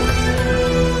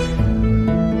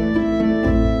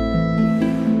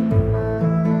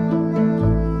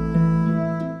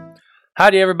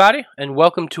Howdy, everybody, and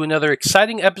welcome to another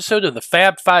exciting episode of the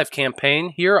Fab 5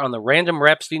 campaign here on the Random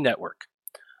Rhapsody Network.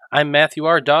 I'm Matthew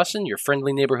R. Dawson, your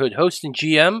friendly neighborhood host and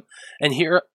GM,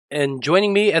 and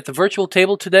joining me at the virtual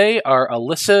table today are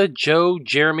Alyssa, Joe,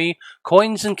 Jeremy,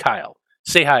 Coins, and Kyle.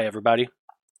 Say hi, everybody.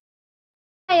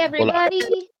 Hi,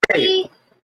 everybody.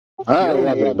 Hi,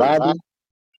 everybody.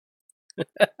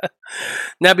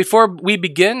 Now, before we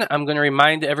begin, I'm going to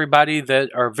remind everybody that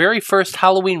our very first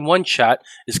Halloween one-shot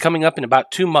is coming up in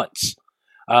about 2 months.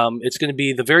 It's going to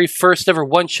be the very first ever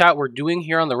one-shot we're doing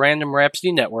here on the Random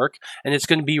Rhapsody Network, and it's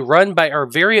going to be run by our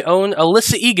very own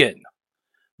Alyssa Egan.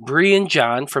 Bree and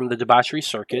John from the Debauchery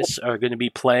Circus are going to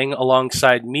be playing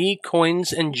alongside me,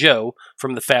 Coins, and Joe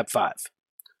from the Fab 5.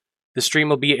 The stream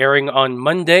will be airing on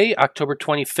Monday, October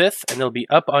 25th, and it'll be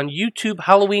up on YouTube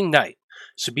Halloween night.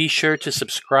 So be sure to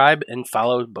subscribe and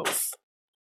follow both.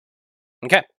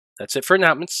 Okay, that's it for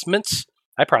announcements,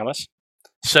 I promise.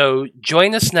 So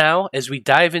join us now as we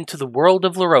dive into the world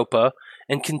of Laropa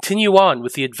and continue on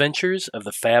with the adventures of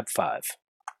the Fab 5.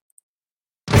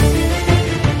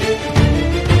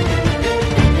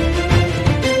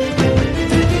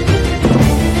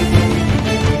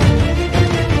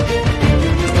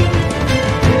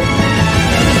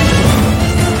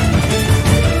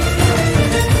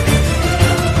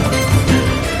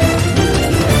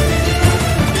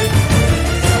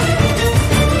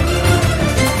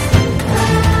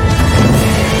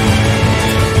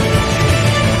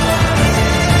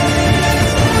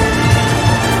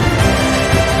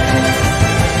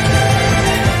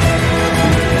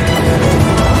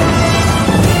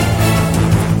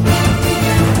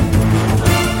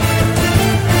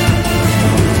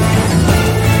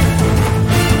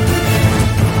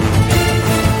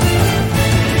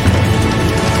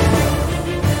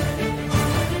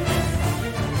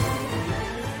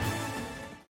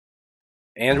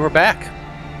 And we're back.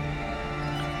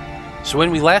 So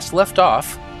when we last left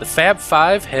off, the Fab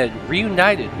 5 had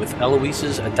reunited with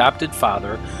Eloise's adopted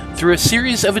father through a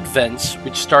series of events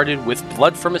which started with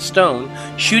Blood from a Stone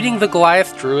shooting the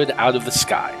Goliath druid out of the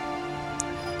sky.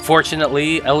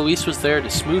 Fortunately, Eloise was there to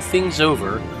smooth things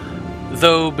over,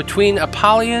 though between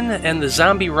Apollyon and the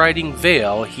zombie riding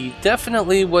Vale, he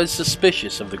definitely was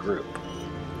suspicious of the group.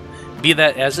 Be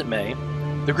that as it may,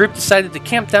 the group decided to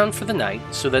camp down for the night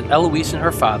so that Eloise and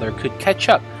her father could catch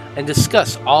up and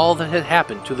discuss all that had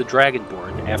happened to the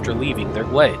Dragonborn after leaving their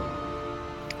glade.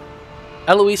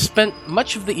 Eloise spent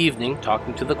much of the evening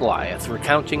talking to the Goliath,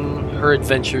 recounting her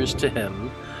adventures to him,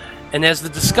 and as the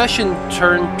discussion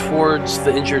turned towards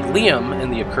the injured Liam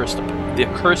and the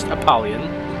accursed Apollyon,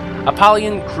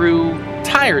 Apollyon grew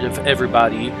tired of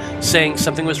everybody saying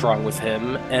something was wrong with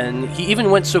him, and he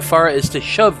even went so far as to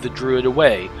shove the druid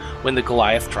away when the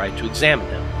Goliath tried to examine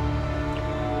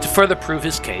him. To further prove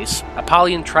his case,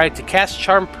 Apollyon tried to cast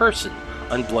Charm Person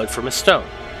on Blood from a Stone,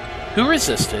 who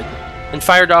resisted and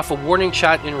fired off a warning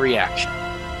shot in reaction.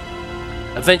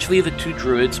 Eventually, the two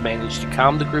druids managed to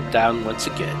calm the group down once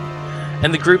again,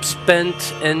 and the group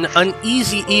spent an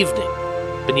uneasy evening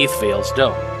beneath Vale's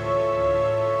dome.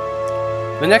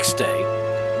 The next day,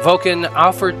 Vulcan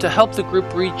offered to help the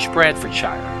group reach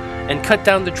Bradfordshire and cut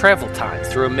down the travel time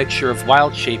through a mixture of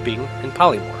wild shaping and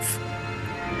polymorph.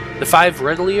 The five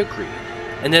readily agreed,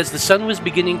 and as the sun was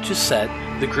beginning to set,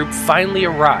 the group finally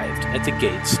arrived at the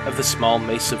gates of the small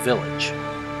Mesa village.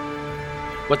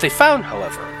 What they found,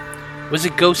 however, was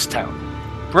a ghost town,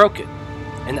 broken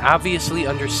and obviously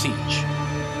under siege.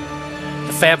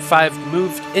 The Fab 5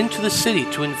 moved into the city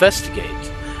to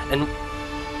investigate,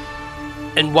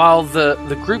 and while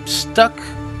the group stuck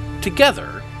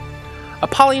together,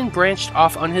 Apollyon branched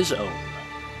off on his own.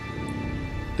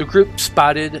 The group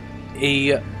spotted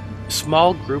a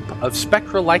small group of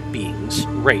spectral-like beings,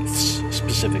 wraiths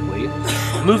specifically,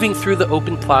 moving through the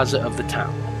open plaza of the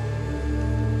town.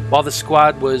 While the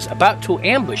squad was about to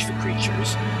ambush the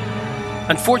creatures,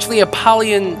 unfortunately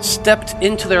Apollyon stepped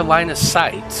into their line of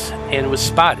sight and was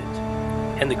spotted,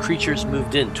 and the creatures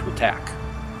moved in to attack.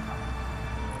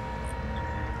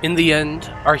 In the end,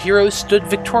 our heroes stood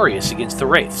victorious against the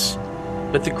wraiths,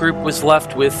 but the group was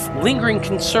left with lingering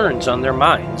concerns on their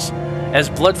minds, as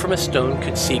Blood from a Stone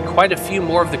could see quite a few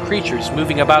more of the creatures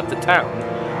moving about the town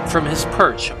from his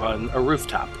perch on a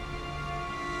rooftop.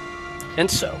 And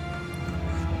so,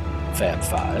 Fab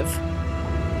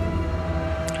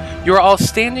 5, you are all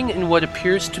standing in what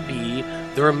appears to be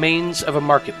the remains of a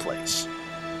marketplace.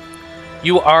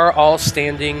 You are all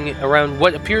standing around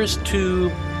what appears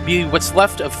to be what's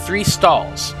left of 3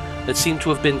 stalls that seem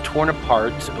to have been torn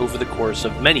apart over the course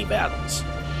of many battles.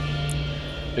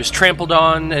 There's trampled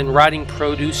on and rotting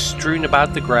produce strewn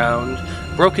about the ground,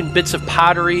 broken bits of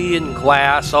pottery and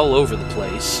glass all over the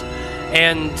place,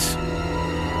 and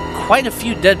quite a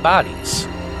few dead bodies.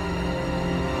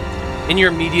 In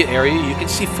your immediate area, you can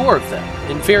see 4 of them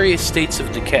in various states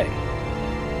of decay.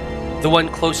 The one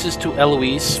closest to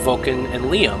Eloise, Vulcan, and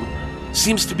Liam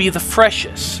seems to be the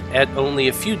freshest, at only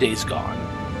a few days gone,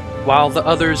 while the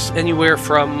others anywhere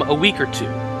from a week or 2,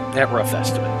 at rough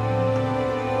estimate.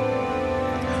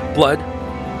 Blood,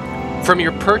 from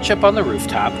your perch up on the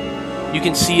rooftop, you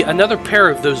can see another pair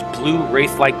of those blue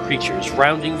wraith-like creatures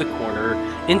rounding the corner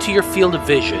into your field of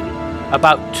vision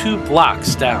about 2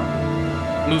 blocks down,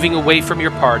 moving away from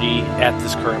your party at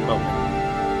this current moment.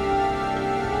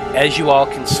 As you all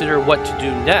consider what to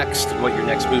do next and what your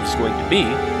next move is going to be,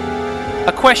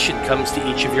 a question comes to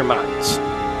each of your minds.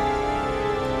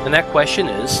 And that question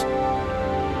is,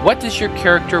 what does your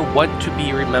character want to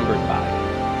be remembered by?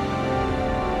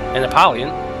 And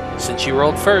Apollyon, since you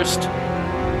rolled first,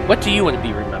 what do you want to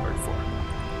be remembered for?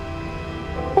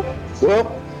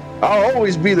 Well, I'll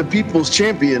always be the people's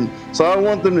champion, so I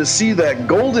want them to see that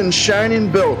golden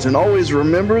shining belt and always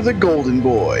remember the golden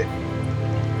boy.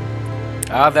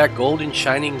 Ah, that golden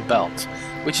shining belt,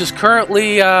 which is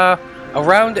currently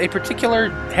around a particular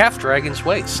half-dragon's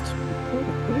waist.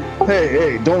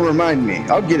 Hey, don't remind me.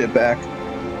 I'll get it back.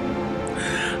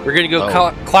 We're going to go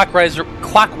clockwise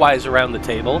around the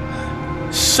table.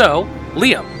 So,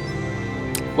 Liam,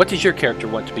 what does your character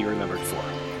want to be remembered for?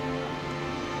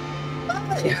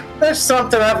 There's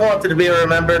something I've wanted to be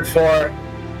remembered for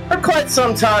quite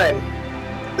some time.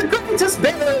 The greatest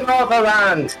beer in all the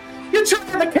land. You try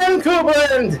the Kenku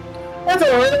blend.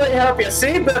 It'll really help you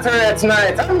see better at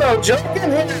night. I'm no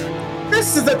joking here.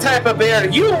 This is the type of beer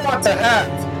you want to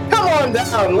have. Come on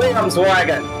down, Liam's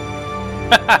wagon.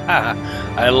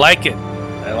 I like it.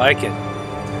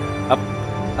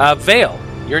 Vale,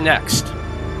 you're next.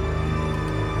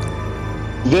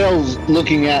 Vale's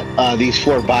looking at these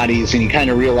 4 bodies, and he kind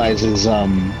of realizes,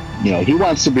 he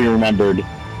wants to be remembered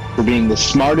for being the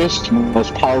smartest,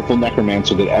 most powerful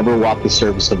necromancer that ever walked the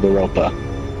surface of the Europa.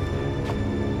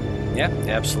 Yeah,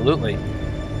 absolutely.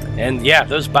 And yeah,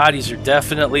 those bodies are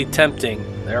definitely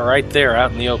tempting. They're right there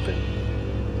out in the open.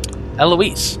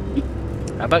 Eloise,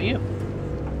 how about you?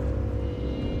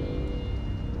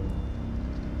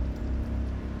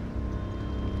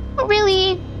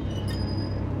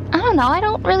 I don't know. I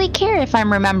don't really care if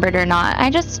I'm remembered or not. I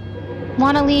just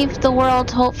want to leave the world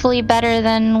hopefully better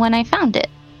than when I found it.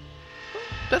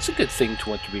 That's a good thing to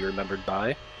want to be remembered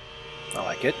by. I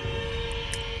like it.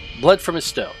 Blood from a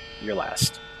Stone, you're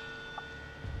last.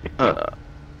 I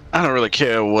don't really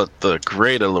care what the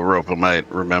greater Loropa might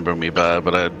remember me by,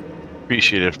 but I'd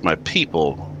appreciate if my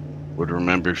people would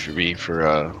remember me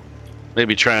for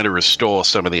maybe trying to restore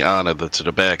some of the honor that's at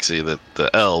Abaxi that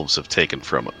the elves have taken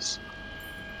from us.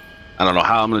 I don't know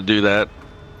how I'm going to do that,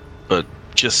 but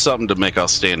just something to make our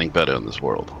standing better in this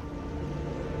world.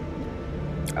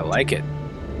 I like it.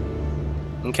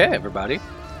 Okay, everybody.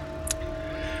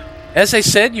 As I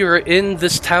said, you're in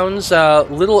this town's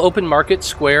little open market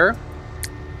square.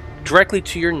 Directly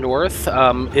to your north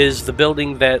is the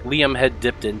building that Liam had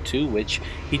dipped into, which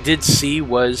he did see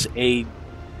was a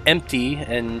empty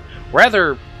and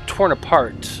rather torn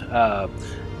apart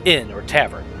inn or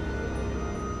tavern.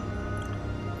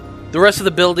 The rest of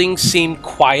the building seemed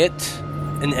quiet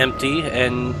and empty,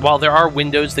 and while there are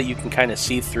windows that you can kind of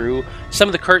see through, some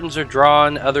of the curtains are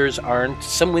drawn, others aren't.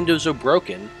 Some windows are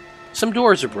broken. Some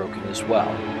doors are broken as well.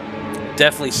 It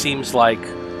definitely seems like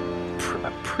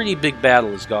a pretty big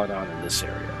battle has gone on in this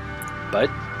area. But,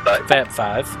 Fat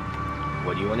Five,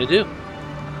 what do you want to do?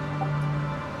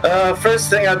 First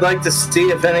thing, I'd like to see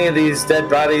if any of these dead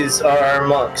bodies are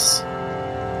monks.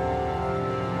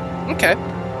 Okay.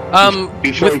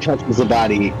 Before he touches the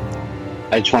body,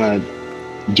 I just want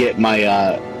to get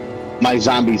my my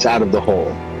zombies out of the hole.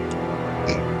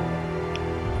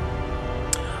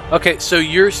 Okay, so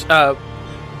you're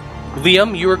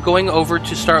Liam, you are going over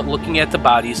to start looking at the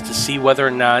bodies to see whether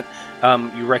or not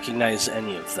you recognize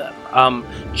any of them.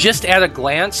 Just at a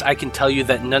glance, I can tell you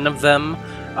that none of them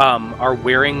are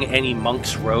wearing any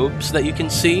monk's robes that you can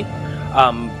see.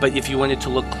 But if you wanted to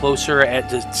look closer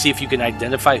to see if you can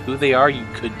identify who they are, you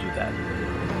could do that.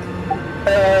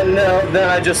 No, then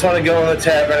I just want to go in the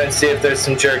tavern and see if there's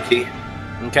some jerky.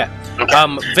 Okay.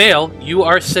 Vale, you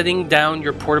are sitting down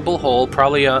your portable hole,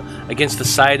 probably against the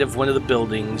side of one of the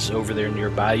buildings over there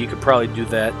nearby. You could probably do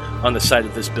that on the side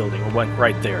of this building, or one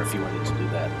right there if you wanted to do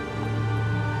that.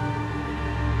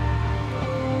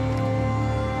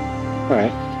 All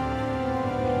right.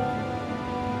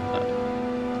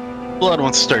 Blood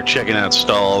wants to start checking out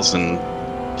stalls and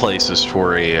places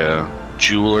for a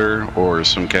jeweler or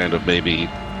some kind of maybe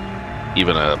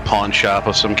even a pawn shop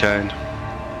of some kind?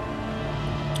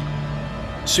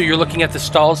 So you're looking at the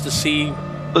stalls to see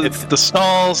The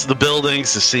stalls, the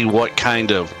buildings, to see what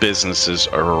kind of businesses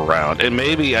are around. And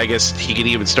maybe, I guess, he could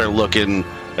even start looking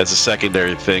as a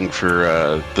secondary thing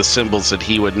for the symbols that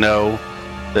he would know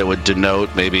that would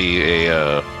denote maybe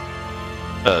a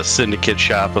syndicate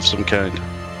shop of some kind.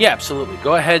 Yeah, absolutely.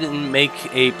 Go ahead and make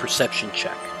a perception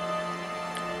check.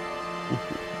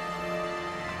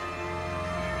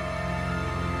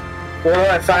 Where do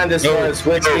I find this one? It's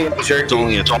whiskey and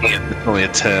jerky. It's only a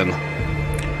 10.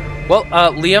 Well,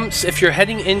 Liam, if you're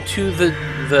heading into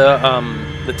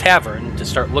the tavern to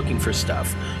start looking for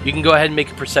stuff, you can go ahead and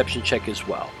make a perception check as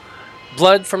well.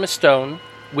 Blood from a stone.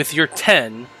 With your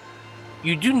 10,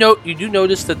 you do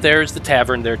notice that there's the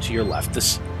tavern there to your left.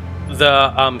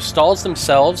 The stalls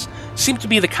themselves seem to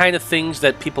be the kind of things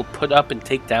that people put up and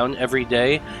take down every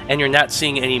day, and you're not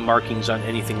seeing any markings on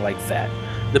anything like that.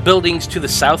 The buildings to the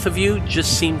south of you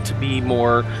just seem to be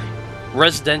more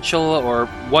residential, or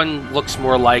one looks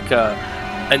more like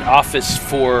an office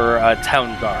for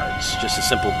town guards, just a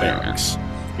simple barracks.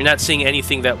 You're not seeing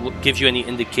anything that gives you any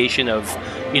indication of,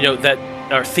 that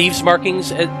are thieves'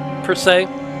 markings per se.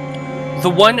 The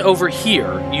one over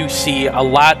here, you see a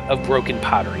lot of broken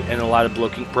pottery and a lot of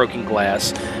broken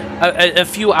glass. A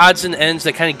few odds and ends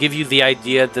that kind of give you the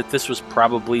idea that this was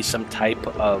probably some type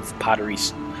of pottery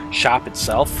shop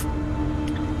itself.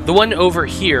 The one over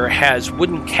here has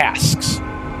wooden casks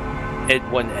at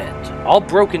one end, all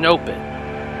broken open.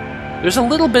 There's a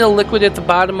little bit of liquid at the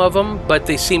bottom of them, but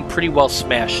they seem pretty well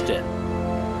smashed in.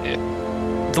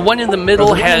 The one in the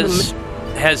middle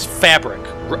has fabric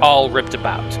all ripped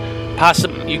about.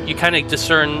 Possibly, you kind of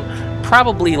discern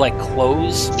probably like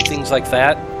clothes, things like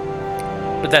that,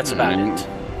 but that's about it.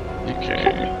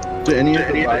 Okay. Do any of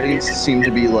the bodies seem to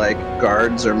be like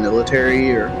guards or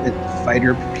military or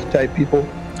fighter type people?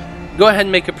 Go ahead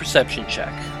and make a perception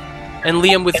check. And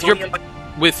Liam, with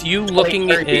you looking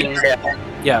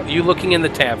you looking in the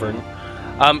tavern,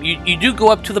 you do go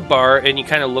up to the bar and you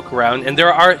kind of look around, and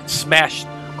there are smashed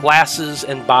glasses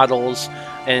and bottles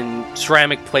and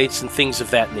ceramic plates and things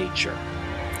of that nature.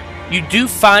 You do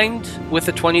find, with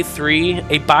a 23,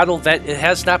 a bottle that it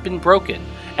has not been broken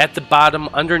at the bottom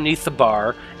underneath the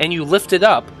bar, and you lift it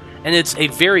up, and it's a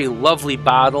very lovely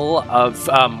bottle of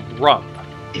rum.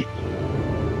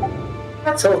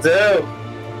 That'll do.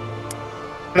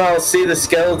 And I'll see the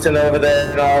skeleton over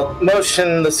there, and I'll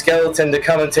motion the skeleton to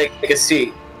come and take a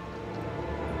seat.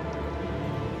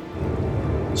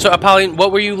 So, Apollyon,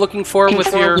 what were you looking for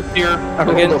with your I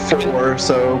rolled a 4,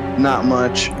 so not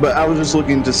much. But I was just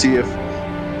looking to see if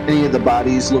any of the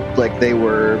bodies looked like they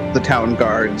were the town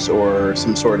guards or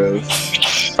some sort of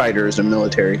fighters or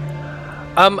military.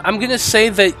 I'm going to say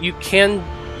that you can,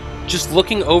 just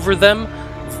looking over them,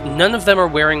 none of them are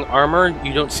wearing armor.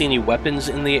 You don't see any weapons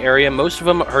in the area. Most of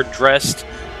them are dressed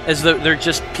as though they're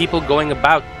just people going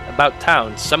about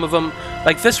town. Some of them,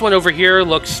 like this one over here,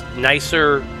 looks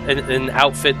nicer in an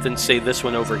outfit than, say, this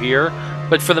one over here.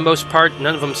 But for the most part,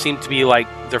 none of them seem to be like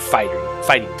they're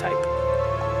fighting type.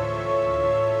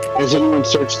 Has anyone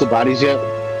searched the bodies yet?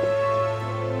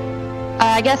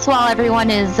 I guess while everyone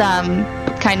is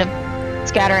kind of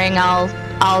scattering,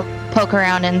 I'll poke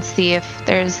around and see if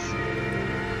there's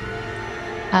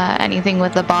anything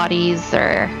with the bodies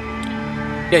or...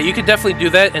 Yeah, you could definitely do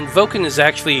that, and Vulcan is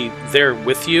actually there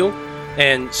with you,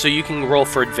 and so you can roll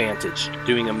for advantage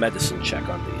doing a medicine check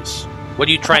on these. What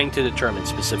are you trying to determine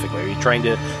specifically? Are you trying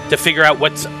to figure out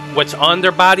what's on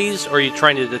their bodies, or are you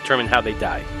trying to determine how they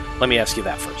died? Let me ask you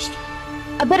that first.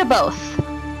 A bit of both.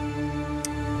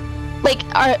 Like,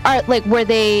 were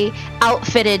they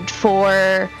outfitted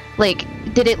for,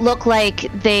 like, did it look like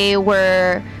they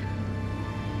were,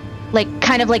 like,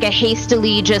 kind of like a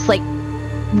hastily just, like,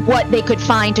 what they could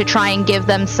find to try and give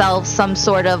themselves some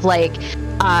sort of, like,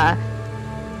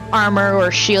 armor or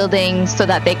shielding so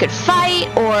that they could fight,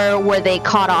 or were they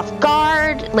caught off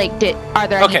guard? Like, are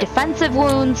there any defensive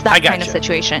wounds? That kind of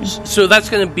situation. So that's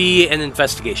going to be an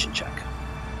investigation check.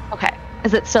 Okay.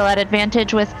 Is it still at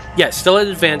advantage with... Yes, still at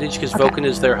advantage because Vulcan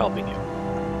is there helping you.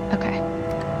 Okay.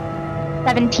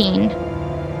 17.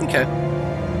 Okay.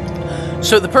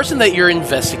 So the person that you're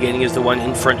investigating is the one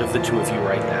in front of the two of you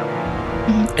right now.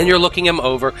 Mm-hmm. And you're looking him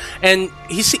over, and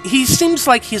he seems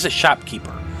like he's a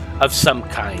shopkeeper of some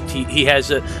kind. He has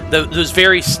those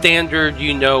very standard,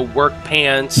 work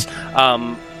pants,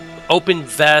 open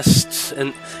vests,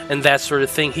 and that sort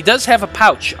of thing. He does have a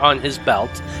pouch on his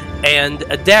belt and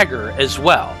a dagger as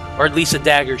well, or at least a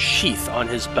dagger sheath on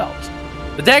his belt.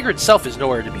 The dagger itself is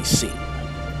nowhere to be seen.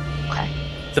 Okay.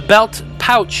 The belt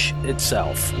pouch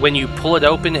itself, when you pull it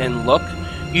open and look,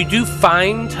 you do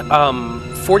find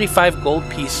 45 gold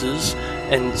pieces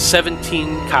and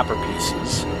 17 copper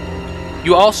pieces.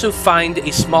 You also find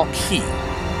a small key.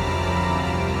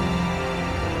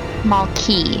 Small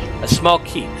key. A small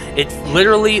key. It's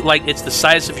literally like it's the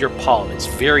size of your palm. It's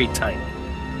very tiny.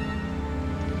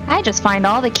 I just find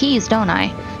all the keys, don't I?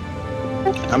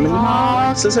 How many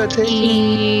minutes does that take?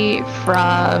 Key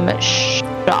from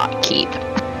Shopkeep.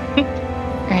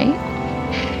 Right?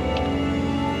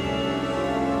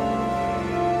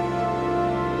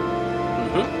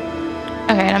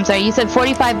 Mm-hmm. Okay, and I'm sorry, you said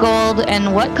 45 gold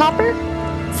and what copper?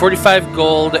 45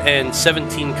 gold and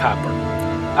 17 copper.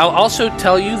 I'll also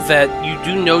tell you that you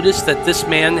do notice that this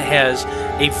man has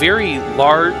a very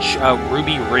large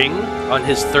ruby ring on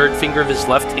his third finger of his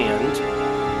left hand.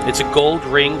 It's a gold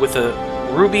ring with a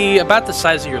ruby about the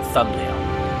size of your thumbnail.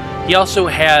 He also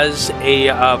has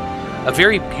a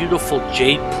very beautiful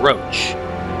jade brooch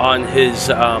on his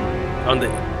on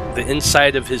the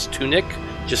inside of his tunic,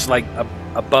 just like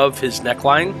above his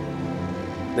neckline,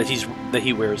 that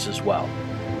he wears as well.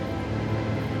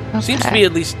 Okay. Seems to be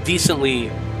at least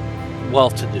decently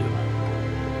well-to-do.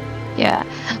 Yeah.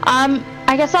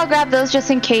 I guess I'll grab those just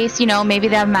in case, maybe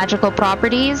they have magical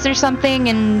properties or something,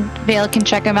 and Vale can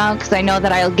check them out, because I know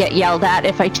that I'll get yelled at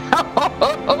if I don't.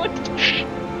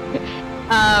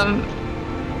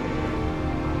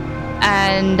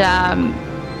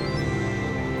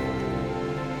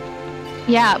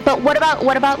 Yeah, but what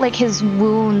about like his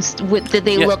wounds? Did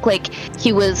they look like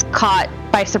he was caught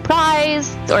by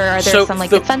surprise, or are there some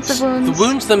defensive wounds? The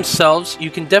wounds themselves,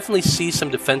 you can definitely see some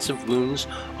defensive wounds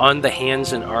on the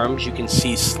hands and arms. You can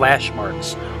see slash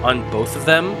marks on both of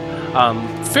them,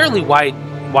 fairly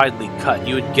widely cut.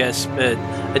 You would guess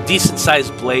a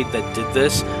decent-sized blade that did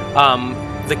this.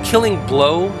 The killing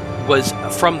blow was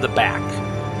from the back,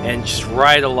 and just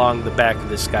right along the back of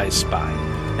this guy's spine.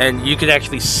 And you could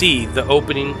actually see the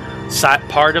opening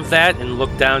part of that, and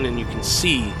look down, and you can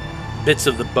see bits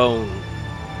of the bone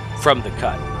from the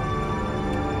cut.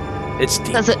 It's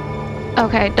deep. Does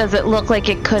it look like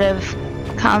it could have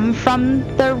come from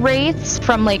the wraiths,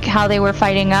 from like how they were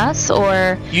fighting us,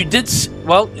 or you did?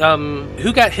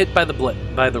 Who got hit by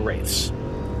the wraiths?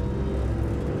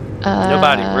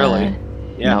 Nobody really.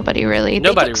 Yeah. Nobody really.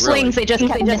 Nobody they took swings. really. They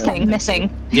just kept missing.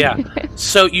 Yeah.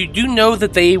 So you do know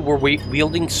that they were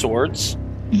wielding swords,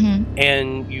 Mm-hmm.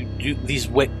 and these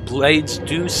blades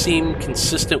do seem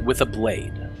consistent with a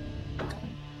blade.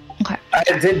 Okay. I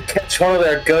did catch one of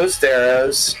their ghost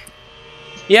arrows.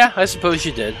 Yeah, I suppose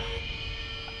you did.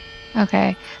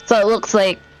 Okay. So it looks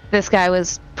like this guy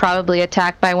was probably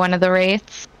attacked by one of the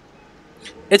wraiths.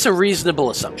 It's a reasonable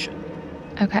assumption.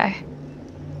 Okay.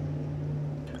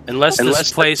 Unless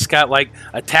this place got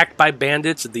attacked by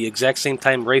bandits at the exact same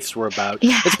time wraiths were about.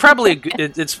 Yeah. It's probably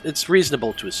it's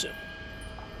reasonable to assume.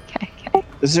 Okay.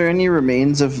 Is there any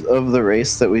remains of the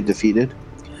race that we defeated?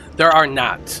 There are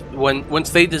not. Once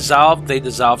they dissolve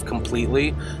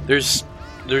completely. There's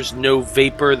no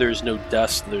vapor, there's no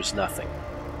dust, there's nothing.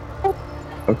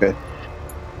 Okay.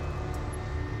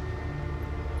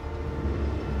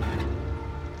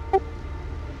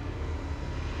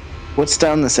 What's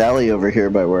down this alley over here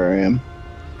by where I am?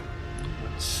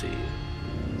 Let's see.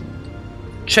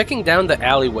 Checking down the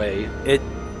alleyway, it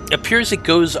appears it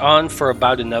goes on for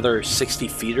about another 60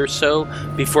 feet or so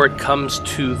before it comes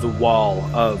to the wall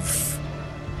of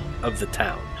the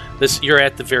town. You're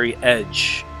at the very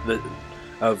edge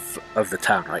of the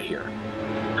town right here.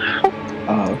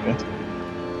 Oh, okay.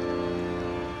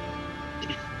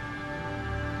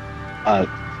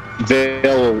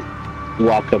 Vale will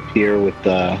walk up here with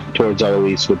towards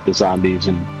Eloise with the zombies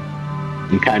and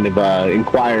kind of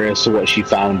inquire as to what she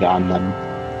found on them,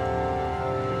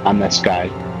 on this guy.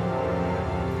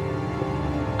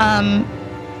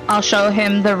 I'll show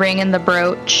him the ring and the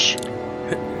brooch.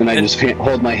 And I just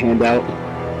hold my hand out.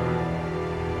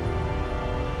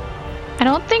 I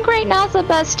don't think right now's the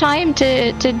best time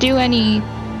to do any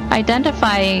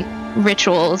identify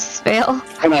rituals, Vale.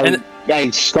 And I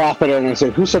scoff at her and I say,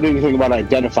 "Who said anything about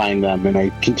identifying them?" And I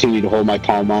continue to hold my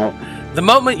palm out. The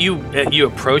moment you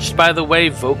approached, by the way,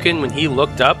 Vulcan, when he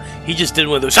looked up, he just did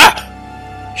one of those,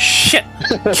 shit,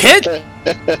 kid!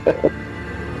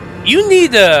 You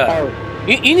need to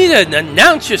you need to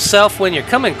announce yourself when you're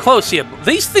coming close here.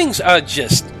 These things are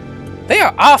they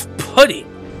are off-putting.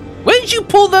 When did you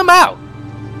pull them out?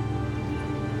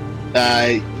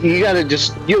 You gotta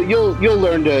you'll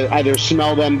learn to either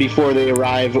smell them before they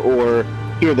arrive or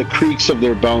hear the creaks of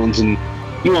their bones, and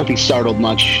you won't be startled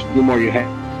much the more you have.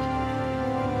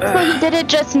 Well, he did it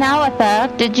just now,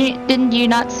 Atha. Didn't you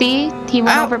not see? He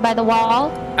went over by the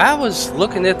wall. I was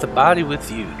looking at the body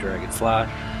with you, Dragonfly.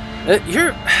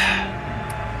 You're.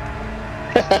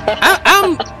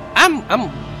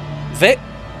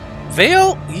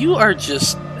 Vale, you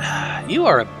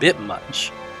are a bit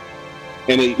much.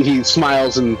 And he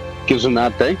smiles and gives him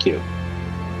that thank you.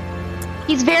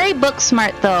 He's very book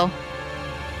smart, though.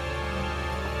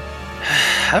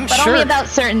 But sure. Only about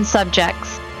certain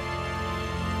subjects.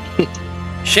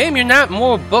 Shame you're not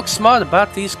more book smart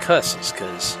about these curses,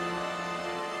 because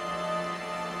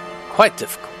quite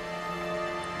difficult.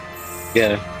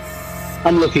 Yeah,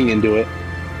 I'm looking into it.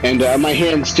 And my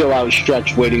hand's still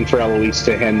outstretched, waiting for Eloise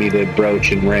to hand me the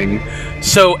brooch and ring.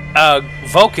 So,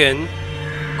 Vulcan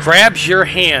grabs your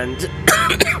hand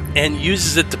and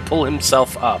uses it to pull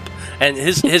himself up. And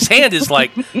his hand is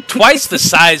like twice the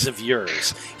size of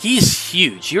yours. He's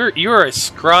huge. You're a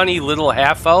scrawny little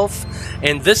half-elf,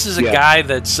 and this is a guy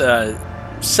that's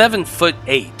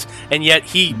 7'8", and yet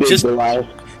he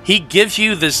gives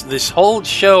you this whole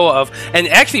show of. And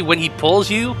actually, when he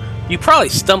pulls you, you probably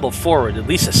stumble forward at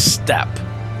least a step.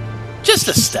 Just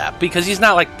a step, because he's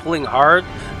not like pulling hard,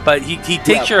 but he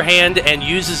takes your hand and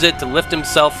uses it to lift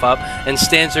himself up and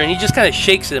stands there, and he just kind of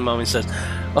shakes it a moment and says,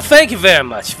 well, thank you very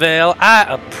much, Vale. I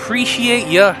appreciate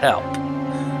your help.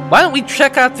 Why don't we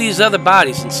check out these other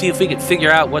bodies and see if we can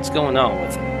figure out what's going on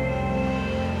with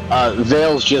them?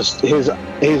 Vale's just, his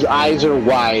eyes are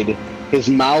wide, his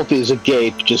mouth is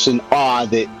agape, just in awe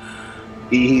that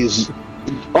he's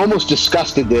almost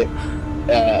disgusted that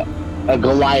a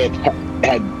Goliath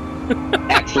had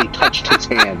actually touched his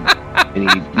hand, and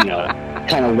he,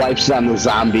 kind of wipes it on the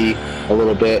zombie a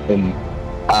little bit, and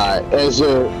as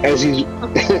he's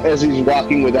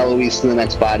walking with Eloise to the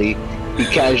next body, he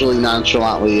casually,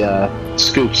 nonchalantly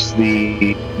scoops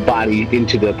the body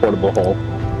into the portable hole.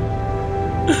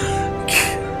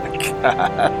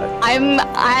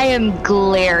 I am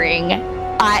glaring.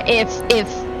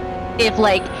 If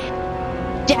like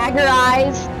dagger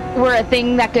eyes were a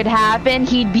thing that could happen,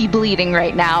 he'd be bleeding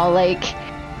right now. Like,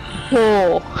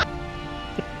 oh.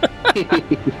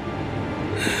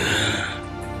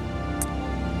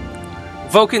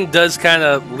 Vulcan does kind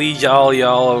of lead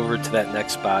y'all over to that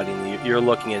next body, and you're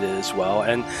looking at it as well.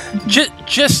 And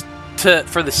just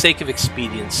for the sake of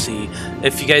expediency,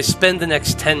 if you guys spend the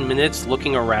next 10 minutes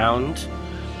looking around,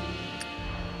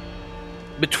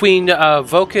 between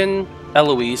Vulcan,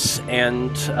 Eloise,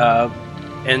 and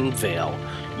Vale,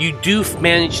 you do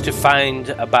manage to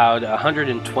find about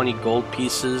 120 gold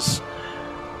pieces,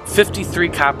 53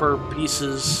 copper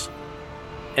pieces,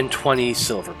 and 20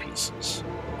 silver pieces.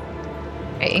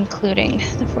 Including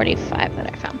the 45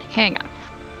 that I found. Hang on.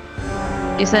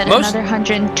 You said another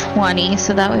 120,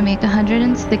 so that would make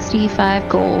 165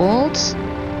 gold.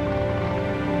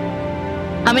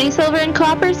 How many silver and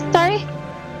coppers? Sorry?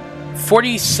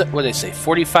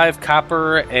 45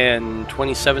 copper and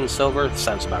 27 silver?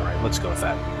 Sounds about right. Let's go with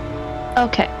that.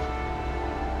 Okay.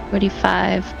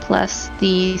 45 plus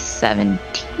the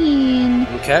 17.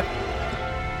 Okay.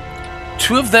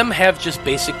 2 of them have just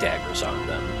basic daggers on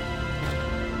them.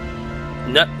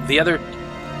 The other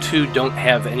 2 don't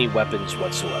have any weapons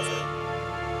whatsoever.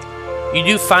 You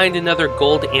do find another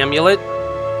gold amulet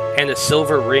and a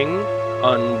silver ring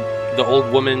on the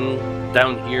old woman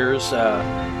down here's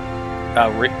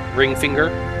ring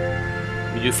finger.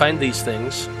 You do find these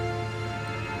things.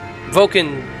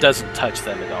 Vulcan doesn't touch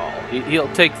them at all. He'll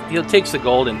takes the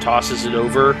gold and tosses it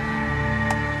over,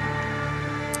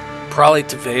 probably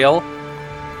to Vale,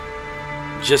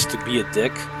 just to be a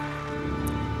dick.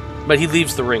 But he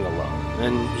leaves the ring alone,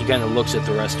 and he kind of looks at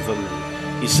the rest of them,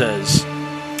 and he says,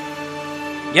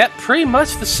 "Yep, pretty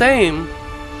much the same.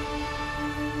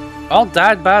 All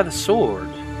died by the sword.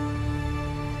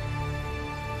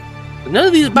 But none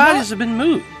of these bodies have been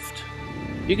moved.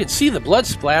 You can see the blood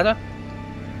splatter.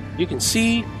 You can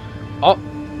see all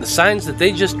the signs that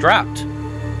they just dropped.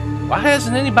 Why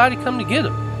hasn't anybody come to get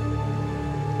them?"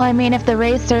 Well, I mean, if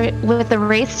with the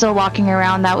wraith still walking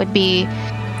around, that would be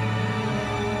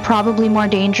probably more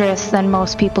dangerous than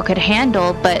most people could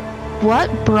handle, but what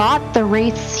brought the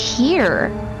wraiths here?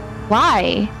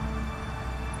 Why?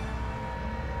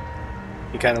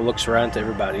 He kind of looks around to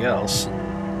everybody else.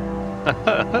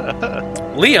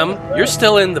 Liam, you're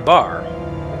still in the bar.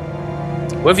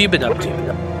 What have you been up to?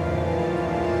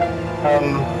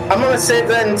 I'm gonna save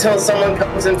that until someone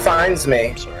comes and finds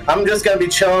me. I'm just gonna be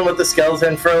chilling with the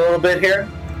skeleton for a little bit here.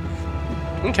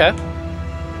 Okay.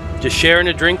 Just sharing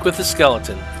a drink with the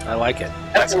skeleton. I like it.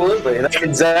 Absolutely. That's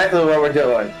exactly what we're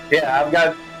doing. Yeah, I've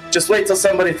got... Just wait till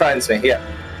somebody finds me. Yeah.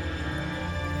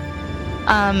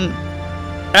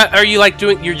 Are you like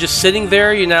you're just sitting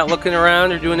there? You're not looking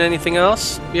around or doing anything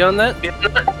else beyond that?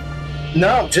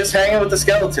 No, just hanging with the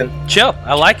skeleton. Chill.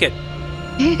 I like it.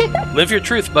 Live your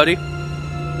truth, buddy.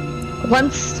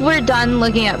 Once we're done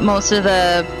looking at most of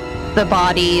the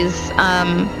bodies,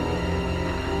 I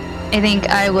think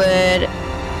I would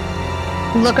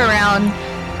look around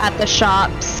at the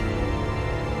shops,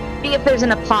 see if there's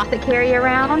an apothecary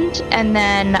around, and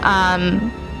then,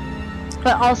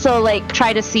 but also like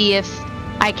try to see if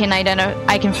I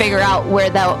can figure out where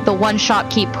the one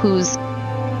shopkeep whose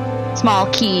small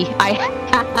key I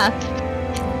have.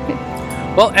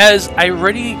 Well, as I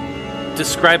already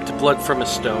described Blood from a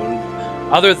Stone,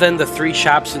 other than the 3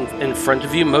 shops in front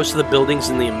of you, most of the buildings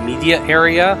in the immediate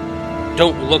area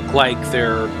don't look like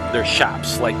they're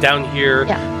shops. Like down here,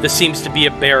 this seems to be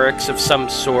a barracks of some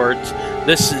sort.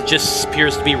 This just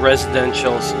appears to be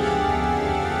residentials.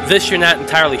 This you're not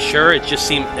entirely sure. It's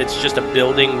just a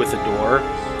building with a door.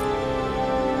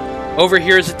 Over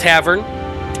here is a tavern.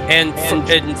 And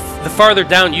the farther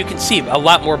down, you can see a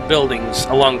lot more buildings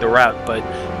along the route, but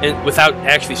without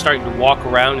actually starting to walk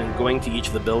around and going to each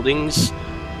of the buildings,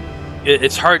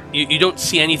 it's hard. You don't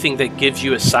see anything that gives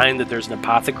you a sign that there's an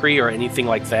apothecary or anything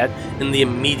like that in the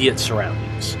immediate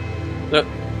surroundings.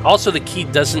 Also, the key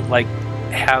doesn't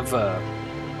have a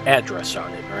address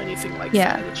on it or anything like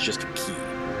that. It's just a key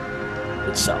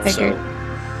itself.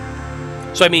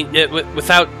 So I mean,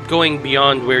 without going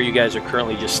beyond where you guys are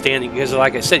currently just standing, because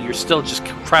like I said, you're still just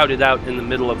crowded out in the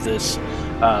middle of this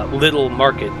little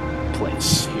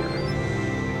marketplace here.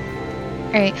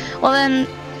 All right. Well then,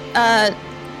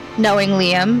 knowing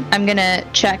Liam, I'm gonna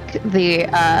check the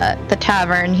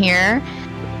tavern here,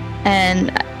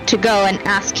 and to go and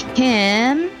ask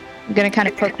him. I'm gonna kind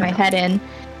of poke my head in.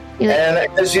 And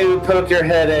as you poke your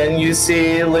head in, you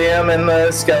see Liam and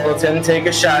the skeleton take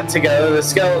a shot together. The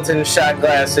skeleton's shot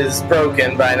glass is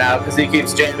broken by now because he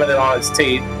keeps jamming it on his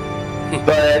teeth.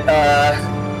 But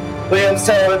Liam's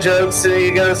telling jokes and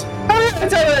he goes,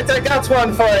 alright, I got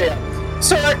one for you.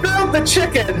 So I grilled the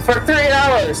chicken for 3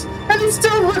 hours and he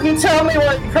still wouldn't tell me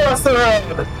when he crossed the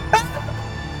road.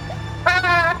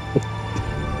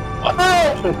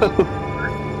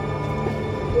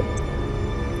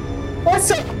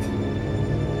 What's up?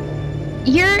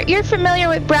 You're familiar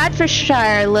with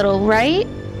Bradfordshire a little, right?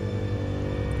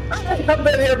 I've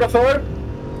been here before.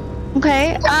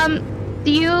 Okay.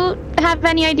 Do you have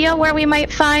any idea where we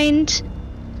might find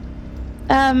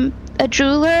a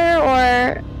jeweler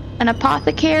or an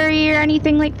apothecary or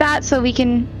anything like that, so we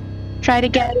can try to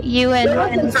get you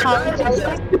and Tom?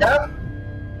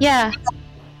 Yeah.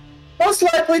 Most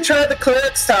likely try the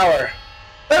cleric's tower.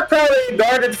 They're probably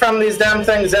guarded from these damn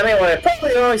things anyway. Probably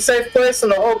the only safe place in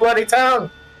the whole bloody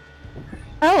town.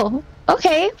 Oh,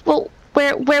 okay. Well,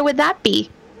 where would that be?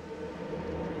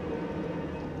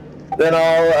 Then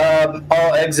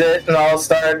I'll exit and I'll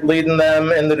start leading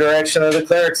them in the direction of the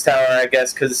cleric's tower, I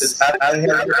guess, because it's out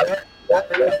here.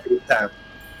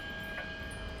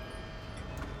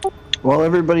 While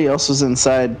everybody else was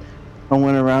inside, I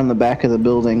went around the back of the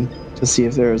building to see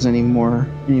if there was any more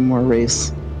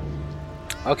race.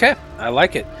 Okay, I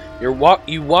like it. You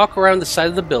walk around the side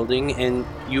of the building and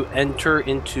you enter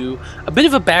into a bit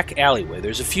of a back alleyway.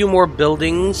 There's a few more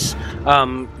buildings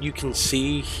you can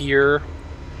see here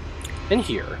and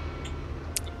here.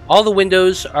 All the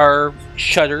windows are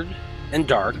shuttered and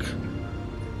dark.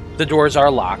 The doors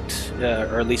are locked,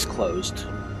 or at least closed.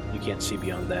 You can't see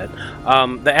beyond that.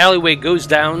 The alleyway goes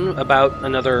down about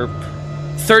another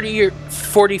 30 or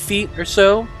 40 feet or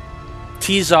so,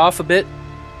 tees off a bit,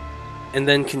 and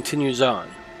then continues on.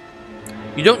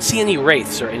 You don't see any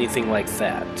wraiths or anything like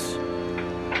that.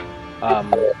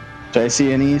 Do I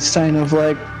see any sign of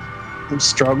like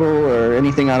struggle or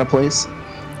anything out of place?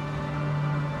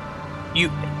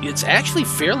 It's actually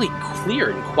fairly clear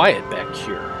and quiet back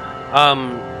here.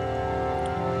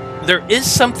 There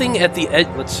is something at the edge.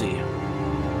 Let's see.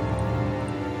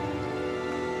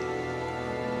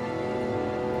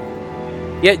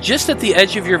 Yeah, just at the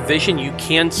edge of your vision, you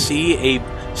can see a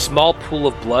small pool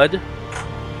of blood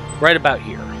right about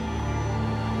here.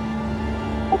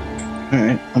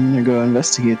 Alright, I'm gonna go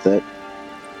investigate that.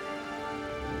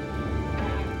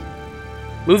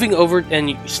 Moving over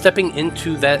and stepping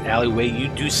into that alleyway, you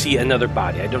do see another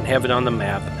body. I don't have it on the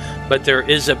map, but there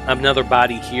is another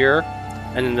body here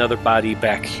and another body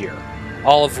back here,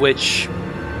 all of which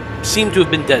seem to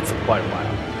have been dead for quite a while.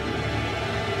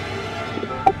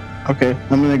 Okay,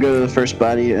 I'm gonna go to the first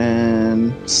body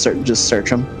and just search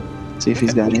him, see if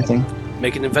he's got anything.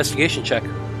 Make an investigation check.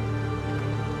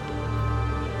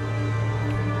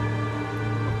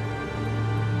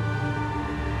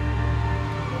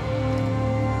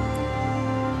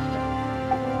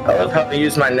 I love how I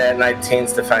use my nat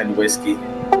 19s to find whiskey.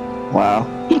 Wow.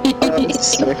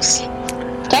 6.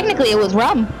 Technically, it was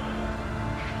rum.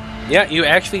 Yeah, you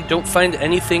actually don't find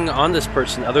anything on this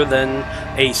person other than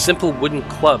a simple wooden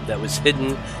club that was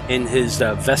hidden in his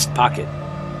vest pocket.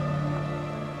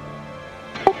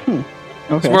 Okay.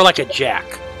 It's more like a jack.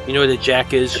 You know what a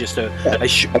jack is? Just a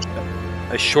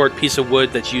short piece of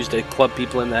wood that's used to club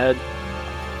people in the head.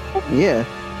 Yeah.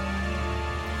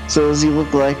 So does he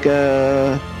look like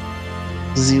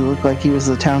he was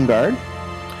the town guard?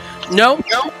 No,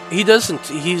 he doesn't.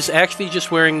 He's actually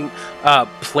just wearing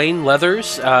plain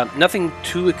leathers. Nothing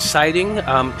too exciting.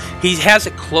 He has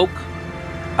a cloak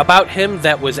about him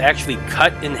that was actually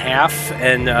cut in half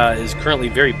and is currently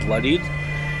very bloodied.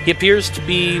 He appears to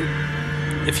be,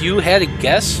 if you had a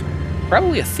guess,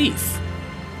 probably a thief.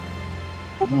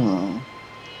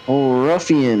 Oh,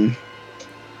 ruffian.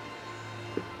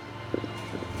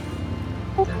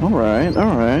 All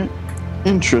right.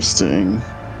 Interesting.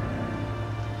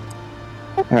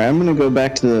 All right, I'm gonna go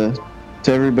back to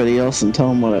everybody else and tell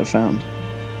them what I found.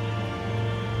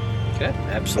 Okay,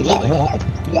 absolutely.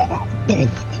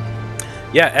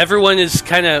 Yeah, everyone is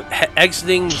kind of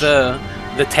exiting the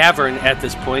tavern at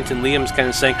this point, and Liam's kind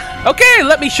of saying, "Okay,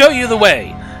 let me show you the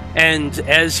way." And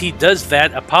as he does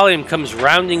that, Apollyon comes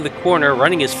rounding the corner,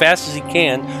 running as fast as he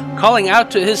can, calling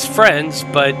out to his friends,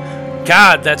 but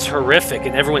God, that's horrific.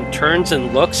 And everyone turns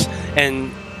and looks,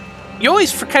 and you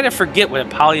always kind of forget what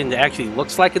Apollyon actually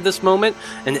looks like at this moment,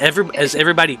 and as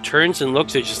everybody turns and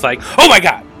looks, it's just like, oh my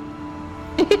God!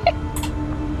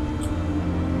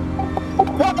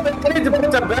 I need to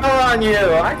put the bell on you.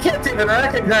 I can't even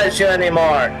recognize you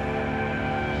anymore.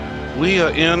 We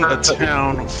are in a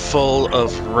town full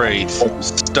of wraith.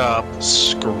 Stop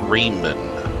screaming,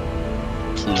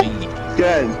 please.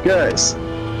 Guys,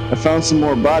 I found some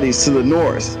more bodies to the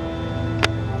north.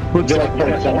 Looks like might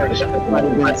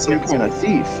have been some kind of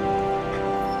thief.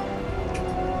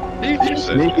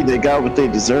 Maybe they got what they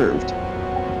deserved.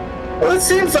 Well, it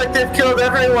seems like they've killed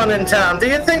everyone in town. Do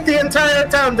you think the entire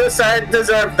town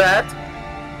deserved that?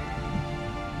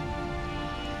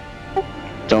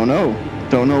 Don't know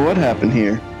what happened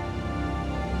here.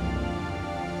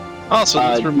 Also,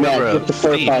 let's remember Matt, a just to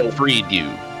clarify- thief freed you.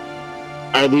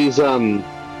 Are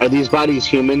these bodies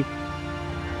human?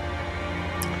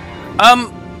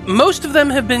 Most of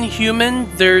them have been human.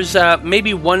 There's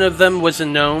maybe one of them was a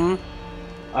gnome.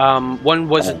 One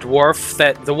was a dwarf.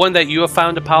 The one that you have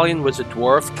found, Apollyon, was a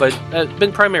dwarf, but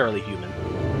been primarily human.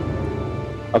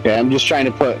 Okay, I'm just trying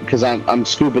to because I'm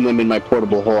scooping them in my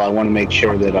portable hole. I want to make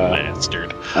sure that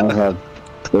Bastard. I have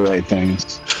the right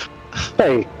things.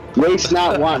 Hey, waste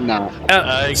not, want not.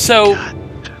 So,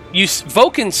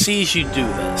 Vulcan sees you do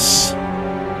this,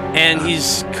 and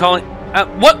he's calling.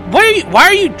 Why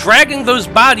are you dragging those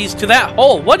bodies to that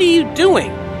hole? What are you doing?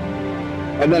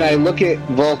 And then I look at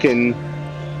Vulcan,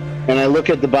 and I look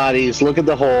at the bodies, look at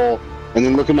the hole, and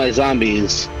then look at my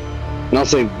zombies, and I'll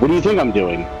say, "What do you think I'm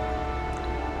doing?"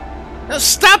 Now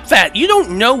stop that! You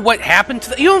don't know what happened to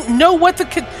them. You don't know what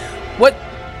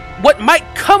might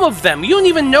come of them. You don't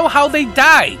even know how they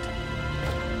died.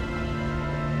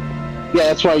 Yeah,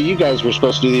 that's why you guys were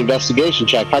supposed to do the investigation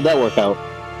check. How'd that work out?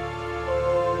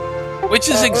 Which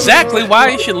is exactly why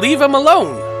you should leave them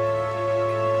alone.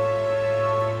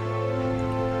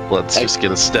 Let's just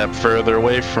get a step further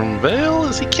away from Vale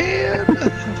as he can.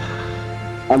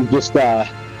 I'm just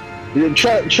trust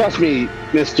me,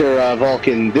 Mr.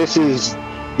 Vulcan. This is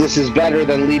better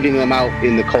than leaving them out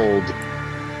in the cold.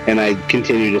 And I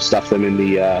continue to stuff them in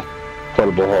the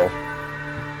portable hole.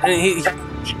 And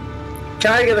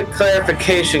Can I get a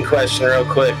clarification question real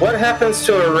quick? What happens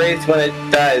to a wraith when it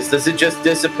dies? Does it just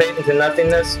dissipate into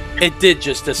nothingness? It did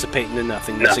just dissipate into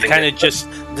nothingness. It kind of just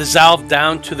dissolved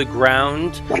down to the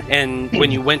ground, and when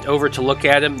you went over to look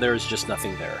at him, there was just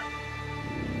nothing there.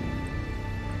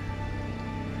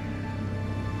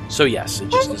 So yes, it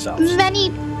just dissolves. Many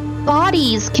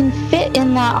bodies can fit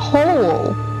in that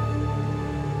hole.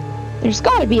 There's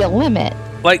got to be a limit.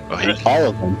 Like, All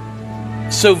of them.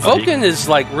 so Vulcan is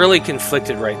like really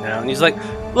conflicted right now, and he's like,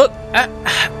 "Look,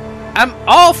 I'm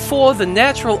all for the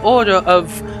natural order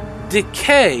of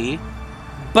decay,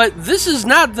 but this is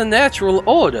not the natural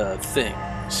order of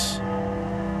things.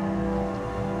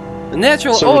 The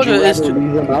natural So would order you is rather to.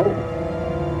 leave them out?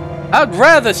 I'd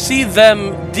rather see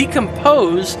them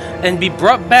decompose and be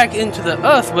brought back into the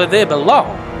earth where they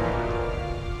belong."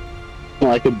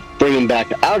 Well, I could bring them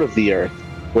back out of the earth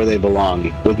where they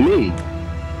belong with me.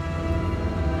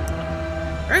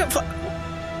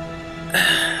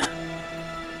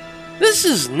 This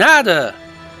is not a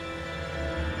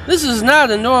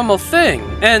normal thing,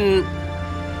 and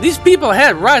These people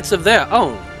had rights of their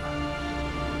own.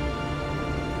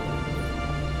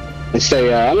 They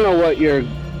say, I don't know what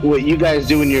you guys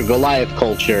do in your Goliath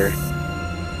culture,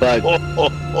 but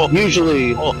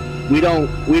usually we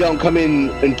don't come in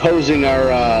imposing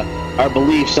our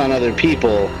beliefs on other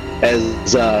people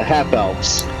as half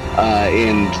elves,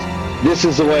 and this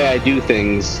is the way I do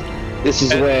things. This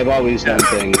is the way I've always done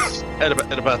things.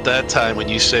 At about that time, when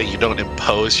you say you don't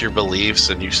impose your beliefs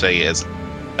and you say as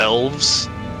elves,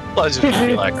 I was just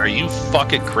be like, are you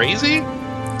fucking crazy?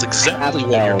 It's exactly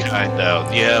what you're kind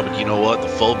of. Yeah, but you know what? The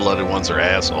full-blooded ones are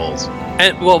assholes.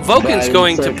 And well, Vulcan's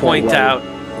going to point out.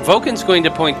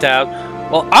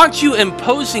 Well, aren't you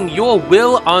imposing your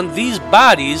will on these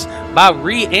bodies by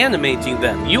reanimating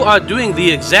them? You are doing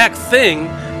the exact thing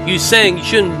you saying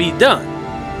shouldn't be done.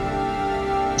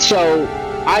 So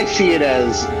I see it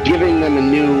as giving them a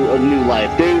new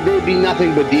life. They'd be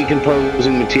nothing but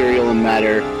decomposing material and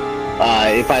matter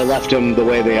if I left them the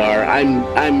way they are.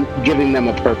 I'm giving them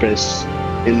a purpose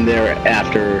in their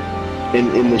after,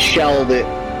 in the shell that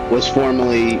was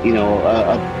formerly,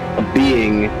 a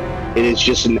being. It is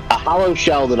just a hollow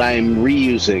shell that I am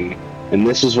reusing, and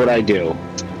this is what I do.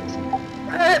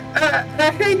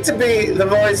 I hate to be the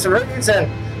voice of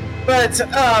reason, but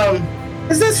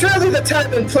is this really the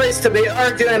time and place to be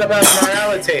arguing about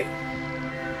morality?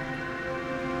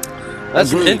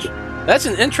 That's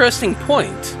an interesting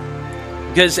point,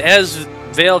 because as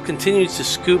Vale continues to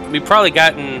scoop, we've probably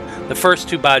gotten the first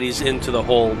two bodies into the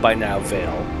hole by now,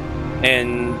 Vale.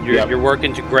 And you're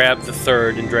working to grab the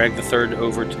third and drag the third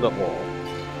over to the hole.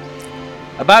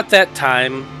 About that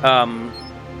time,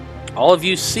 all of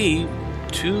you see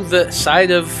to the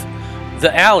side of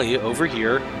the alley over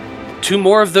here, two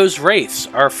more of those wraiths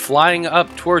are flying up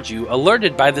towards you,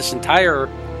 alerted by this entire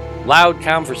loud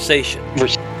conversation.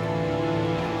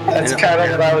 That's kind of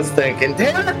what I was thinking.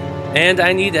 Damn it! And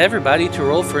I need everybody to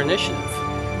roll for initiative.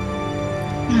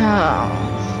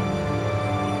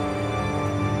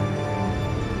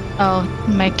 Oh,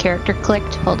 my character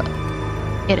clicked. Hold on.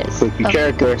 It is. Click your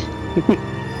character.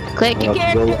 Click your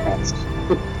character.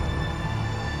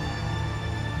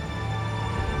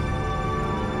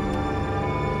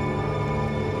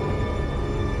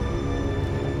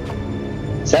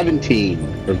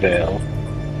 17 for Vale.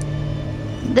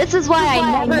 This is why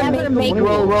I never make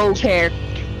roll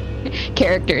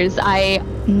characters. I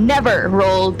never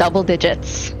roll double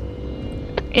digits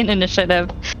in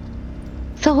initiative.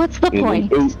 So what's the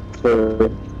point? For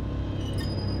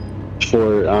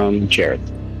Jared.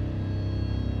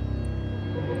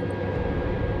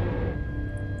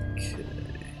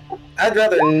 I'd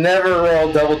rather never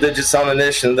roll double digits on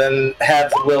initiative than have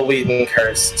the Will Wheaton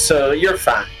curse. So you're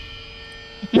fine.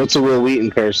 What's a Will Wheaton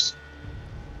curse?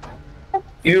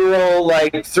 You roll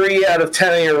like 3 out of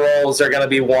 10 of your rolls are going to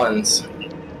be ones.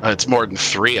 It's more than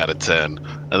 3 out of 10.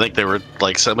 I think they were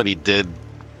like somebody did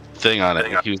thing on it.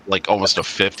 He was like almost a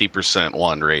 50%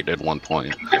 one rate at one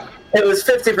point. It was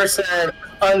 50%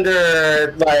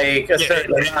 under like a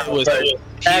certain amount.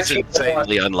 He's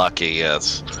insanely unlucky.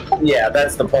 Yes. Yeah,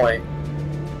 that's the point.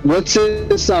 What's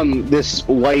this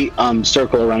white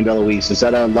circle around Eloise? Is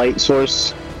that a light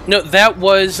source? No, that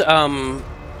was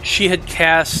she had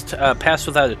cast Pass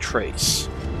Without a Trace.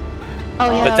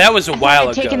 Oh yeah, but that was a while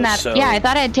ago. So. Yeah, I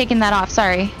thought I had taken that off.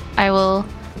 Sorry, I will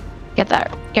get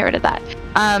rid of that.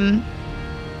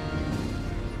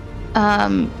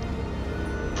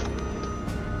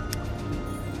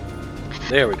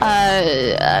 There we go. I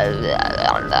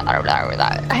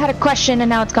had a question and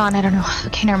now it's gone. I don't know.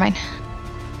 Okay, never mind.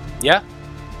 Yeah.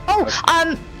 Oh,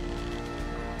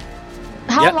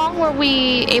 how long were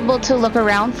we able to look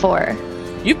around for?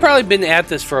 You've probably been at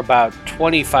this for about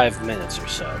 25 minutes or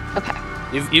so. Okay.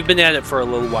 You've been at it for a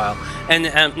little while.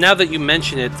 And now that you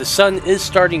mention it, the sun is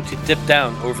starting to dip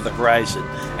down over the horizon,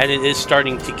 and it is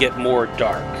starting to get more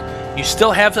dark. You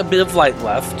still have a bit of light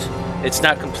left. It's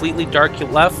not completely dark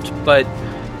left, but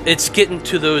it's getting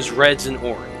to those reds and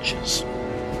oranges.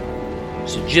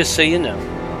 So just so you know.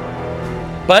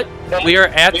 But we are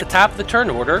at the top of the turn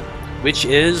order, which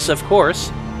is, of course,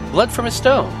 Blood from a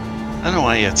Stone. I don't know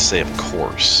why you have to say of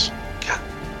course.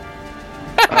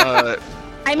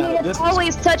 I mean, it's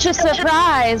always such a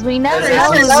surprise. We never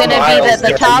know who's going to be at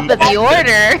the top of the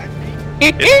order.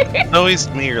 It's always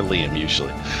me or Liam,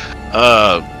 usually.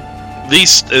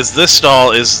 This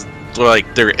stall, is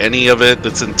like there any of it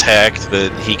that's intact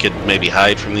that he could maybe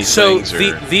hide from these things? So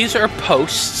these are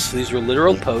posts. These are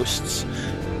literal posts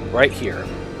right here.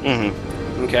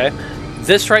 Mm-hmm. Okay.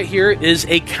 This right here is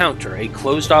a counter, a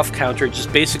closed-off counter,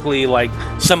 just basically like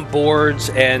some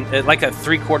boards and like a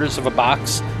 3/4 of a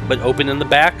box, but open in the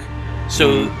back.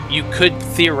 So you could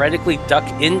theoretically duck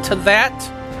into that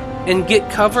and get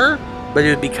cover, but it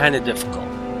would be kind of difficult.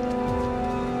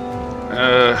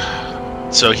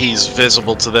 So he's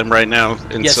visible to them right now?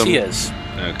 Yes, he is.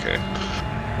 Okay.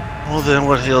 Well, then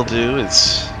what he'll do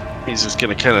is he's just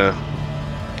going to kind of...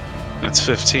 That's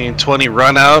 15, 20,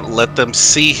 run out, let them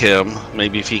see him.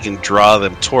 Maybe if he can draw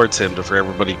them towards him for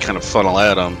everybody kind of funnel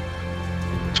at him.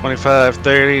 25,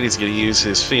 30, he's going to use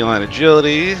his feline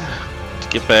agility to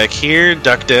get back here,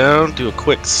 duck down, do a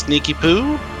quick sneaky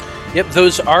poo. Yep,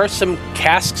 those are some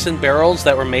casks and barrels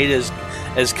that were made as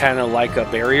kind of like a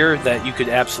barrier that you could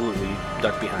absolutely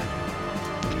duck behind.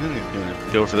 And he's going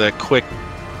to go for that quick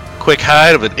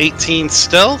hide of an 18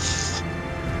 stealth.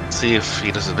 See if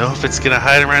he doesn't know if it's going to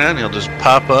hide him right now, and he'll just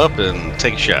pop up and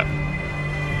take a shot.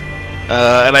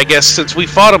 And I guess since we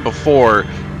fought him before,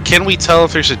 can we tell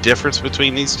if there's a difference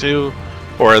between these two,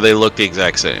 or they look the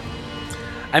exact same?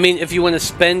 I mean, if you want to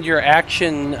spend your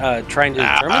action trying to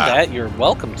determine that, you're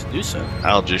welcome to do so.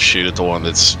 I'll just shoot at the one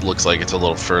that looks like it's a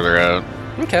little further out.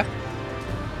 Okay.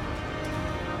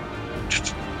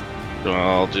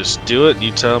 I'll just do it.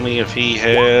 You tell me if he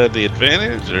had the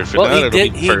advantage, or if not, it'll be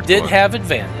he did have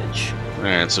advantage. All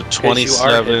right, so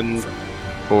 27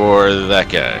 for that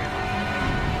guy.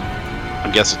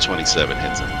 I'm guessing 27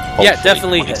 hits him. Yeah,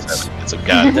 definitely hits. It's a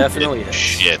god. Definitely hits.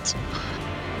 Shit.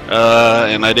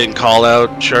 And I didn't call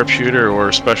out sharpshooter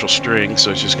or special string,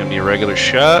 so it's just going to be a regular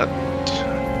shot.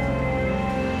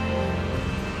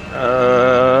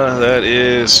 That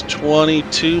is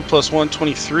 22 plus 1,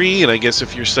 23, and I guess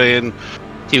if you're saying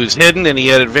he was hidden and he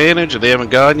had advantage and they haven't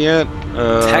gone yet,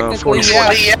 technically,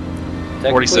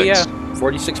 46. Yeah.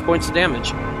 46 points of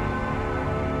damage.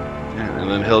 Yeah,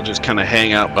 and then he'll just kind of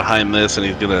hang out behind this, and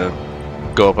he's going to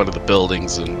go up under the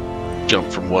buildings and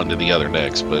jump from one to the other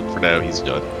next, but for now he's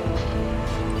done.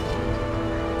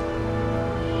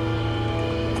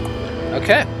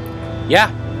 Okay.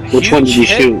 Yeah. Which one did you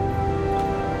shoot?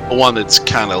 The one that's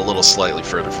kind of a little slightly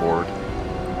further forward.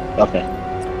 Okay.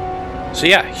 So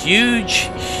yeah, huge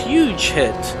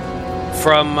hit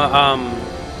from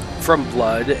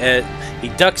Blood. He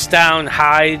ducks down,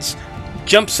 hides,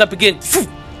 jumps up again,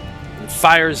 and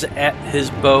fires at his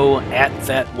bow at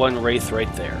that one wraith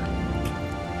right there.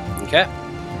 Okay.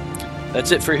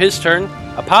 That's it for his turn.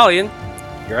 Apollyon,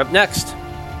 you're up next.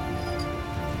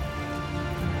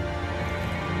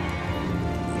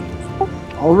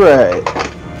 All right.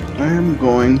 I'm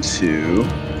going to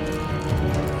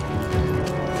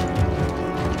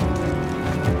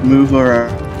move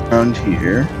around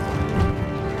here.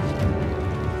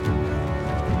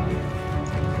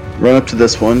 Run up to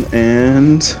this one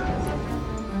and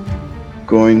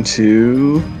going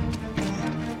to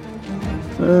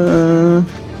I'm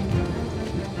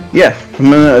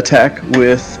gonna attack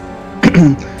with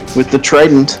with the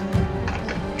Trident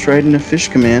of Fish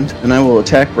Command, and I will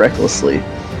attack recklessly.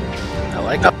 I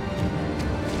like it.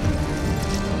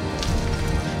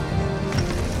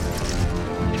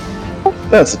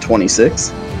 That's a 26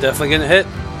 Definitely gonna hit.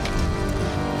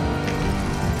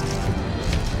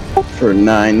 for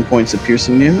 9 points of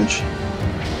piercing damage,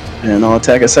 and I'll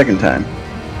attack a second time.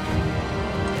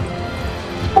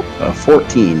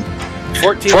 14.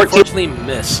 14 unfortunately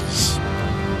misses.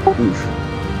 Oof.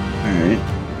 Alright.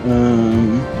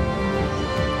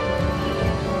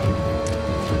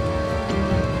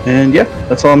 And yeah,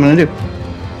 that's all I'm gonna do.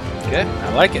 Okay,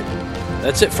 I like it.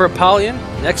 That's it for Apollyon.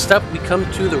 Next up, we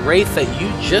come to the wraith that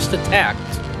you just attacked.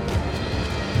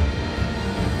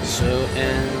 So,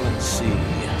 and let's see.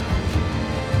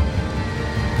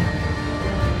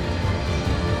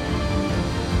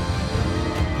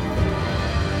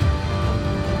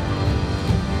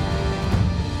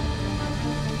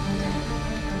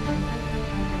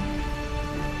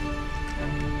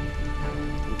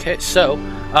 Okay, so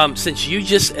since you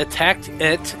just attacked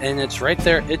it and it's right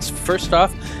there, it's first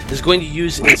off is going to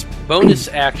use its bonus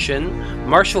action,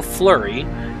 Martial Flurry.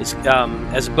 It's,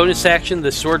 as a bonus action,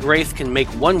 the Sword Wraith can make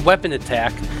one weapon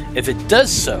attack. If it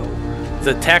does so,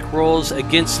 the attack rolls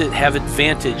against it have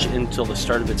advantage until the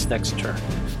start of its next turn.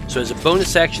 So as a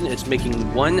bonus action, it's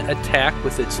making one attack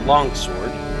with its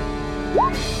longsword.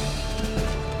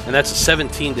 And that's a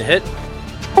 17 to hit.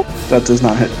 That does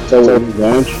not hit. That's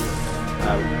advantage.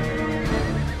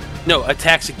 No,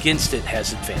 attacks against it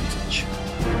has advantage.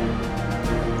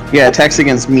 Yeah, attacks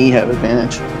against me have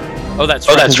advantage. Oh, that's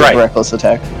right. Because of reckless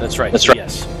attack. That's right. That's so right.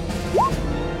 Yes.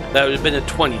 That would have been a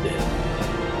 20 to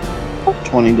hit.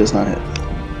 20 does not hit.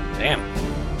 Damn.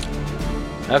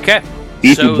 Okay.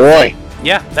 Beefy boy.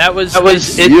 Yeah, that was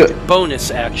its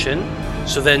bonus action.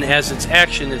 So then, as its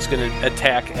action, it's going to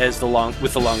attack as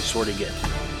with the longsword again.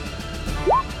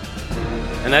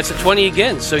 And that's a 20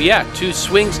 again. So yeah, 2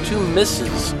 swings, 2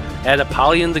 misses at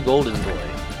Apollyon the Golden Boy.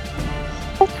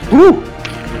 Woo!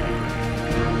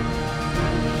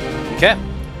 Okay.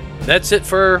 That's it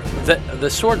for the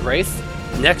Sword Wraith.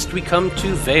 Next we come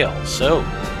to Vale. So,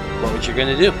 what would you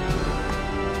going to do?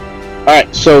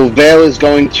 Alright, so Vale is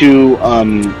going to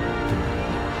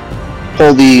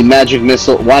pull the magic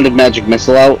missile, wand of magic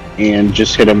missile out, and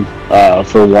just hit him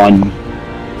for one.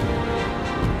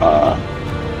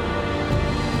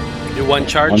 Do 1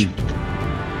 charge?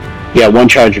 One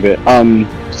charge of it.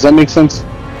 Does that make sense?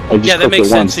 I just Yeah, that clicked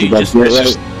makes it once. sense. So you Does just that do it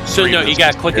right? so no, you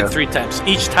got to click it 3 times.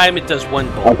 Each time it does 1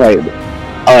 bolt. Okay.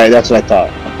 Alright, that's what I thought.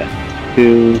 Okay.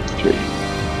 2,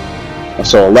 3.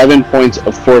 So 11 points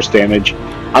of force damage.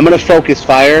 I'm going to focus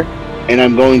fire, and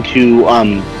I'm going to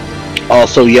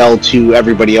also yell to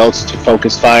everybody else to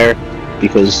focus fire,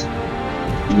 because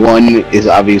 1 is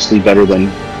obviously better than,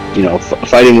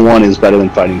 fighting 1 is better than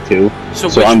fighting 2.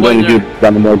 So I'm going to do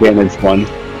the more damage 1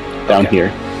 down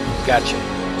here. Gotcha.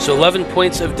 So 11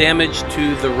 points of damage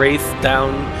to the Wraith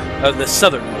down, the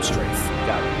southernmost Wraith.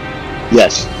 Got it.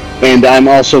 Yes. And I'm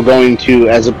also going to,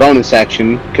 as a bonus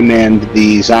action, command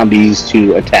the zombies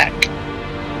to attack.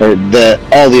 Or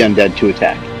all the undead to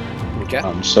attack. Okay.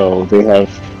 So they have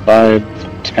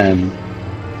 5, 10,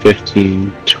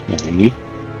 15, 20.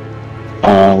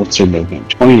 What's their movement?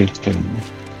 20 is 10.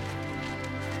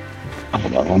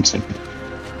 Hold on 1 second.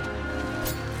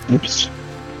 Oops.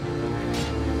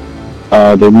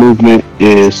 Their movement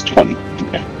is 20.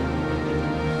 Okay.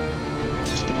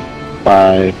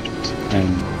 5,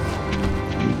 10,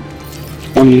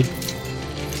 20.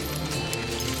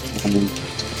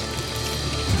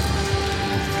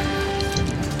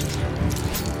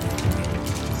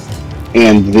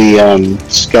 And the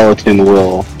skeleton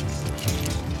will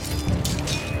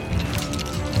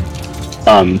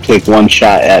take 1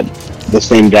 shot at the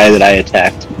same guy that I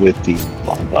attacked with the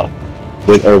longbow,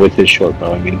 with his short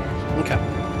bow. I mean. Okay.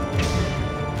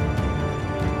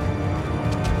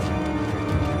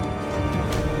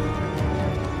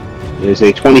 It is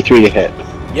a 23 to hit.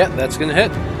 Yeah, that's going to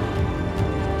hit.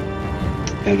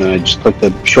 And then I just click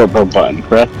the short bow button,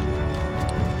 correct?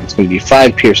 It's going to be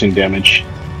 5 piercing damage.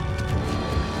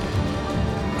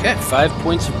 Okay, 5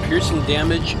 points of piercing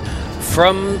damage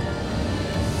from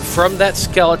that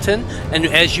skeleton. And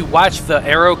as you watch the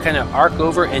arrow kind of arc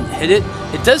over and hit it,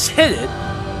 it does hit it,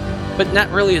 but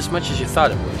not really as much as you thought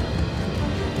it would.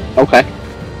 Okay.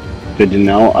 Good to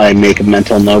know. I make a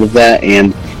mental note of that.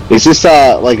 And is this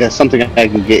something I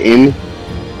can get in?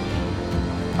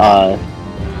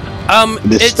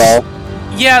 This spell?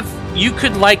 Yeah, you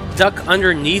could duck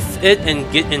underneath it and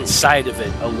get inside of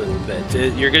it a little bit.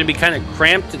 You're going to be kind of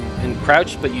cramped and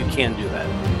crouched, but you can do that.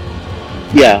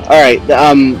 Yeah. All right.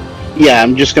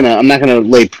 I'm not gonna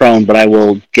lay prone, but I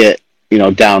will get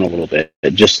down a little bit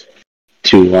just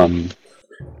to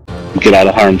get out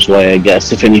of harm's way, I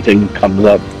guess, if anything comes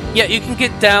up. Yeah, you can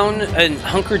get down and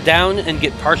hunker down and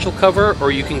get partial cover,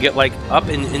 or you can get up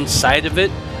and inside of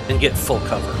it and get full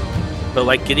cover. But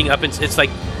getting up, it's like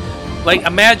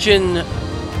imagine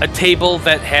a table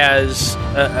that has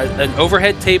an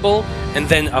overhead table and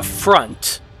then a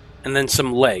front and then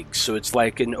some legs. So it's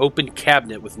like an open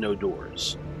cabinet with no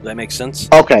doors. Does that make sense?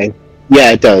 Okay.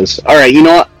 Yeah, it does. All right. You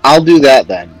know what? I'll do that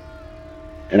then,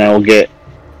 and I will get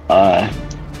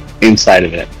inside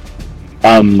of it.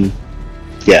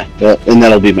 Yeah, and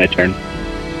that'll be my turn.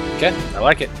 Okay, I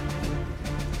like it.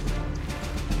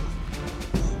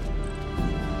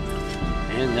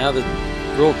 And now the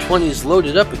roll 20 is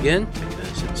loaded up again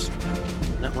because it's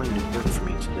not wanting to work for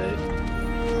me today.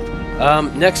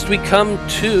 Next we come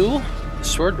to the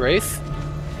Sword Wraith.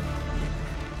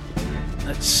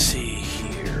 Let's see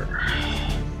here.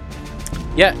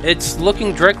 Yeah, it's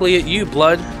looking directly at you,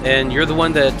 Blood, and you're the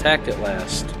one that attacked it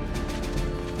last.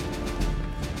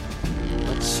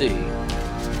 Let's see.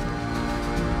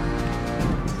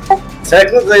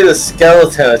 Technically, the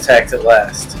skeleton attacked it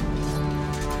last.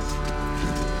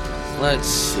 Let's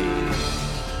see.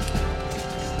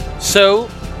 So,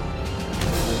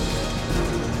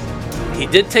 he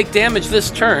did take damage this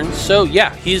turn, so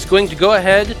yeah, he's going to go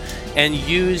ahead and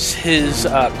use his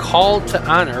Call to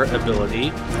Honor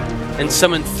ability and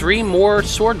summon 3 more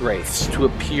Sword Wraiths to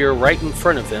appear right in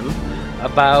front of him.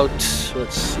 About,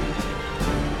 let's see.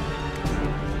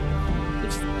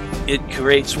 It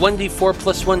creates 1d4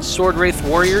 plus 1 Sword Wraith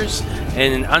warriors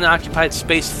in an unoccupied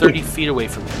space 30 feet away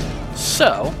from him.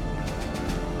 So,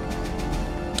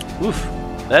 oof,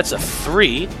 that's a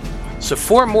 3. So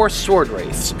 4 more Sword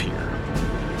Wraiths appear.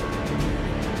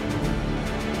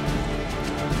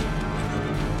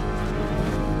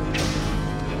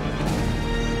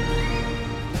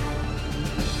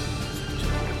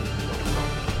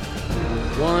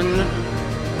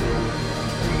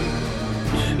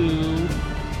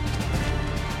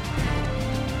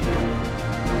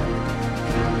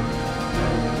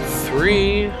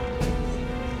 3,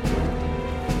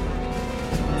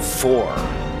 4.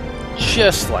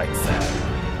 Just like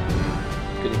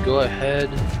that. Gonna go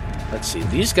ahead. Let's see.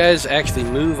 These guys actually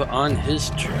move on his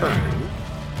turn.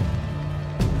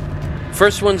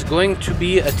 First one's going to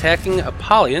be attacking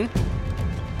Apollyon,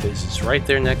 because it's right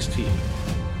there next to you.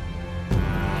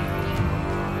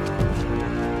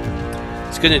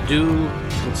 It's going to do...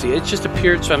 Let's see. It just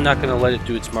appeared, so I'm not going to let it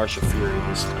do its Martial Fury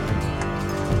this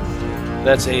time.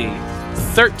 That's a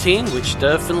 13, which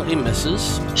definitely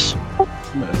misses.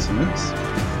 Miss.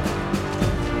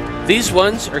 These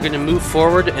ones are going to move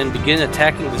forward and begin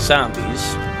attacking the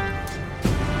zombies.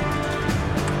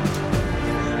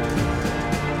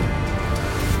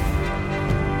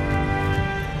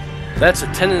 That's a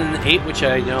 10 and an 8, which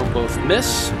I know both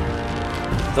miss.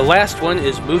 The last one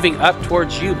is moving up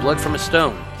towards you, Blood from a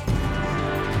Stone.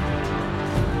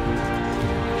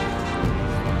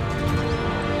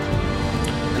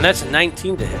 And that's a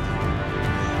 19 to hit.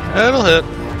 That'll hit.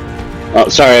 Oh,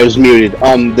 sorry, I was muted.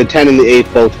 The 10 and the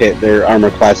 8 both hit. Their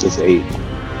armor class is 8.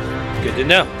 Good to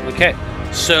know. Okay,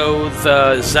 so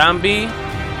the zombie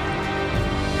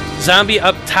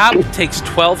up top takes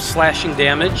 12 slashing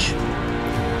damage.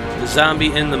 The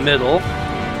zombie in the middle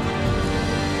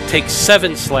takes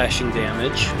 7 slashing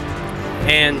damage.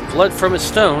 And Blood from a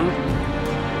Stone,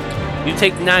 you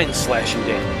take 9 slashing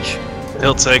damage.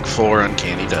 He'll take 4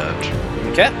 uncanny dodge.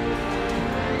 Okay.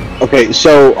 Okay,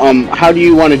 so how do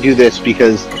you want to do this?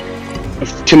 Because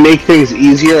to make things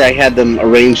easier, I had them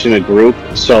arranged in a group.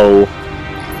 So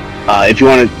if you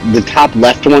want to, the top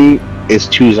left one is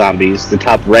 2 zombies. The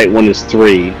top right one is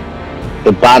 3.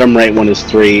 The bottom right one is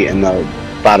 3, and the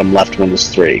bottom left one is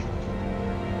 3.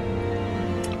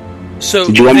 So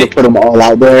did you want me to put them all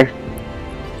out there?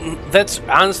 That's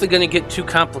honestly going to get too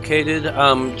complicated.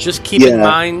 Just keep in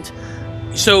mind.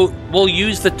 So we'll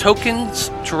use the tokens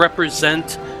to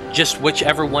represent just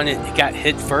whichever one it got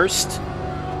hit first,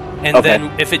 and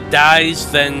then if it dies,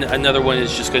 then another one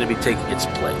is just going to be taking its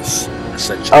place.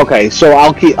 Essentially. Okay, so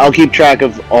I'll keep track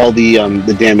of all the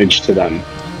damage to them.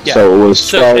 Yeah. So it was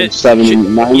 12,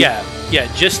 7, 9. Yeah.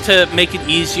 Just to make it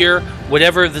easier,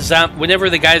 whenever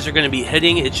the guys are going to be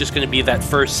hitting, it's just going to be that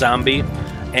first zombie,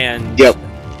 and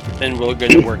then we're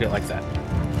going to work it like that.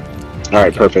 All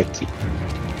right, perfect.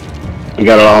 I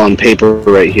got it all on paper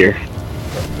right here.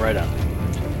 Right on.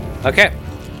 Okay.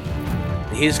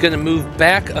 He's going to move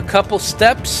back a couple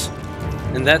steps,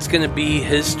 and that's going to be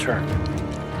his turn.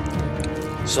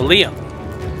 So, Liam,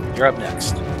 you're up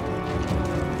next.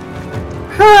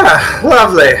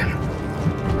 Lovely.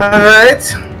 Alright.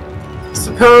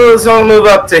 Suppose I'll move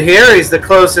up to here. He's the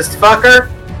closest fucker.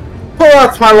 Pull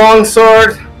out my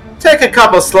longsword. Take a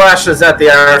couple slashes at the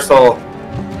arsehole.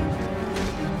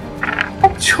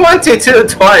 22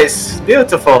 twice.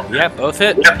 Beautiful. Yeah, both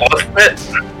hit.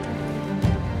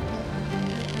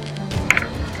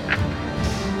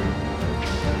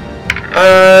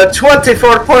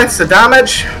 24 points of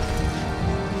damage.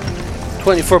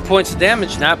 24 points of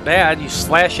damage, not bad. You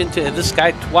slash into this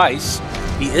guy twice.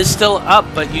 He is still up,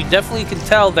 but you definitely can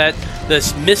tell that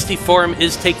this misty form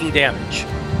is taking damage.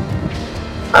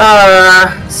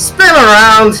 Spin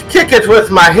around, kick it with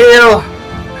my heel,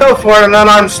 go for an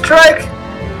unarmed strike.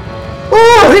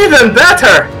 Ooh, even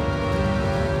better!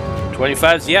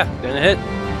 25's, yeah, gonna hit.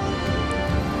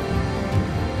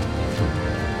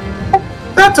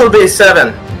 That'll be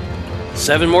 7.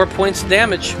 7 more points of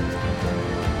damage.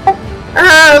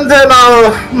 And then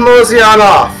I'll mosey on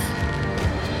off.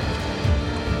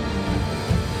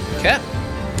 Okay.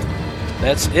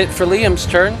 That's it for Liam's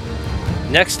turn.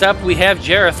 Next up, we have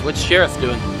Jareth. What's Jareth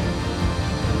doing?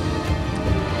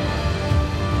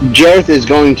 Jareth is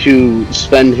going to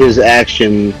spend his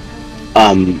action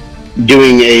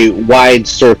doing a wide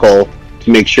circle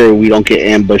to make sure we don't get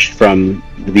ambushed from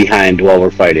behind while we're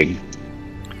fighting.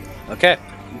 Okay.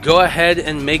 Go ahead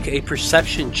and make a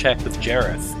perception check with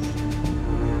Jareth.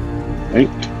 Right.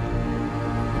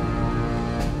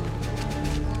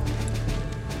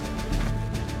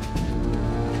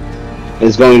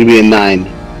 It's going to be a 9.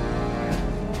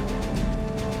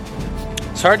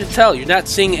 It's hard to tell. You're not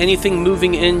seeing anything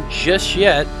moving in just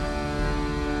yet,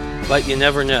 but you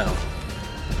never know.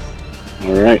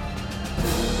 All right.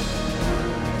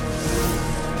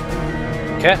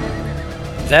 Okay.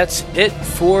 That's it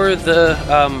for the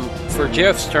for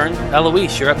Jareth's turn.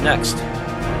 Eloise, you're up next.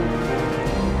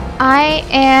 I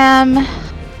am...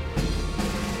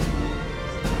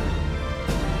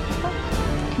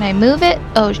 Can I move it?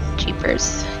 Oh,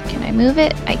 jeepers. Can I move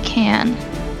it? I can.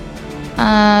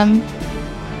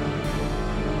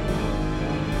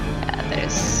 Yeah,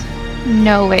 there's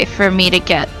no way for me to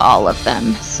get all of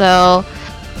them. So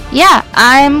Yeah,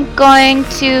 I'm going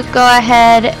to go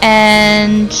ahead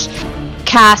and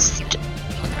cast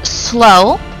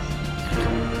Slow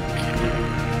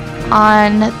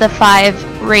on the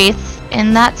 5 wraiths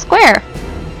in that square.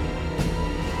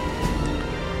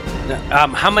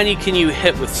 How many can you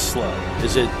hit with slow?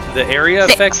 Is it the area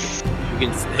 6. effect? You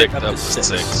can hit up to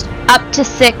 6. Up to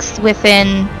 6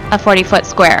 within a 40-foot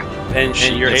square. And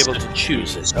you're able to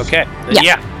choose it. Okay.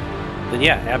 Then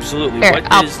yeah, absolutely. Here,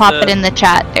 I'll pop it in the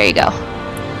chat. There you go.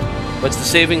 What's the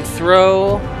saving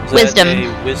throw? Is Wisdom.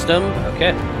 That a wisdom?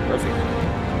 Okay, perfect.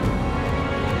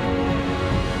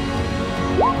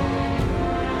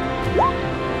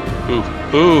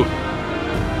 Ooh.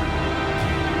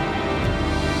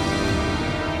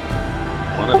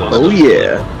 One of those. Oh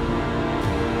yeah.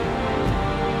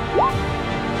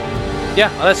 Yeah,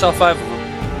 that's all 5 of them.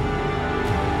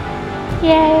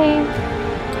 Yay.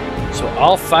 So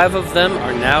all 5 of them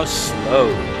are now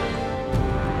slowed.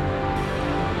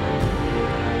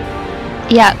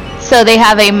 Yeah, so they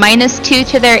have a -2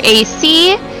 to their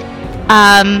AC,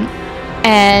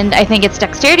 and I think it's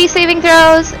dexterity saving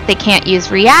throws. They can't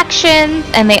use reactions,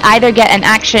 and they either get an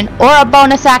action or a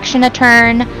bonus action a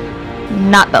turn,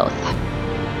 not both.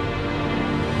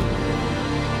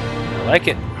 I like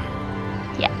it.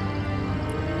 Yeah.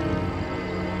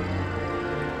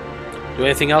 Do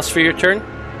anything else for your turn?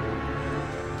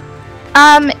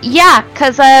 Yeah,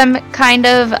 because I'm kind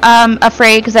of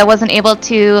afraid because I wasn't able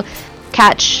to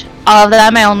catch all of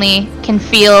them. I only can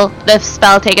feel the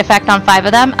spell take effect on 5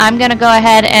 of them. I'm gonna go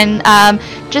ahead and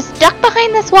just duck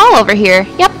behind this wall over here.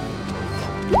 Yep.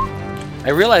 I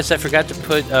realized I forgot to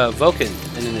put Vulcan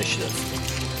in initiative.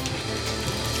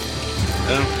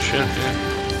 Oh shit! Yeah.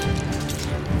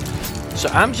 So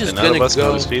I'm just And none of gonna us go.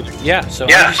 noticed either. Yeah. So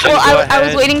Yeah. I'm just gonna Well, go I was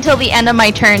ahead- waiting till the end of my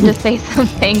turn to say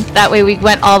something. That way we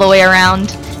went all the way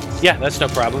around. Yeah, that's no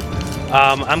problem.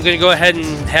 I'm gonna go ahead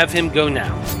and have him go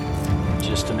now,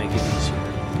 just to make it easier.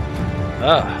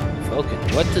 Vulcan.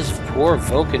 What does poor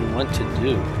Vulcan want to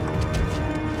do?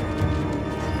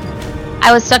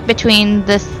 I was stuck between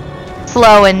this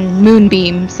slow and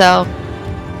moonbeam, so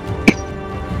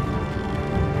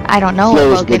I don't know Slow what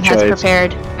is a Logan good has choice.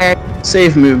 prepared.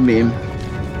 Save moonbeam.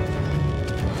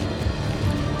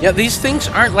 Yeah, these things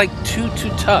aren't like too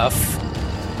tough.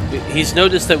 He's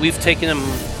noticed that we've taken him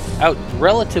out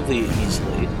relatively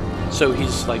easily, so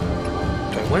he's like,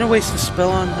 do I want to waste a spell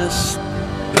on this?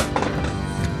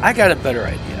 I got a better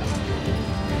idea.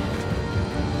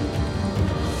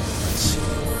 Let's see.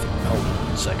 Hold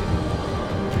on a second.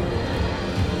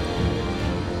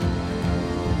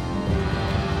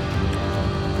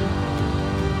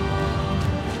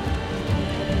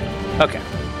 Okay.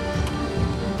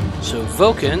 So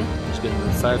Vulcan is going to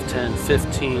move 5, 10,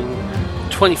 15,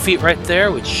 20 feet right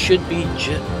there, which should be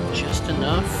just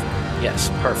enough. Yes,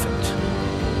 perfect.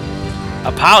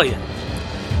 Apollyon.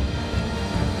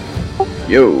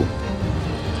 Yo.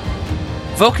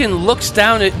 Vulcan looks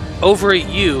down over at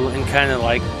you and kind of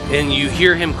like, and you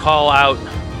hear him call out,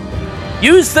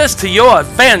 "Use this to your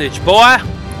advantage, boy!"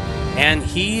 And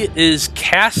he is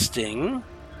casting,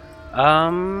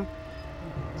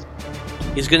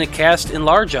 he's going to cast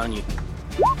Enlarge on you.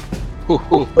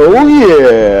 Oh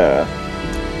yeah.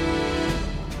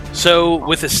 So,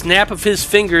 with a snap of his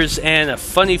fingers and a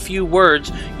funny few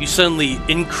words, you suddenly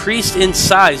increased in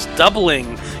size,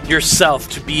 doubling yourself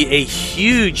to be a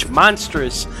huge,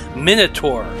 monstrous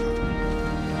minotaur.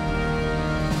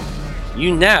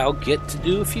 You now get to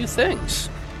do a few things.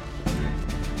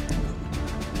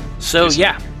 So,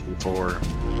 yeah.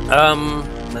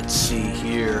 Let's see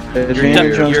here.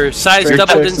 Advantage on Your size strength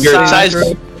doubled in checks.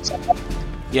 size.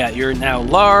 Yeah, you're now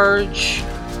large.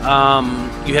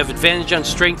 You have advantage on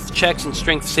strength checks and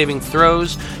strength saving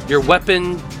throws. Your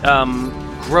weapon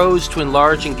grows to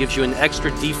enlarge and gives you an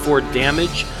extra d4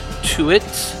 damage to it.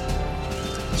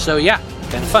 So yeah,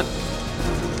 kind of fun.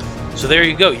 So there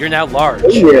you go. You're now large.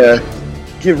 Oh yeah.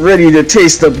 Get ready to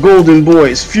taste the Golden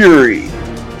Boy's fury.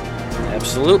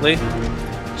 Absolutely.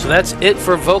 So that's it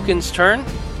for Vulcan's turn.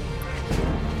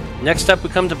 Next up, we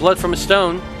come to Blood from a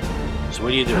Stone. So what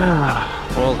do you do?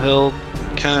 Well, he'll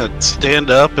kind of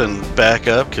stand up and back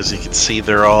up because he can see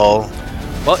they're all.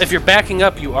 Well, if you're backing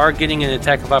up, you are getting an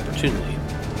attack of opportunity.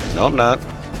 No, I'm not.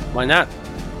 Why not?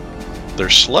 They're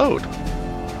slowed.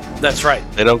 That's right.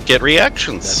 They don't get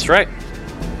reactions. That's right.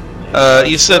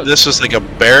 You said this was like a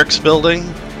barracks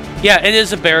building? Yeah, it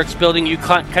is a barracks building. You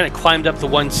kind of climbed up the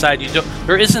one side.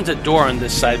 There isn't a door on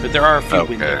this side, but there are a few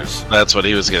windows. That's what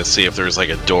he was going to see, if there was like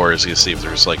a door. He's going to see if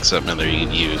there's like something in there you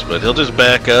can use. But he'll just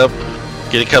back up,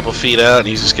 get a couple feet out, and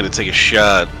he's just going to take a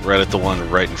shot right at the one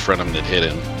right in front of him that hit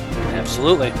him.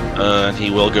 Absolutely. And he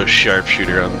will go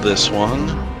sharpshooter on this one.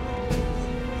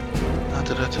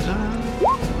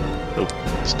 Oh,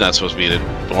 it's not supposed to be it.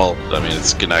 Well, I mean,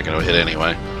 it's not going to hit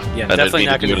anyway. Yeah, I definitely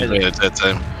not didn't going to mean hit to do it at that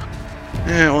time.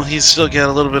 Yeah, well, he's still got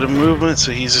a little bit of movement,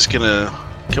 so he's just going to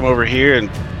come over here and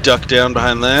duck down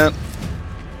behind that.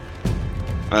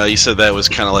 You said that was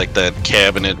kind of like that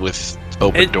cabinet with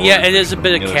open doors. Yeah, it is a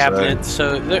bit of on the other cabinet,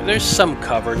 side. so there's some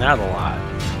cover, not a lot.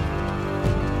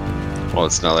 Well,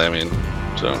 it's not, I mean,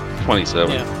 so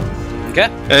 27. Yeah. Okay.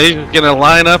 He's going to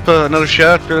line up another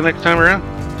shot for the next time around.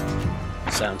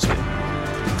 Sounds good.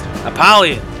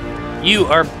 Apollyon, you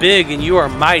are big and you are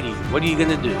mighty. What are you going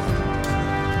to do?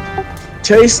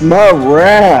 Taste my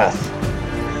wrath.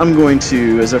 I'm going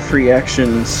to, as a free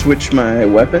action, switch my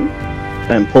weapon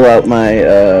and pull out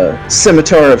my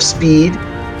scimitar of speed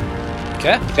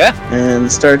Okay. and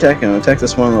start attacking. I'll attack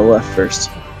this one on the left first.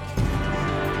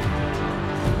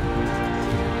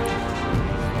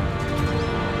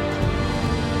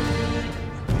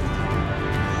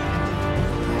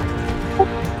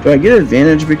 Do I get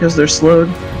advantage because they're slowed?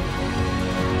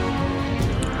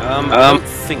 I don't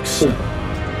think so.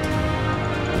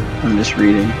 I'm just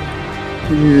reading.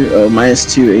 Oh,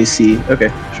 -2 AC.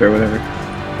 Okay, sure, whatever.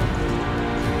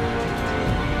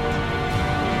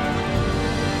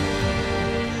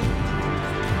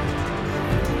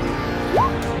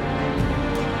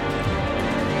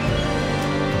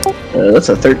 That's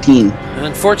a 13. And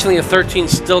unfortunately, a 13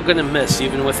 is still going to miss,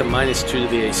 even with a -2 to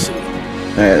the AC.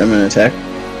 Alright, I'm gonna attack.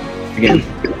 Again.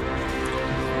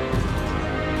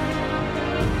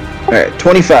 Alright,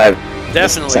 25.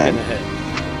 Definitely time. going to hit.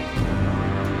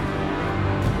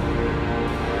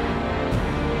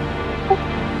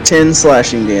 10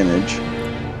 slashing damage.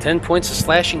 10 points of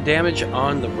slashing damage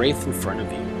on the wraith in front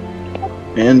of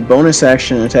you. And bonus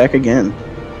action attack again.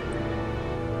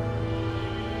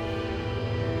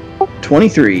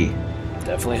 23.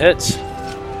 Definitely hits.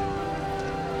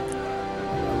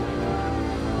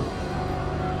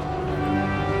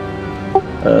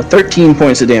 Uh, 13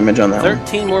 points of damage on that one.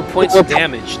 13 more points of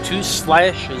damage. 2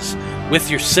 slashes with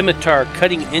your scimitar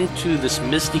cutting into this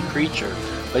misty creature.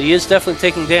 But he is definitely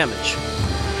taking damage.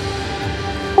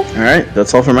 Alright,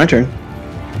 that's all for my turn.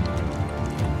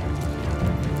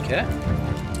 Okay.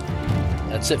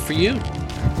 That's it for you.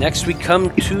 Next we come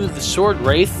to the sword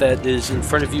wraith that is in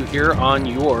front of you here on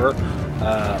your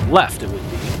left, it would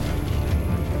be.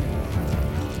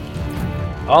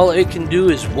 All it can do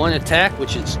is one attack,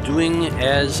 which it's doing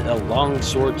as a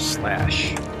longsword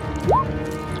slash.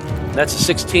 That's a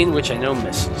 16, which I know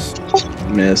misses.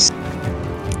 Miss.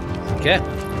 Okay.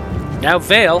 Now,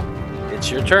 Vale,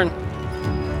 it's your turn.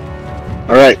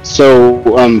 Alright, so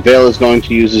Vale is going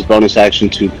to use his bonus action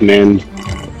to command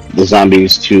the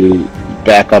zombies to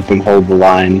back up and hold the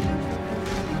line.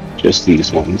 Just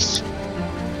these ones.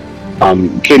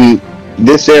 Can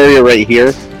this area right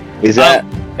here, is that...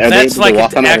 are they That's able like to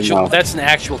walk an on that or actual. no? That's an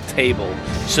actual table,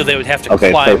 so they would have to Okay,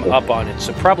 climb perfect. up on it.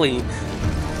 So probably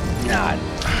not.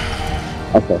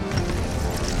 Okay.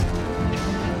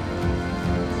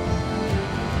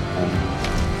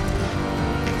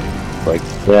 Like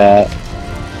that.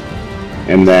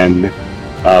 And then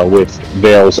with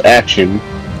Vale's action,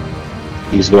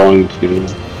 he's going to...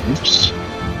 Oops.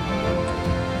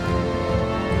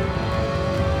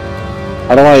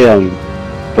 How do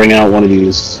I bring out one of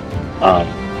these...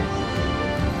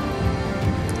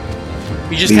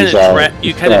 You just These, kind of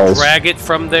spells. drag it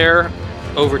from there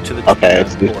over to the Okay, I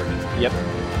board. see. Yep.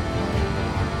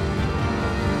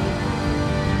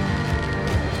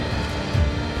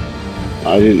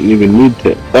 I didn't even need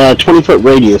to... 20-foot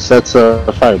radius, that's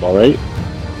a fireball, right?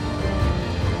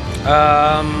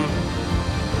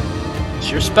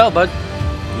 It's your spell, bud.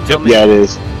 You tell me. Yeah, it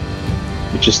is.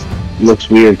 It just looks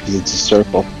weird because it's a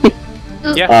circle.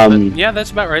 Yeah, Um, yeah,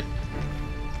 that's about right.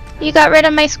 You got rid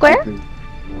of my square?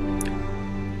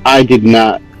 I did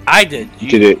not I did.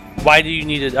 did it. Why do you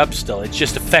need it up still? It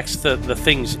just affects the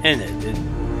things in it.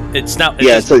 It's not. It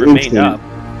Yeah, it's doesn't an remain instant.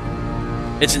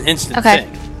 up. It's an instant Okay.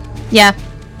 thing. Yeah.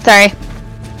 Sorry.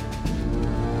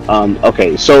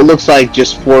 Okay, so it looks like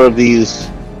just 4 of these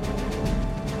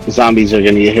zombies are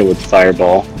going to get hit with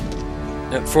fireball.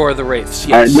 For the wraiths,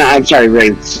 yes. No, I'm sorry,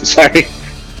 wraiths. Sorry.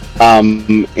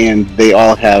 And they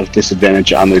all have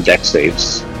disadvantage on their dex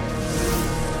saves.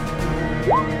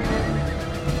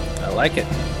 I like it.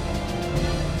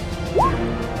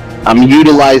 I'm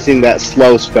utilizing that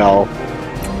slow spell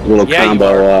little Yeah, you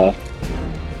combo.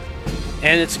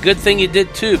 And it's a good thing you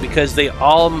did too, because they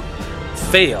all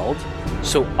failed.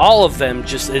 So all of them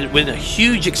just, with a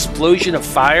huge explosion of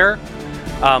fire,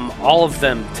 all of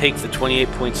them take the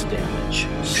 28 points of damage.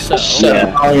 So,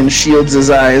 Yeah. Ian shields his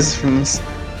eyes from this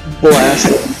blast.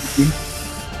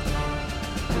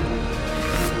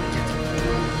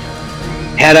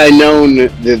 Had I known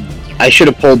that I should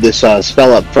have pulled this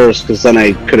spell up first, because then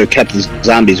I could have kept these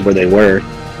zombies where they were,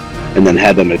 and then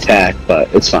had them attack. But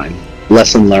it's fine.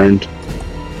 Lesson learned.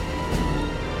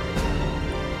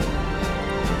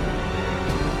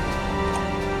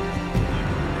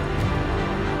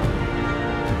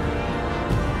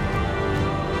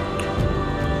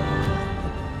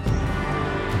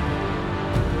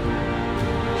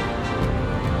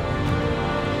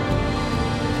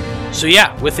 So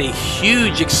yeah, with a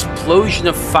huge explosion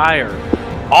of fire,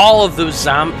 all of those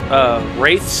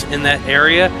wraiths in that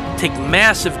area take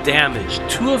massive damage.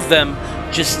 2 of them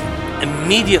just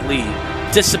immediately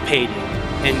dissipating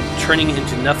and turning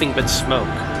into nothing but smoke.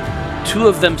 2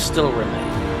 of them still remain.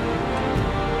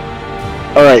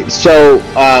 Alright, so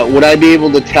would I be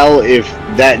able to tell if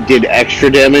that did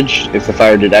extra damage, if the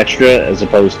fire did extra, as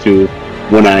opposed to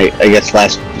when I guess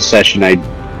last session I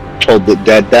told the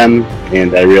dead them,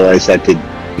 and I realized that did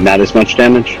not as much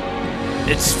damage?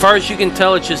 As far as you can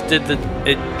tell, it just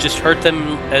hurt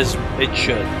them as it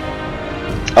should.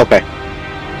 Okay.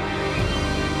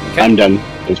 I'm done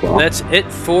as well. That's it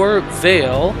for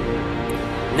Vale.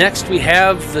 Next we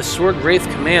have the Sword Wraith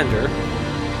Commander.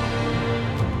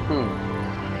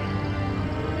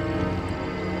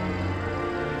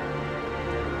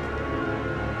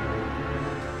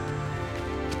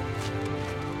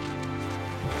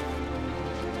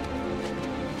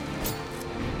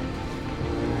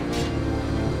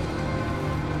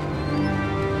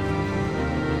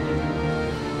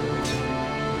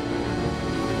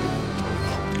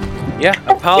 Yeah,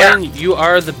 Apollyon, you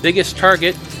are the biggest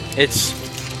target. It's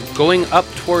going up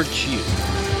towards you.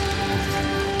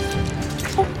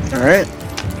 Alright.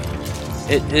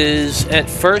 It is at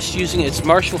first using its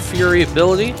Martial Fury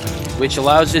ability, which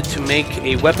allows it to make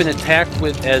a weapon attack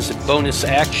with as a bonus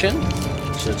action.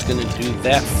 So it's going to do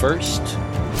that first.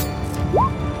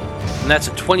 And that's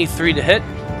a 23 to hit.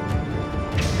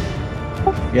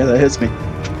 Yeah, that hits me.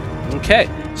 Okay,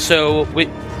 so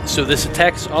this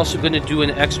attack is also going to do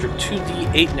an extra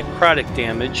 2d8 necrotic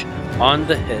damage on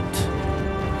the hit.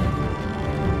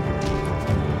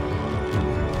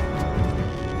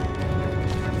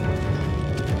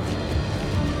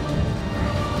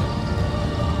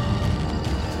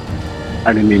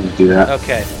 I didn't mean to do that.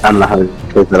 Okay, I don't know how to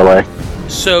take that away.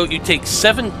 so you take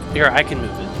 7... Here, I can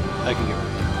move it. I can get rid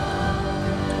of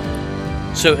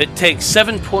it. So it takes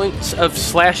 7 points of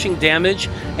slashing damage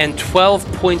and 12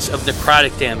 points of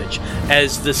necrotic damage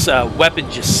as this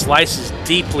weapon just slices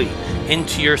deeply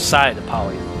into your side,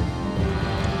 Apollyon.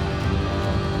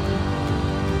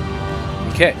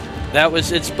 Okay, that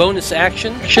was its bonus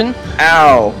action.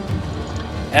 Ow!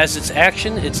 As its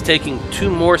action, it's taking 2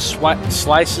 more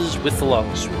slices with the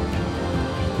longsword.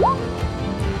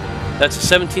 That's a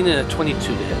 17 and a 22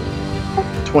 to hit.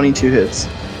 22 hits.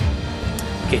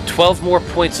 Okay, 12 more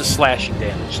points of slashing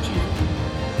damage to you.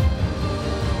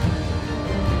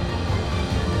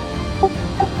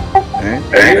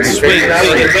 Alright. Sweet.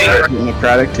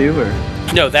 Necrotic too, or?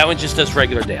 No, that one just does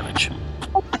regular damage.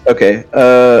 Okay.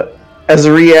 As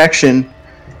a reaction,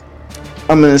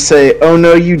 I'm gonna say, "Oh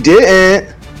no, you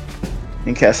didn't,"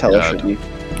 and cast Hellish at you.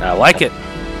 I like it.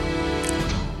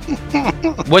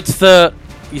 What's the...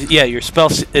 Yeah, your spell...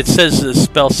 It says the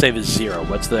spell save is 0.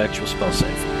 What's the actual spell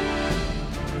save?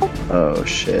 Oh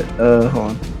shit. Hold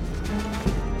on.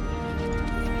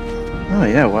 Oh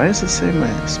yeah, why does it say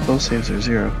my spell saves are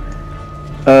 0?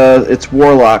 It's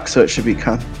Warlock, so it should be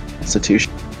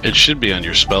Constitution. It should be on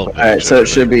your spell page. Alright, so it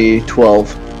should be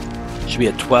 12. Should be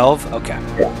a 12? Okay.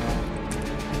 Yeah.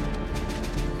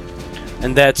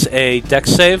 And that's a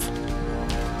dex save?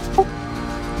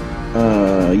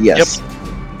 Yes.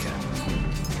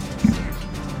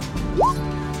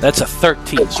 That's a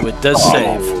 13, so it does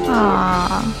save.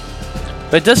 Aww.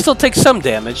 But it does still take some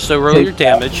damage, so roll your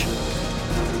damage.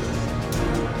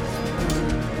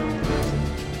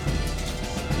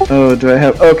 Oh, do I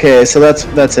have... Okay, so that's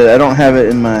it. I don't have it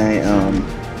in my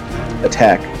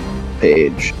attack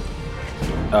page.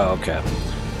 Oh, okay.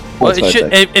 Well, That's it should,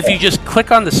 what I think. if you just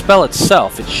click on the spell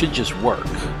itself, it should just work.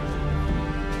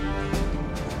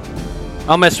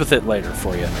 I'll mess with it later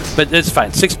for you, but it's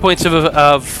fine. 6 points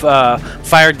of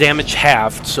fire damage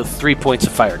halved, so 3 points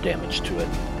of fire damage to it.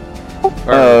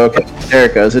 Oh, okay. There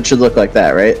it goes. It should look like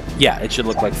that, right? Yeah, it should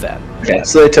look like that. Okay,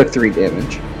 so they took 3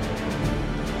 damage.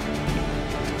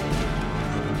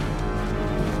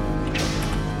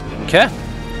 Okay.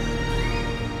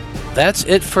 That's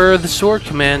it for the Sword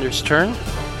Commander's turn.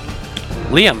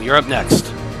 Liam, you're up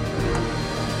next.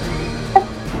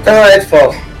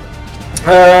 Delightful.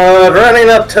 Running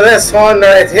up to this one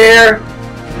right here.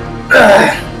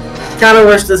 Kind of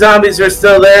wish the zombies were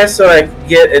still there so I could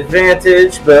get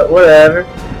advantage, but whatever.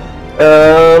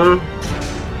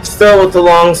 Still with the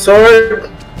long sword.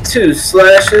 2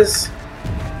 slashes.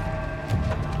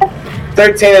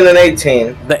 13 and an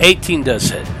 18. The 18 does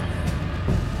hit.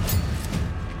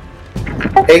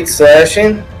 8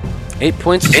 slashing. 8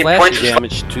 points of slashing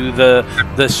damage to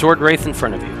the sword wraith in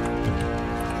front of you.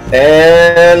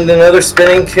 And another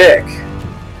spinning kick.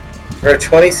 For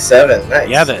 27. Nice.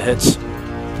 Yeah, that hits.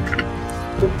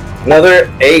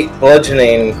 Another 8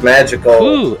 bludgeoning magical.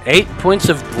 Ooh, 8 points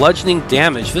of bludgeoning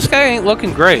damage. This guy ain't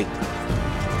looking great.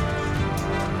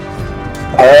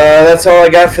 That's all I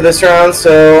got for this round,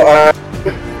 so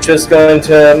I'm just going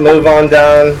to move on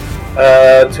down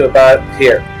to about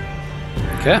here.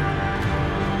 Okay.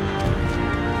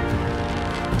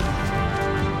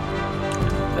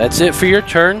 That's it for your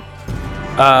turn.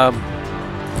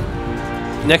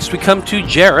 Next we come to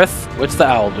Jareth. What's the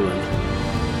owl doing?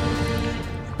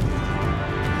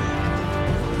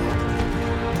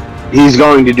 He's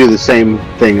going to do the same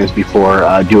thing as before,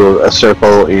 do a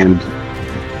circle and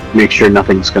make sure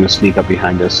nothing's going to sneak up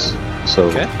behind us. So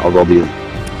Okay. I'll roll the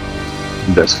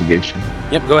investigation.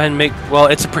 Yep, go ahead and make... Well,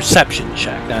 it's a perception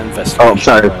check, not investigation. Oh, I'm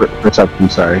sorry, But, perception,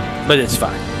 sorry. but it's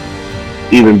fine.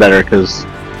 Even better because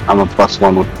I'm a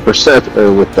 +1 with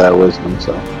wisdom,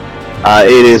 so.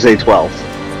 It is a 12.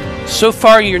 So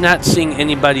far, you're not seeing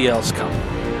anybody else come.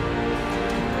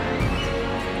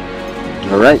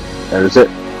 Alright, that is it.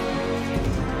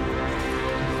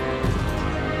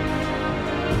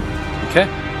 Okay.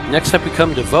 Next up we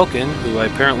come to Vulcan, who I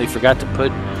apparently forgot to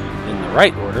put in the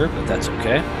right order, but that's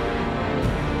okay.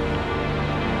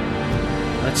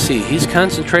 Let's see, he's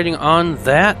concentrating on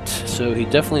that, so he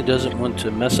definitely doesn't want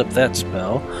to mess up that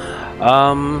spell.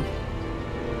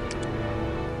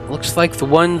 Looks like the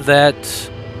one that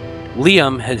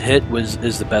Liam had hit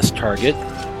is the best target.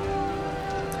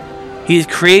 He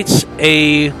creates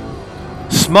a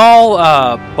small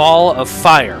ball of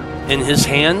fire in his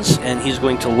hands, and he's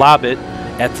going to lob it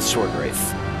at the sword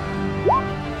wraith.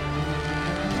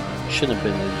 Shouldn't have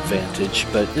been an advantage,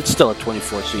 but it's still a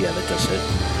 24, so yeah, that does hit.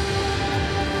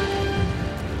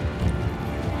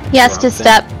 He has to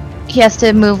step. He has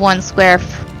to move 1 square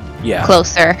Yeah,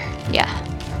 closer. Yeah.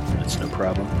 that's no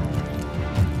problem.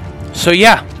 So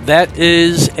yeah, that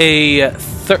is a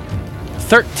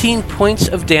 13 points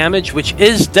of damage, which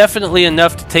is definitely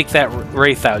enough to take that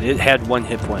wraith out. It had 1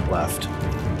 hit point left.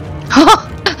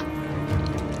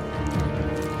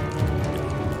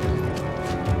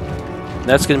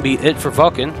 That's going to be it for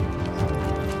Vulcan.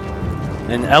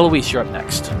 And Eloise, you're up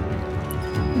next.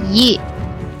 Yeah.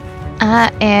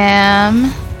 I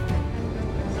am.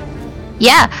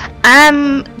 Yeah,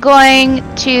 I'm going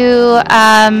to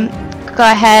go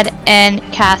ahead and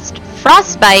cast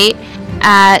Frostbite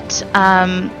at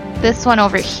this one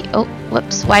over here. Oh,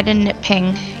 whoops! Why didn't it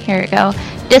ping? Here we go.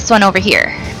 This one over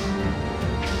here.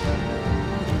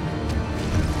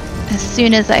 As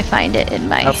soon as I find it in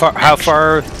my. How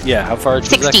far? Yeah, how far does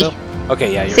 60. that go?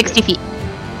 Okay, yeah, you're 60 good. feet.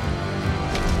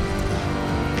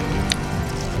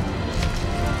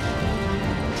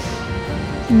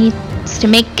 Needs to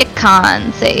make a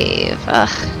con save.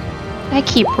 Ugh. I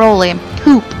keep rolling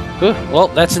poop. Ooh, well,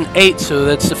 that's an 8, so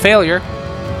that's a failure.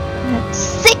 That's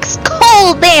 6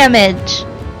 cold damage.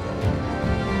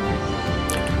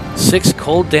 6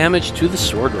 cold damage to the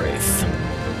sword wraith.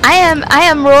 I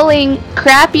am rolling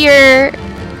crappier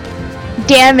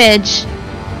damage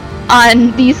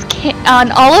on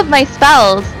on all of my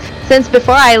spells since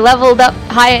before I leveled up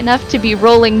high enough to be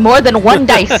rolling more than 1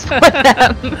 dice for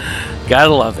them.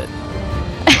 Gotta love it.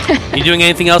 You doing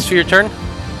anything else for your turn?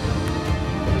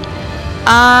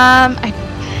 I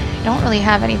don't really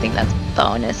have anything that's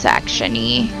bonus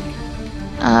action-y.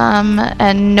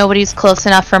 And nobody's close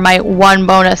enough for my 1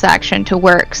 bonus action to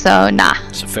work, so nah.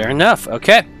 So fair enough.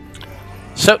 Okay.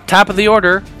 So top of the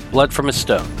order, Blood from a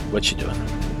Stone. What you doing?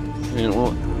 And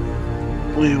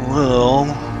we will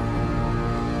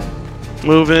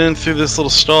move in through this little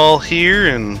stall here,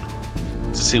 and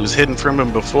since he was hidden from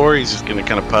him before, he's just gonna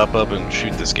kind of pop up and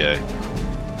shoot this guy.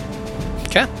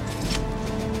 Okay.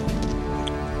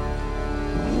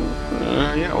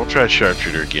 Yeah, we'll try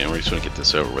Sharpshooter again. We just want to get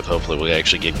this over with. Hopefully we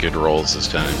actually get good rolls this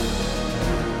time.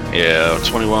 Yeah,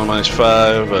 21 minus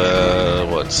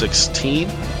 5, 16?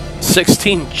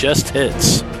 16 just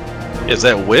hits. Is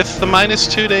that with the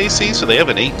 -2 to AC? So they have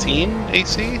an 18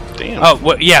 AC? Damn. Oh,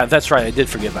 well, yeah, that's right. I did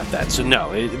forget about that. So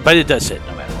no, but it does hit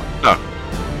no matter what. Oh.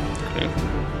 Okay.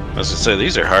 I was going to say,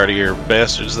 these are hardier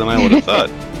bastards than I would have thought.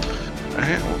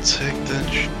 Alright, we'll take that.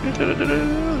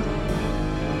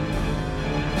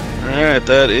 Alright,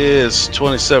 that is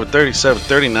 27, 37,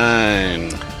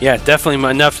 39. Yeah,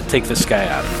 definitely enough to take this guy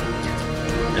out.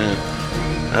 Yeah.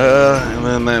 And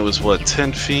then that was what,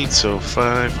 10 feet? So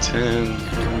 5, 10,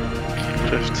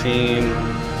 15.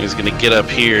 He's gonna get up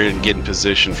here and get in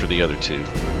position for the other two.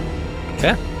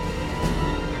 Okay.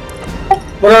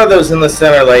 What are those in the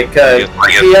center? Like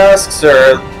kiosks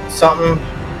or something?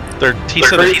 He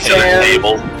said a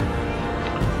table.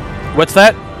 What's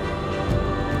that?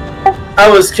 I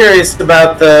was curious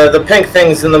about the pink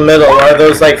things in the middle. Are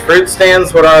those like fruit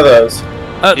stands? What are those?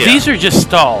 Yeah. These are just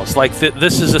stalls. Like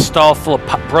this is a stall full of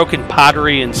broken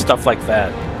pottery and stuff like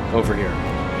that over here.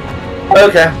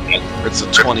 Okay. It's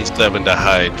a 27 to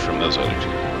hide from those other two.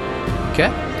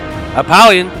 Okay.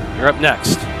 Apollyon, you're up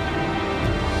next.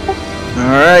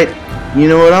 Alright, you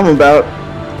know what I'm about.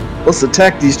 Let's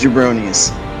attack these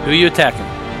jabronis. Who are you attacking?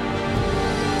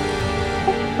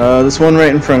 This one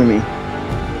right in front of me.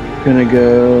 Gonna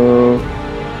go...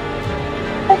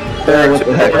 what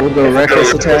the heck, we'll go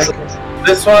reckless attack.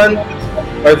 This one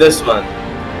or this one?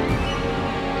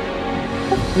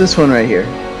 This one right here.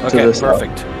 Okay, this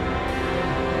perfect.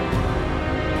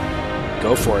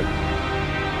 Go for it.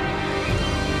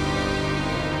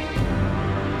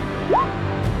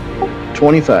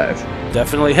 $25.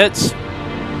 Definitely hits.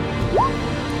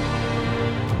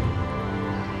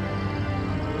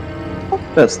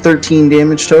 That's 13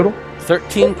 damage total.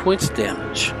 13 points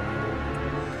damage.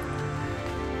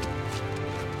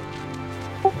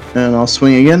 And I'll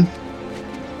swing again.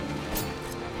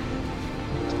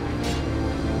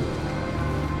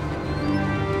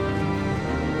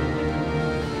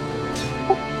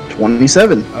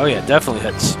 $27. Oh yeah, definitely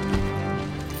hits.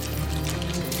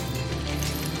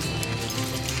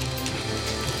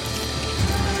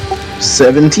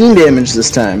 $17 damage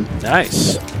this time.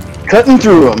 Nice. Cutting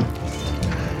through him.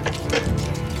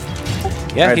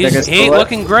 Yeah, Alright, he ain't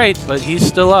looking great, but he's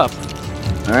still up.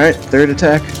 Alright, third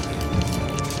attack.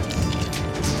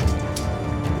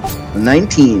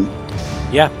 19.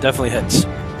 Yeah, definitely hits.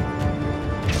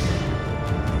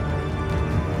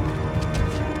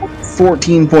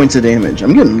 14 points of damage.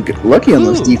 I'm getting lucky on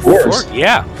those D4s.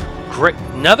 Yeah, great.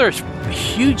 Another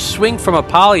huge swing from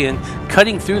Apollyon,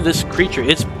 cutting through this creature.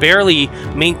 It's barely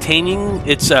maintaining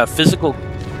its physicality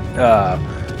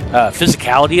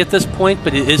at this point,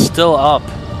 but it is still up.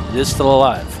 It is still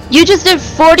alive. You just did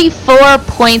 44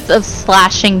 points of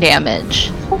slashing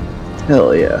damage.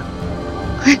 Hell yeah.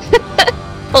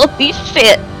 Holy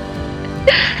shit.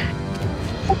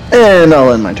 And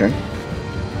I'll end my turn.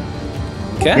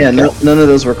 Okay. Yeah, none of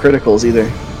those were criticals either.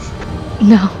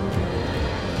 No.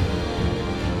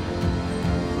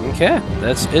 Okay,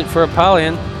 that's it for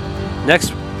Apollyon.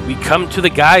 Next, we come to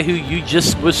the guy who you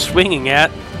just was swinging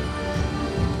at.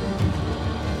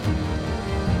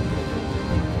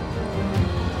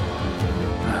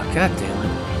 Oh, God damn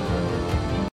it.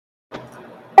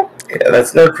 Yeah,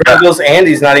 that's no criticals, and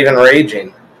he's not even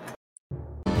raging.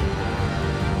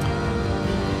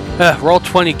 Roll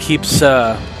 20 keeps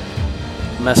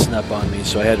messing up on me,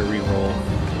 so I had to re-roll.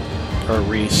 Or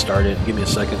restart it. Give me a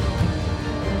second.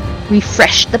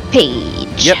 Refresh the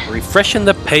page. Yep, refreshing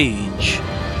the page.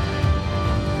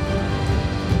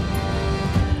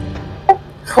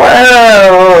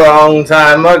 Well, a long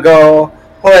time ago,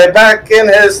 way back in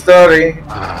history.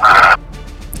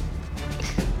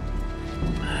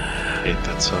 Hate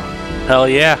that song. Hell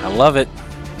yeah, I love it.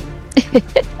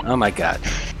 Oh my god.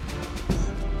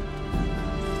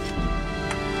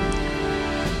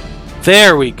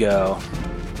 There we go.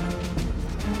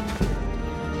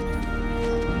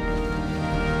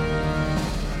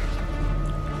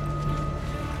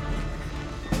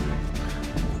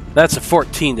 That's a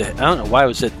 14 to hit. I don't know why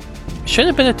was it. Shouldn't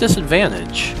have been at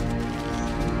disadvantage.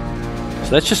 So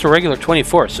that's just a regular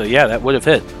 24. So yeah, that would have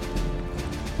hit.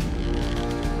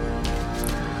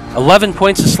 11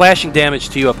 points of slashing damage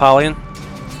to you, Apollyon.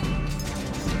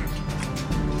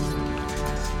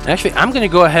 Actually, I'm going to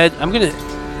go ahead. I'm going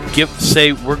to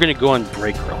say we're going to go on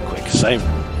break real quick because I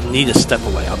need to step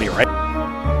away. I'll be right.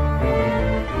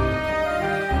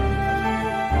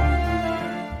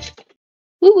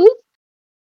 Woo woo.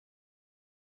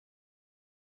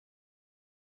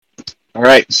 All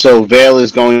right, so Vale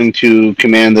is going to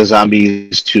command the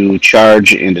zombies to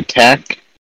charge and attack.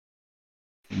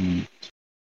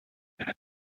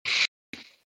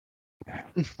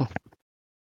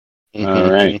 All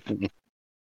right.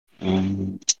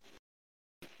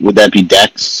 Would that be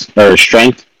Dex or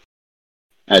Strength?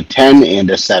 A 10 and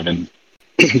a 7.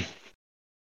 All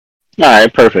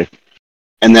right, perfect.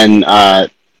 And then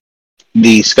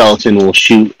the skeleton will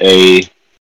shoot a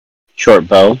short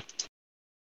bow.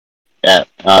 Yeah,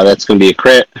 that's going to be a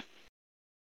crit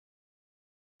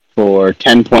for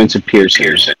 10 points of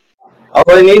piercing. All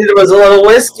I needed was a little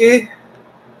whiskey.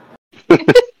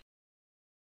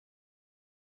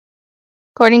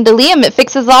 According to Liam, it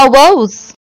fixes all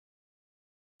woes.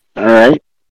 All right.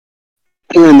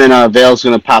 And then Vale's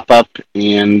going to pop up,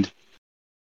 and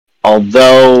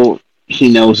although he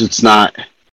knows it's not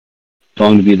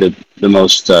going to be the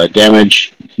most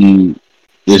damage, he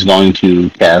is going to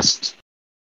cast.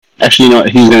 Actually, you know what?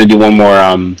 He's going to do one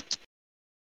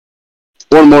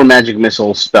more magic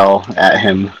missile spell at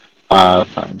him.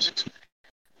 5, 6,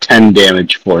 10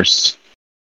 damage force.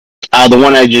 The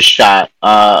one I just shot.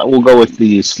 We'll go with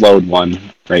the slowed one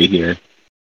right here.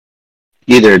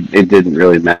 Either it didn't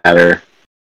really matter.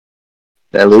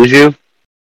 Did I lose you?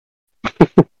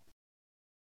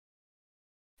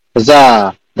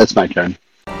 Huzzah! That's my turn.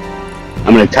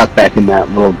 I'm gonna tuck back in that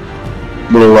little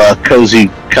cozy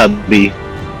cubby,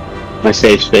 my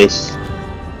safe space.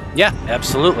 Yeah,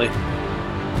 absolutely.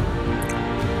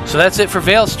 So that's it for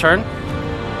Vale's turn.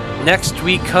 Next,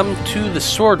 we come to the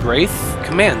Sword Wraith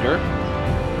Commander.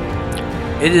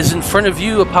 It is in front of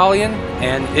you, Apollyon,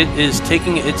 and it is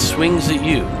taking its swings at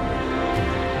you.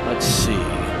 Let's see.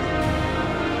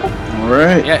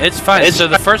 Alright. Yeah, it's fine. So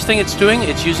the first thing it's doing,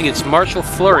 it's using its Martial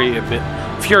Fury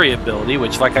ability,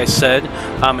 which, like I said,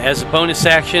 as a bonus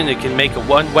action, it can make a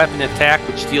one-weapon attack,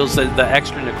 which deals the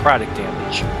extra necrotic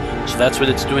damage. So that's what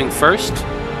it's doing first.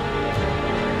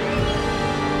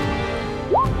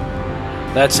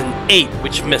 That's an 8,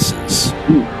 which misses.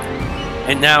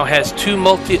 And now has a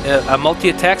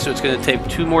multi-attack, so it's going to take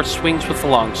 2 more swings with the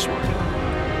longsword.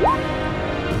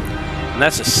 And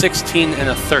that's a 16 and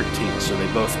a 13, so they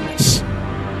both miss.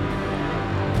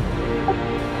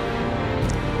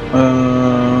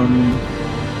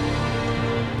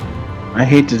 I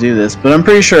hate to do this, but I'm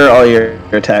pretty sure all your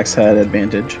attacks had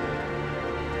advantage.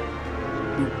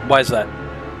 Why is that?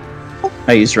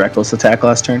 I used reckless attack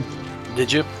last turn.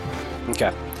 Did you?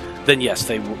 Okay. Then yes,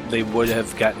 they would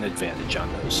have gotten advantage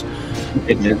on those.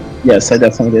 It did. Yes, I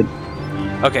definitely did.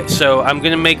 Okay, so I'm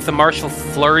going to make the Martial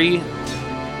Flurry.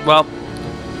 Well,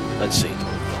 let's see.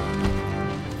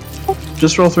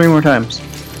 Just roll 3 more times.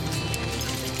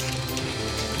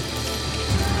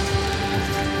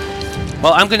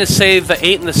 Well, I'm going to say the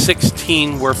 8 and the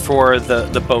 16 were for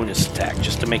the bonus attack,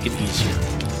 just to make it easier.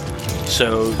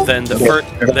 So then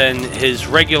then his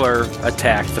regular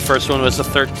attack, the first one was a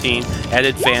 13 at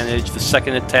advantage. The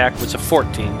second attack was a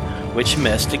 14, which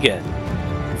missed again.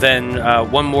 Then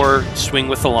one more swing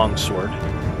with the longsword.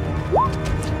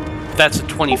 That's a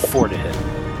 24 to hit.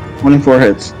 24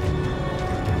 hits.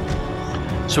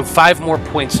 So 5 more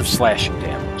points of slashing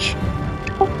damage.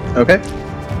 Okay.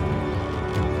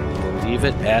 We'll leave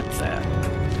it at that.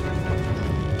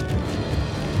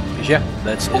 'Cause yeah,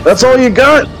 that's it. That's all you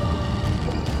got?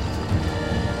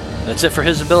 That's it for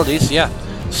his abilities, yeah.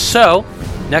 So,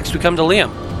 next we come to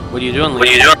Liam. What are you doing,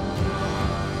 Liam?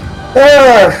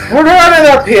 We're running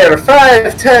up here.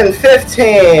 5, 10,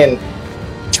 15,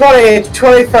 20,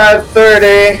 25,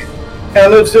 30. Can I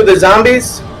move through the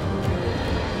zombies?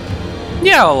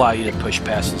 Yeah, I'll allow you to push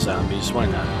past the zombies. Why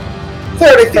not?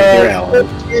 35,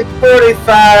 50,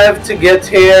 45 to get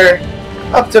here.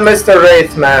 Up to Mr.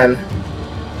 Wraithman.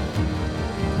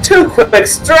 2 quick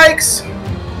strikes.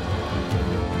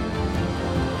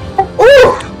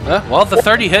 Ooh! Well, the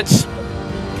 30 hits.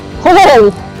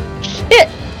 Oh, shit.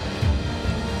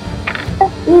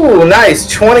 Ooh, nice.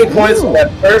 20 points with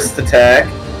that first attack.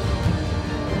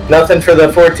 Nothing for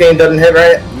the 14, doesn't hit,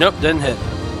 right? Nope, didn't hit.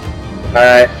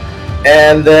 Alright.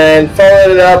 And then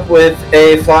following it up with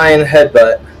a flying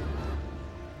headbutt.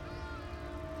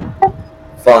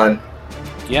 Fun.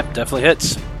 Yep, definitely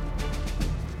hits.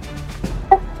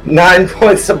 9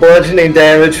 points of bludgeoning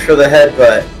damage for the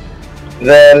headbutt.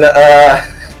 Then,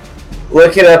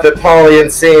 looking up at Polly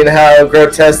and seeing how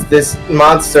grotesque this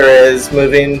monster is,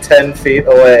 moving 10 feet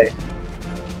away.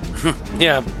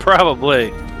 Yeah,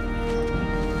 probably.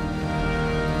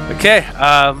 Okay,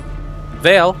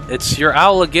 Vale, it's your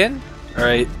owl again.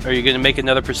 Alright, are you going to make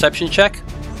another perception check?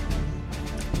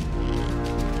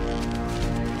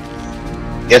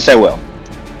 Yes, I will.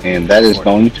 And that is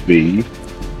going to be...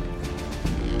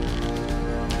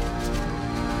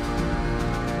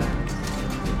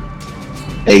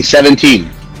 a 17.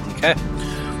 Okay.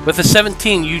 With a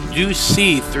 17, you do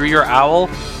see through your owl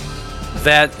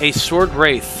that a sword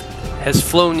wraith has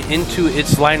flown into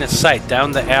its line of sight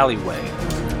down the alleyway,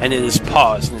 and it is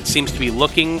paused, and it seems to be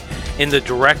looking in the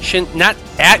direction, not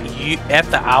at you, at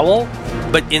the owl,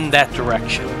 but in that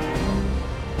direction.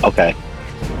 Okay.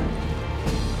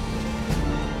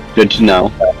 Good to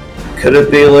know. Could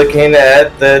it be looking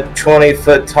at the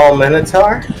 20-foot tall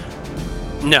Minotaur?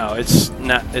 No, it's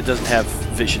not. It doesn't have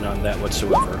vision on that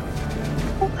whatsoever.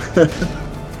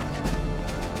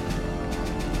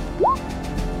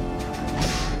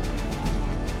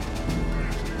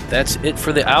 That's it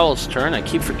for the owl's turn. I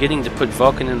keep forgetting to put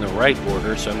Vulcan in the right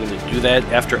order, so I'm going to do that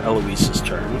after Eloise's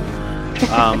turn.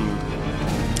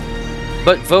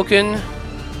 But Vulcan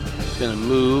is going to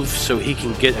move so he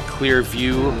can get a clear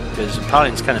view, because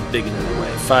Paladin's kind of big in the way.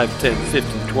 5, 10,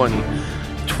 15, 20,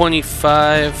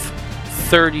 25,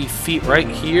 30 feet right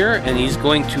here, and he's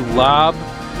going to lob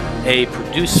a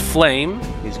produce flame.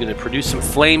 He's going to produce some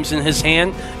flames in his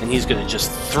hand, and he's going to just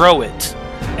throw it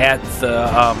at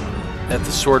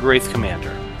the Sword Wraith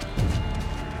commander.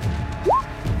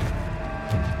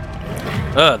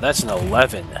 That's an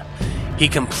 11. He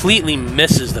completely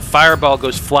misses. The fireball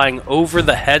goes flying over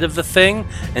the head of the thing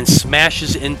and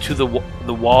smashes into the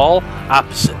wall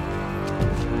opposite.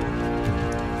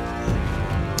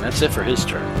 That's it for his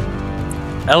turn.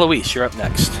 Eloise, you're up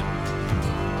next.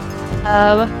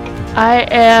 I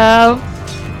am...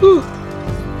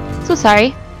 So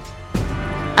sorry.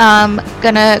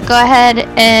 Gonna go ahead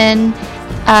and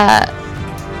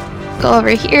go over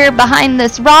here behind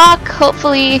this rock,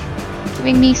 hopefully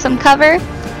giving me some cover.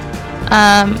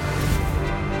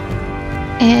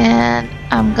 And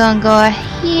I'm gonna go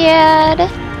ahead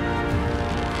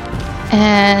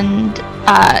and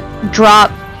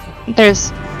drop.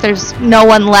 There's no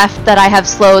one left that I have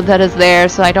slowed that is there,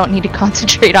 so I don't need to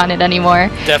concentrate on it anymore.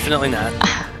 Definitely not.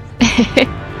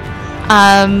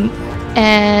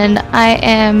 And I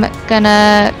am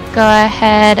gonna go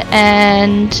ahead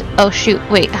and... Oh shoot,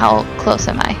 wait, how close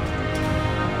am I?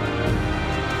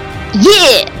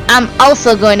 Yeah! I'm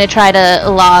also going to try to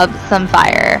lob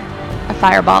a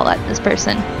fireball at this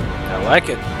person. I like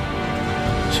it.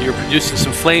 So you're producing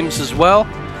some flames as well?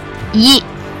 Yeah!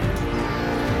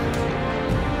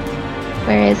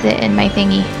 Where is it in my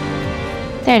thingy?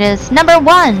 There it is. Number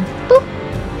 1! Boop!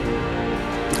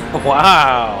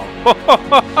 Wow!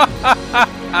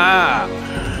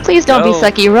 Please don't be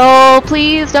sucky roll.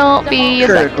 Please don't be a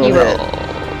sucky roll.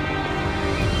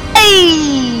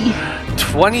 Hey!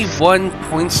 21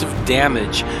 points of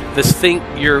damage. This thing,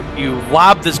 you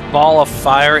lob this ball of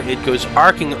fire, it goes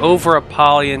arcing over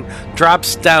Apollyon,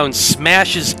 drops down,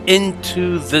 smashes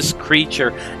into this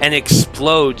creature, and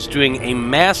explodes, doing a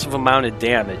massive amount of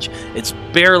damage. It's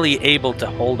barely able to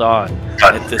hold on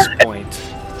at this point.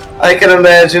 I can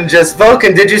imagine just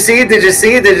Vulcan. Did you see? Did you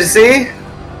see? Did you see?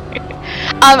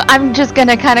 I'm just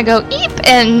gonna kind of go eep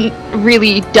and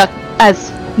really duck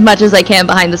as much as I can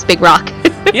behind this big rock.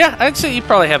 Yeah, I'd say you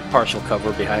probably have partial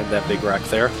cover behind that big rock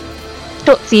there.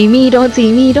 Don't see me, don't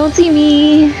see me, don't see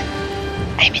me.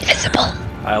 I'm invisible.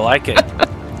 I like it.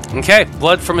 Okay,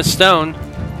 blood from a stone.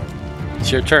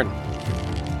 It's your turn.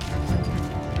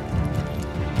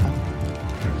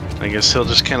 I guess he'll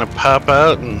just kind of pop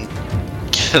out and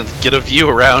get a view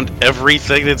around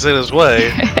everything that's in his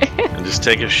way and just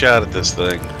take a shot at this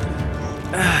thing.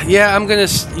 Yeah, I'm gonna.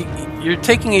 You're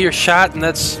taking your shot, and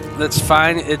that's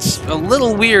fine. It's a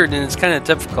little weird, and it's kind of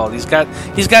difficult. He's got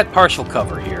partial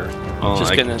cover here. Oh,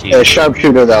 just gonna.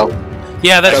 Sharpshooter though.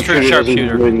 Yeah, that's true. Sharpshooter.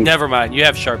 Sharpshooter. Never mind. You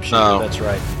have sharpshooter. Oh. That's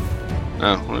right.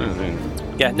 Oh,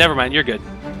 Yeah, never mind. You're good.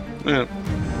 yeah.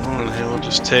 Well, he'll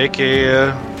just take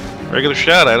a regular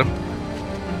shot at him.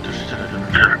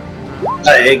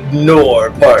 I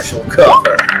ignore partial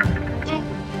cover.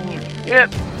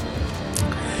 Yep.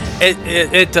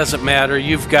 It doesn't matter.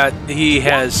 He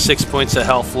has 6 points of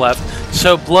health left.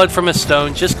 So blood from a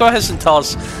stone. Just go ahead and tell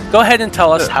us. Go ahead and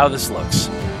tell us how this looks.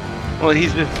 Well,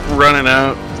 he's just running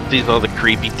out, sees all the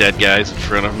creepy dead guys in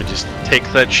front of him, and just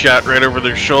takes that shot right over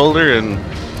their shoulder, and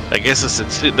I guess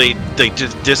they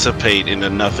just dissipate into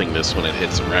nothingness when it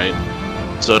hits them, right?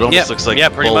 So it almost looks like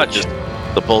pretty much.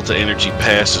 The bolt of energy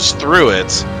passes through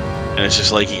it, and it's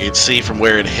just like you can see from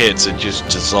where it hits, it just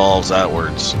dissolves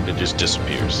outwards. It just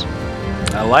disappears.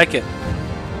 I like it.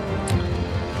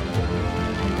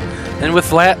 And with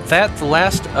that, the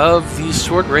last of these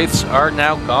sword wraiths are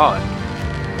now gone.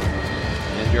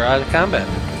 And you're out of combat.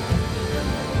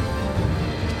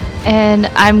 And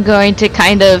I'm going to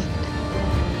kind of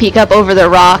peek up over the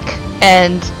rock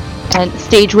and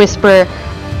stage whisper,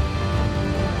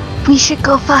 "We should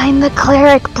go find the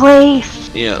cleric place.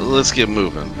 Yeah, let's get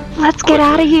moving. Let's get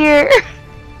out of here."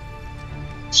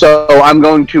 So I'm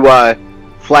going to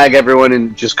flag everyone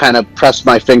and just kind of press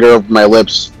my finger over my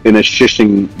lips in a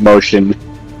shushing motion,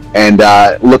 and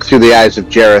look through the eyes of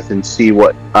Jareth and see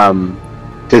what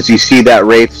does he see that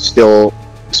wraith still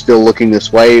looking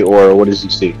this way, or what does he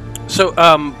see? So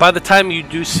by the time you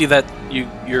do see that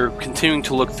you're continuing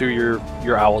to look through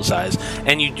your owl's eyes,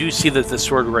 and you do see that the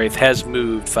sword wraith has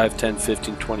moved 5, 10,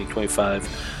 15, 20, 25,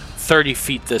 30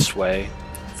 feet this way.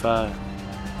 5,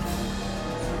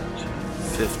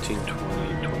 15,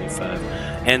 20, 25,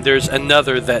 and there's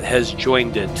another that has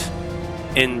joined it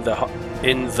in the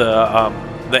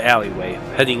alleyway,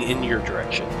 heading in your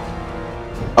direction.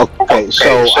 Okay,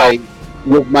 so I,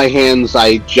 with my hands,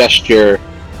 I gesture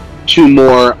 2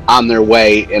 more on their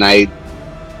way, and I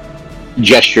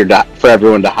gesture for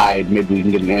everyone to hide. Maybe we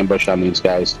can get an ambush on these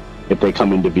guys if they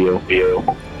come into view.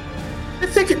 I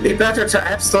think it'd be better to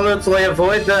absolutely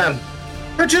avoid them.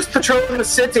 They're just patrolling the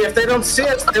city. If they don't see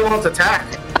us, they won't attack.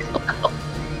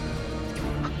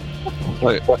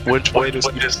 Wait, which way does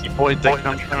the point they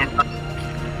come from?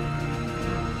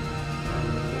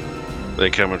 They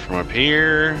coming from up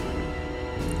here?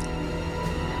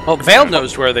 Well, Vale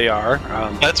knows where they are.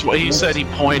 That's what he said. He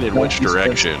pointed which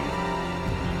direction.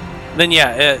 Then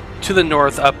to the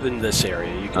north, up in this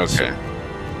area. You can see. Okay.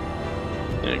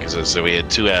 Yeah, because so we had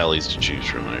 2 alleys to choose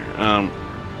from there.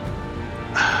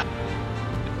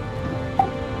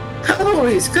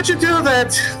 Eloise, could you do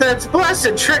that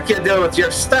blessed trick you do with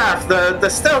your staff, the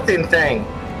stealthing thing?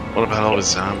 What about all the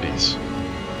zombies?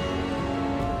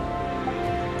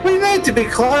 We need to be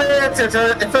quiet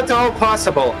if at all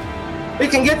possible. We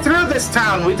can get through this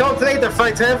town. We don't need to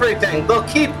fight everything. They'll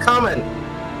keep coming.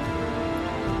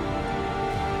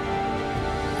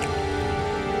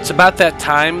 It's about that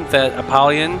time that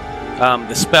Apollyon,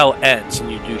 the spell ends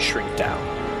and you do shrink down.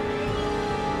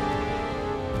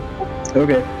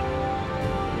 Okay.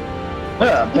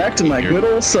 Back to my good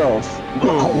old self.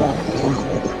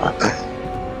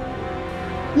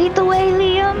 Lead the way,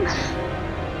 Liam.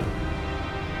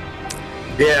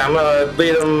 Yeah, I'm gonna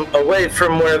lead them away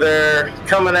from where they're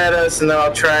coming at us, and then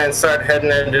I'll try and start heading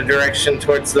in the direction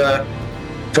towards the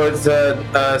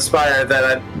spire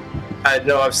that I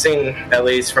know I've seen at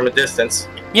least from a distance.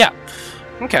 Yeah.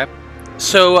 Okay.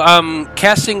 So,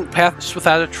 casting Paths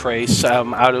Without a Trace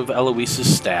out of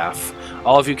Eloise's staff,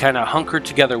 all of you kind of hunker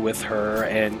together with her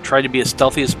and try to be as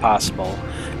stealthy as possible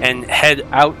and head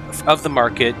out of the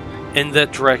market in the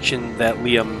direction that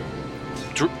Liam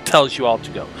tells you all to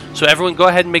go. So everyone go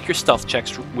ahead and make your stealth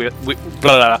checks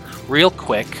real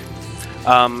quick.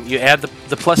 You add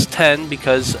the plus 10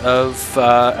 because of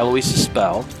Eloise's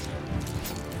spell.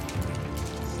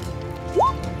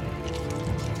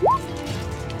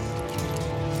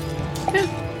 Yeah.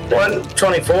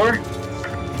 124.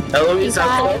 Eloise,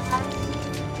 I'm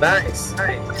nice.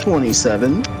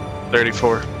 27.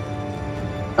 34.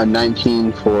 A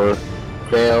 19 for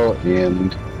Vale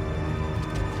and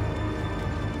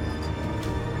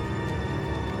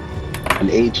an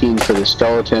 18 for the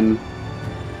skeleton.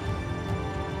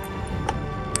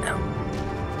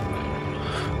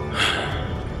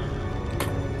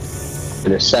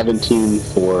 And a 17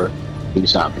 for the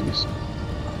zombies.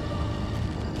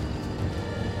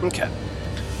 Okay.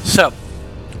 So,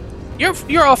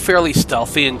 you're all fairly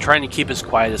stealthy and trying to keep as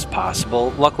quiet as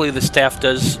possible. Luckily, the staff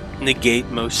does negate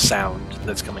most sound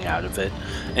that's coming out of it,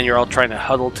 and you're all trying to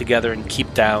huddle together and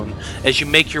keep down as you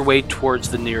make your way towards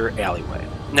the near alleyway.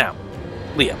 Now,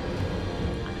 Liam,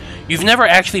 you've never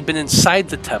actually been inside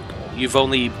the temple. You've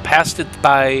only passed it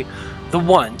by the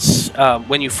once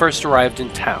when you first arrived in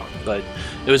town, but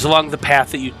it was along the path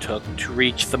that you took to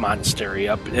reach the monastery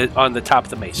up on the top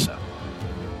of the mesa.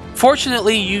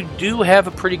 Fortunately, you do have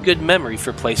a pretty good memory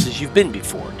for places you've been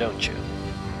before, don't you?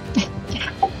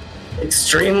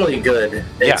 Extremely good.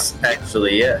 Yeah.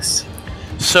 Actually, yes.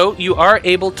 So you are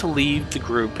able to lead the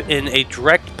group in a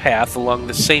direct path along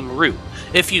the same route,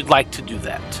 if you'd like to do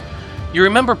that. You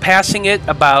remember passing it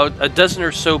about a dozen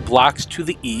or so blocks to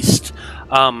the east.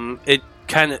 It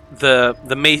kind of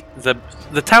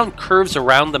the town curves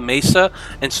around the mesa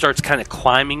and starts kind of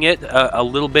climbing it a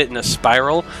little bit in a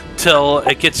spiral till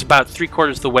it gets about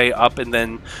 3/4 of the way up, and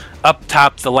then up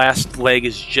top the last leg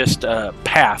is just a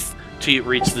path till it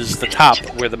reaches the top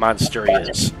where the monastery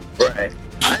is. Right.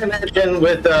 I imagine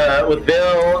with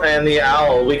Bill and the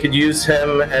owl, we could use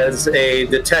him as a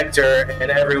detector, and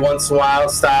every once in a while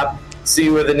stop, see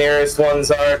where the nearest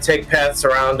ones are, take paths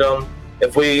around them.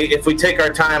 If we take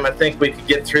our time, I think we could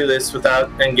get through this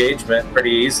without engagement pretty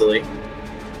easily.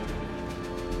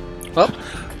 Well,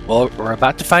 we're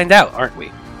about to find out, aren't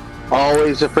we?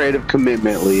 Always afraid of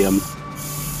commitment, Liam.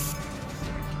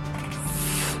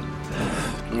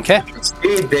 Okay.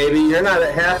 Speed, baby, you're not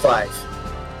at Half-Life.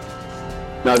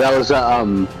 No, that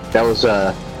was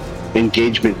a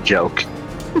engagement joke.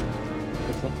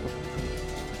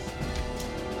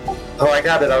 Oh, I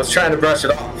got it. I was trying to brush it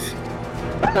off.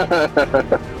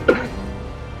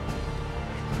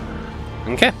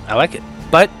 Okay, I like it.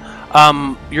 But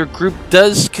your group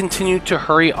does continue to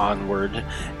hurry onward,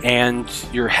 and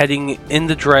you're heading in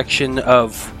the direction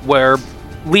of where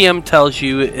Liam tells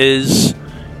you is,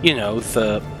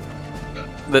 the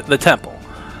temple.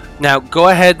 Now, go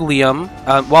ahead, Liam.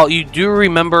 While you do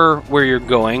remember where you're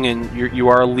going, and you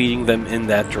are leading them in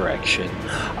that direction,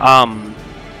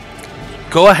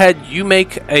 go ahead, you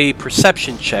make a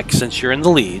perception check since you're in the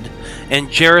lead, and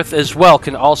Jareth as well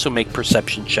can also make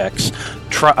perception checks,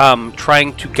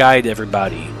 trying to guide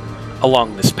everybody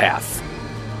along this path.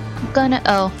 I'm gonna.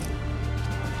 Oh.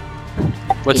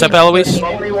 What's up, Eloise?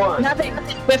 21. Nothing.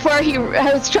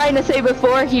 I was trying to say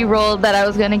before he rolled that I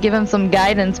was gonna give him some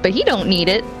guidance, but he don't need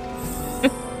it.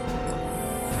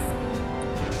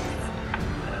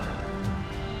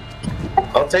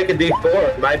 I'll take a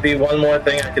D4. It might be one more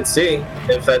thing I could see,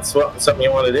 if that's something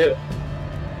you want to do.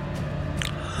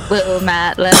 Little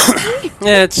Matt, let's see.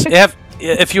 Yeah,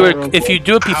 if you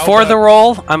do it before the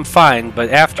roll, I'm fine, but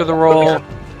after the roll, Okay,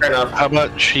 fair enough. How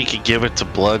about she could give it to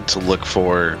Blood to look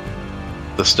for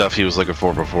the stuff he was looking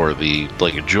for before,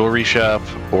 like a jewelry shop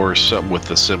or something with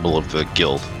the symbol of the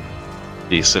guild,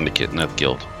 the syndicate, not the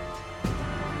guild.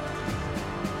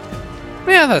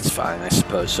 yeah, that's fine, I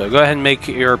suppose. So go ahead and make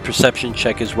your perception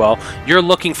check as well. You're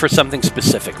looking for something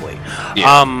specifically.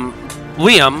 Yeah.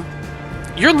 Liam,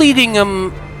 you're leading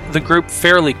the group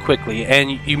fairly quickly,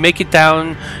 and you make it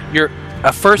down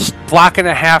a first block and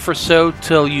a half or so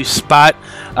till you spot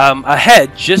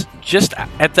ahead, just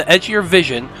at the edge of your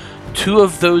vision, two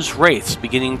of those wraiths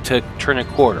beginning to turn a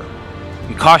corner.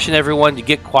 You caution everyone to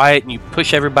get quiet, and you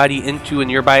push everybody into a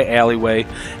nearby alleyway,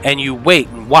 and you wait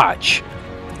and watch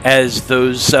as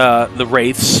the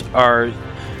wraiths are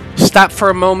stop for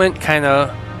a moment, kind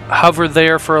of hover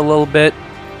there for a little bit,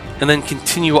 and then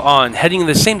continue on, heading in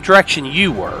the same direction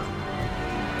you were.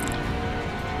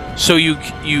 So you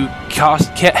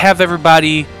have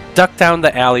everybody duck down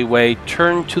the alleyway,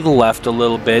 turn to the left a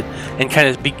little bit, and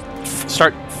kind of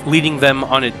start leading them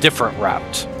on a different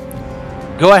route.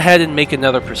 Go ahead and make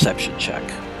another perception check.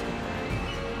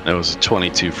 That was a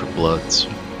 22 for Bloods.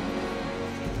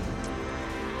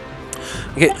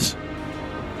 Okay,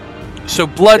 so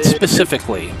Blood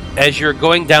specifically, as you're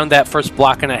going down that first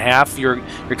block and a half, you're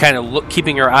kind of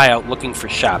keeping your eye out, looking for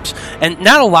shops, and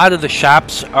not a lot of the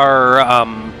shops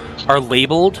are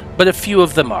labeled, but a few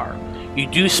of them are. You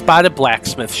do spot a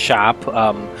blacksmith shop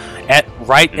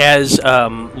right as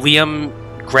Liam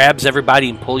grabs everybody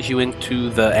and pulls you into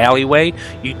the alleyway.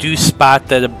 You do spot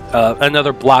that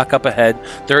another block up ahead,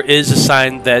 there is a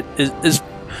sign that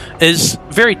is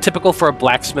very typical for a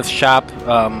blacksmith shop.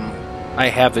 I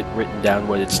have it written down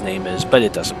what its name is, but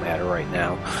it doesn't matter right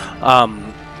now.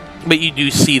 But you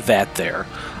do see that there.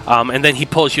 And then he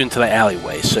pulls you into the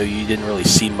alleyway, so you didn't really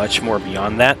see much more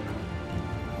beyond that.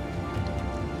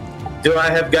 Do I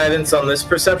have guidance on this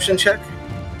perception check?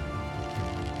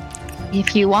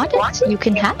 If you want it, you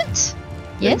can have it.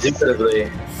 Yes.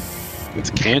 Indubitably. It's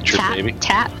a cantrip, Tap, baby.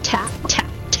 tap, tap, tap,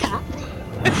 tap.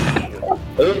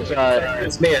 Ooh,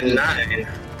 it's me a 9.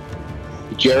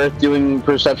 Jareth doing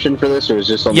perception for this, or is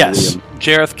this only Yes, Liam?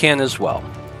 Jareth can as well.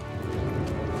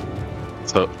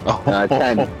 So,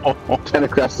 10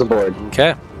 across the board.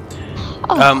 Okay.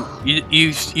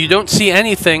 You don't see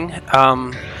anything.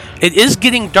 It is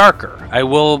getting darker. I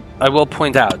will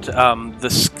point out.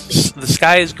 The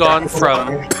sky has gone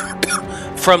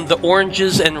from the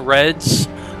oranges and reds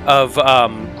of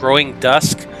growing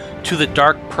dusk to the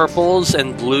dark purples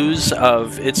and blues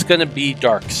of it's going to be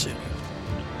dark soon.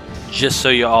 Just so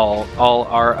you all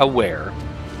are aware.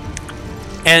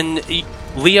 And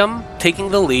Liam, taking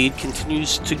the lead,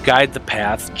 continues to guide the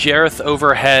path. Jareth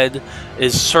overhead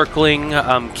is circling,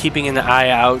 keeping an eye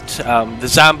out. The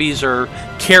zombies are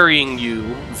carrying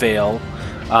you, Vale,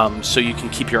 so you can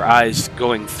keep your eyes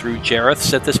going through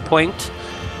Jareth's at this point.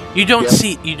 You don't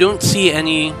see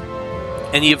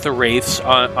any of the wraiths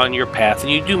on your path,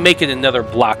 and you do make it another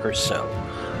block or so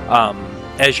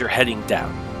as you're heading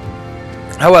down.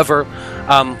 However,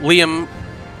 Liam,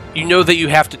 you know that you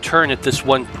have to turn at this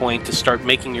one point to start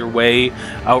making your way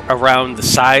around the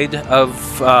side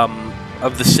of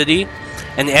the city,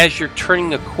 and as you're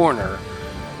turning a corner,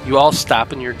 you all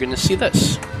stop and you're going to see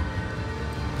this.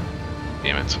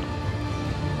 damn it.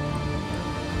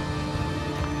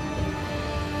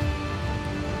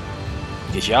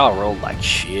 Because y'all rolled like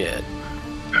shit.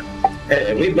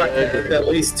 Hey, we might have at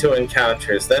least 2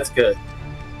 encounters. That's good.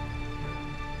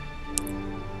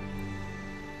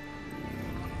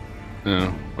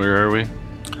 Yeah, where are we?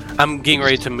 I'm getting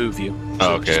ready to move you.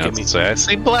 Oh, okay, I was gonna say, I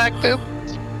see black, dude.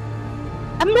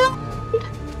 I'm not.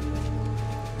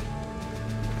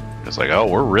 It's like, oh,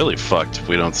 we're really fucked if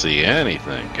we don't see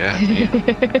anything. God damn.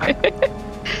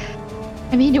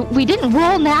 I mean, we didn't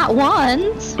roll nat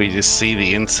ones. We just see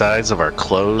the insides of our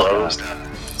clothes.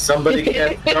 Somebody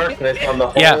cast darkness on the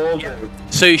whole. Yeah.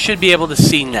 So you should be able to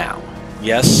see now.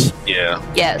 Yes. Yeah.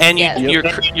 Yes. And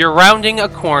yes. you're rounding a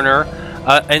corner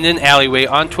in an alleyway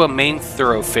onto a main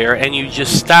thoroughfare, and you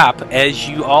just stop as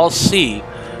you all see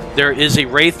there is a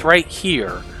wraith right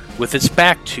here with its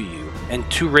back to you, and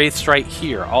two wraiths right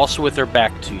here also with their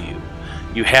back to you.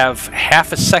 You have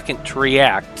half a second to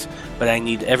react, but I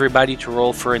need everybody to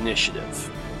roll for initiative.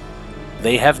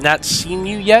 They have not seen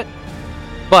you yet,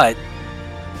 but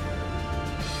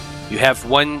you have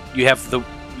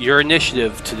your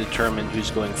initiative to determine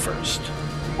who's going first.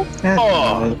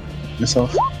 Oh.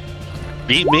 Myself.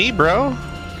 Beat me, bro.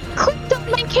 Clicked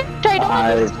on my character.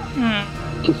 I don't know.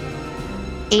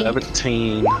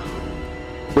 17.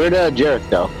 Where'd Jareth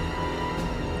go?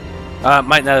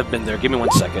 Might not have been there. Give me 1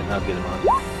 second and I'll get him on.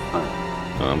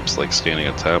 I'm just like standing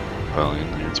on top. Probably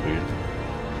in there. It's weird.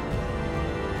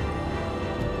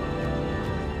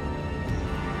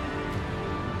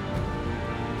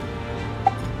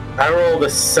 I rolled a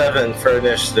 7 for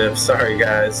initiative. Sorry,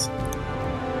 guys.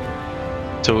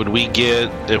 So would we get,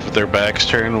 if their back's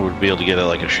turned, would we be able to get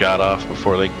a shot off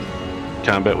before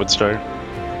combat would start?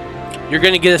 You're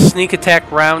going to get a sneak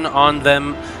attack round on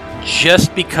them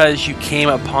just because you came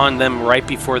upon them right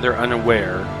before they're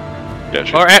unaware.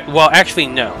 Gotcha. Or, actually,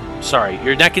 no. Sorry.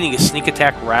 You're not getting a sneak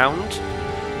attack round.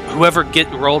 Whoever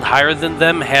rolled higher than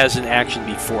them has an action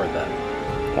before them.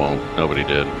 Well, nobody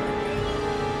did.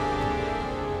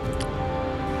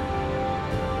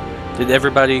 Did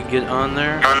everybody get on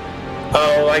there?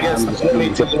 Oh, I guess I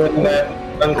need to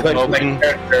unclick my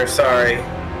character. Sorry.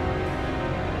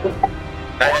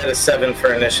 I had a 7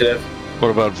 for initiative. What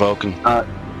about Vulcan?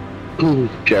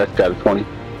 Jareth got a 20.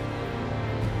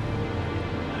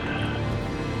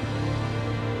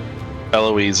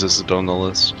 Eloise is on the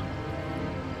list.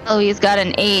 Oh, he's got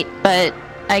an 8, but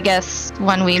I guess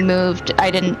when we moved,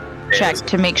 I didn't check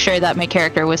to make sure that my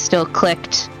character was still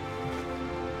clicked.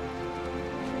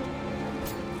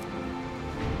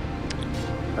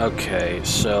 Okay,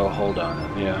 so hold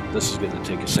on. Yeah, this is going to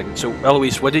take a second. So,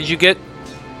 Eloise, what did you get?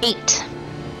 8.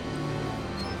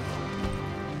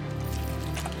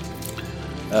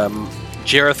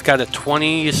 Jareth got a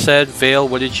 20, you said. Vale,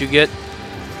 what did you get?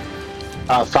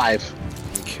 5.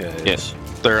 Okay. Yes,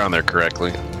 they're on there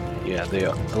correctly. Yeah, they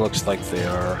are. It looks like they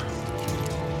are.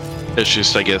 It's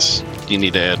just, I guess, you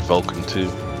need to add Vulcan too.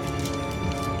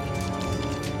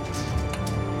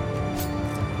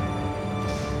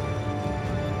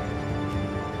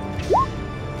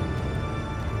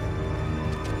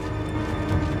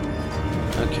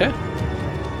 Okay.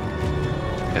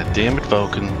 God damn it,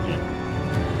 Vulcan.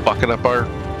 Fucking up our...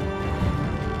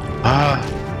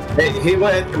 Hey, he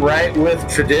went right with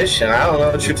tradition. I don't know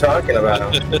what you're talking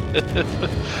about.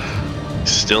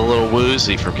 Still a little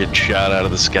woozy from getting shot out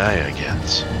of the sky, I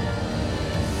guess.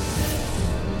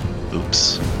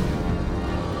 Oops.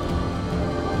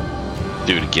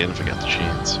 Do it again if I got the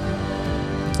chance.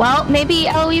 Well, maybe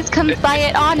Eloise comes by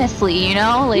it honestly, you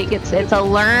know? Like, it's a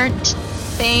learned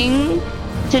thing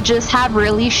to just have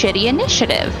really shitty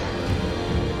initiative.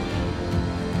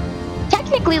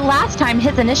 Technically, last time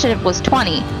his initiative was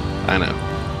 20. I know.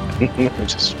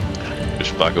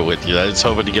 just fucking with you. I was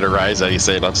hoping to get a rise out of you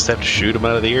saying I'll just have to shoot him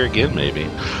out of the air again, maybe.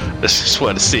 I just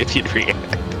wanted to see if you'd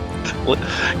react.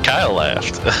 Kyle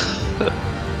laughed.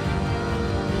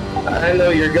 I know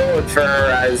you're going for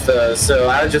her eyes, though, so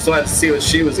I just wanted to see what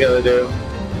she was going to do.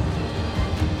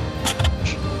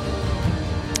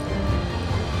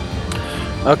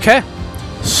 Okay.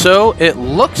 So it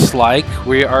looks like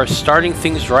we are starting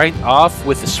things right off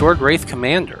with the Sword Wraith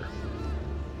Commander.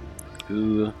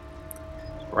 Who,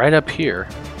 right up here.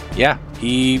 Yeah,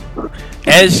 he,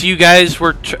 as you guys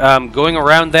were going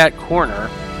around that corner,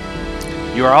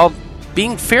 you are all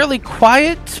being fairly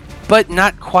quiet, but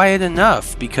not quiet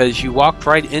enough because you walked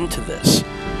right into this.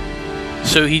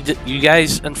 So you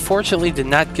guys unfortunately did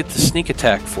not get the sneak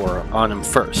attack on him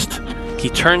first. He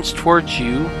turns towards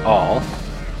you all,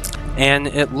 and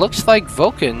it looks like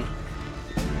Vulcan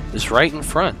is right in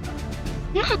front.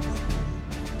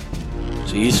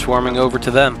 So he's swarming over to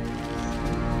them.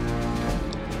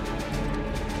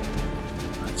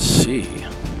 Let's see.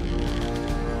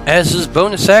 As his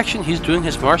bonus action, he's doing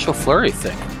his martial flurry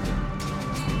thing.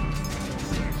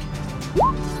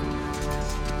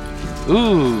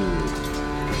 Ooh.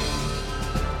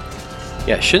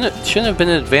 Yeah, shouldn't have been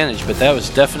an advantage, but that was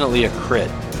definitely a crit.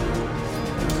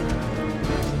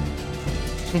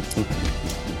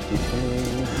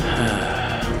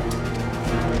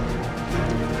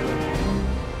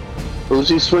 Who's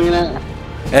he swinging at?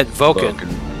 At Vulcan.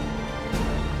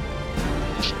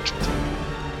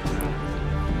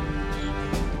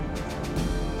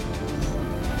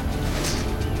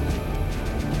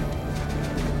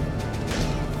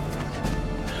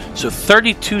 So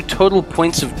 32 total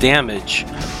points of damage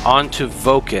onto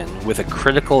Vulcan with a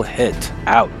critical hit.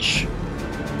 Ouch.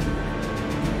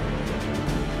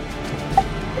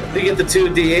 Where did you get the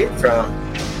 2d8 from?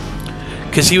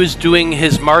 Because he was doing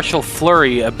his Martial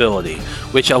Flurry ability,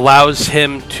 which allows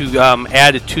him to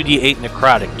add a 2d8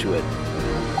 necrotic to it.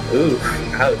 Ooh,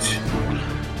 ouch.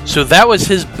 So that was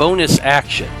his bonus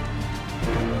action.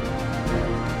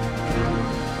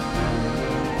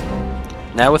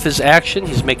 Now with his action,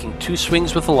 he's making 2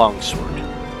 swings with a longsword.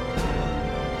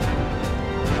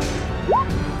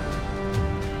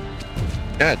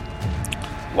 God.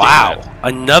 Wow.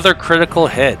 Another critical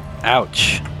hit.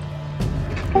 Ouch.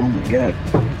 Oh my god.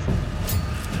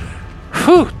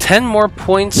 Whew. 10 more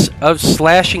points of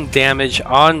slashing damage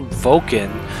on Vulcan,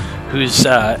 who's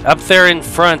up there in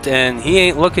front, and he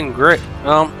ain't looking great.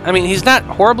 Well, I mean, he's not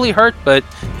horribly hurt, but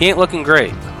he ain't looking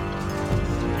great.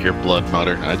 Your blood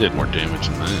mutter. I did more damage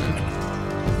than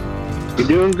that. You're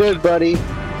doing good, buddy.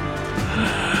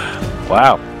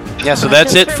 Wow. Yeah, so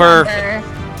that's it for...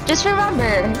 Just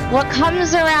remember, what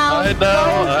comes around I know,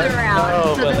 goes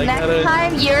around. So but the I next gotta-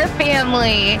 time your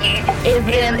family is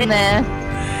in this,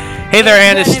 Hey there,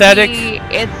 it's gonna Anesthetic.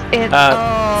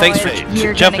 Thanks Thanks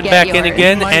for jumping back in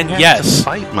again. And yes,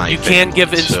 you can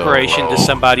give inspiration to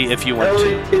somebody if you want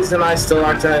to. Eloise and I still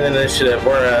aren't on initiative.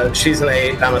 She's an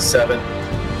 8, I'm a 7.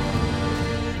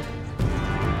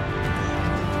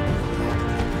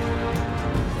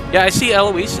 Yeah, I see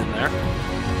Eloise in there.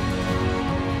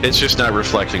 It's just not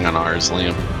reflecting on ours,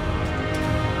 Liam.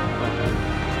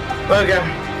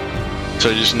 Okay.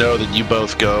 So just know that you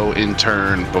both go in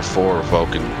turn before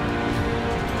Vulcan.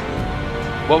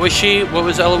 What was she? What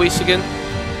was Eloise again?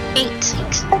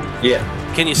 8.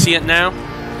 Yeah. Can you see it now?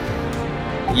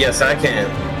 Yes, I can.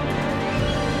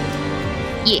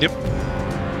 Yeah. Yep.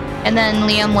 And then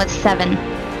Liam was 7.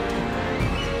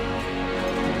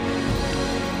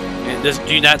 And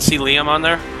do you not see Liam on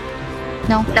there?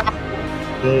 No.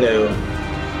 No.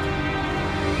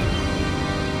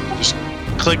 Just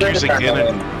click yours again,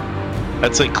 and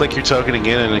I'd say click your token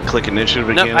again, and then click initiative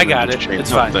No, again. I and got just it. change-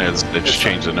 It's fine. It It's just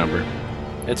changed the number.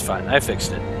 It's fine. I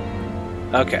fixed it.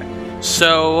 Okay.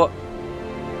 So,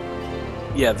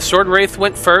 yeah, the Sword Wraith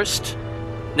went first.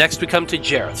 Next we come to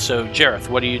Jareth. So, Jareth,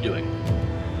 what are you doing?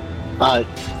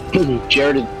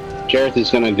 Jareth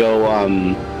is gonna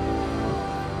go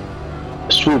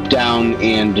swoop down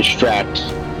and distract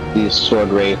the Sword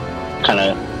Wraith, kind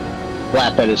of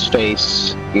flap at his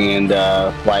face and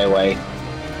fly away.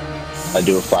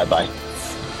 Do a flyby.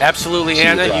 Absolutely, See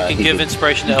Anna. if, You can he give could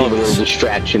inspiration to Give a little Eloise.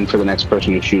 distraction for the next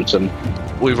person who shoots him.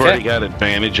 We've Okay. already got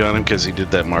advantage on him because he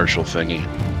did that martial thingy.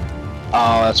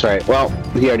 Oh, that's right. Well,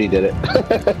 he already did it.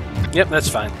 Yep, that's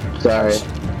fine. Sorry.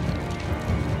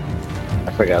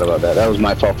 I forgot about that. That was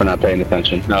my fault for not paying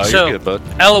attention. No, So- you're good, bud.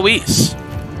 Eloise,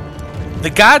 the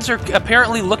gods are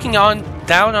apparently looking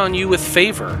down on you with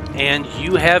favor, and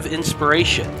you have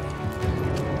inspiration.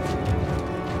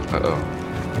 Uh-oh.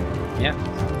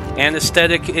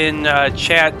 Anesthetic in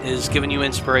chat is giving you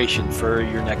inspiration for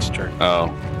your next turn. Oh.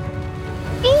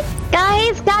 Hey,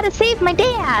 guys, gotta save my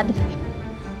dad.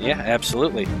 Yeah,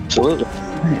 absolutely. Absolutely.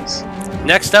 Nice.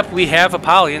 Next up, we have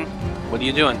Apollyon. What are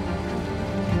you doing?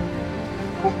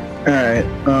 Alright,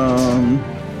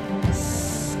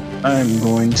 I'm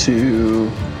going to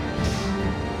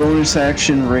bonus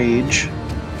action rage.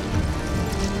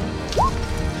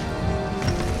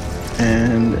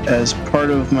 And as part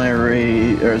of my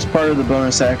rage, or as part of the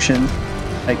bonus action,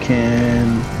 I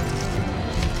can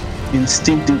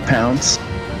instinctive pounce.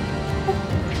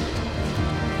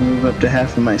 Move up to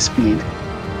half of my speed.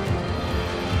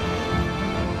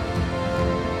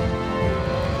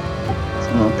 So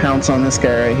I'm gonna pounce on this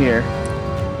guy right here.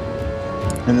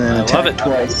 And then I love attack it.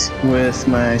 twice with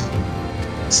my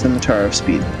scimitar of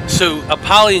speed. So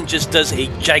Apollyon just does a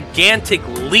gigantic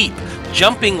leap,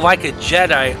 jumping like a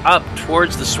Jedi up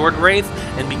towards the Sword Wraith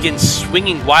and begins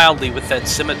swinging wildly with that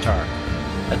scimitar.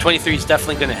 A 23 is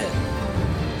definitely going to hit.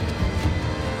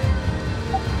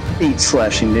 8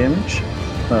 slashing damage.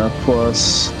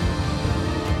 Plus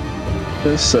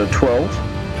this, so 12.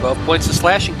 12 points of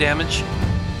slashing damage.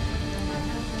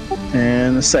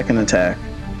 And the second attack.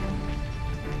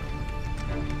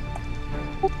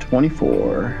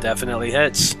 24. Definitely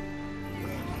hits.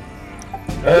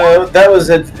 That was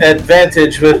an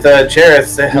advantage with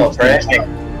Jareth to help, right?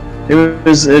 It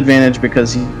was advantage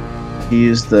because he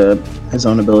used his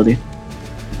own ability.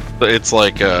 It's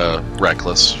like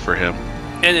reckless for him.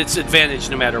 And it's advantage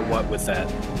no matter what with that.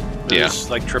 Yeah. It's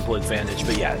like triple advantage,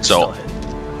 but yeah, it's So- still a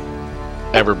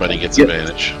hit. Everybody gets Yep.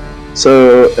 advantage.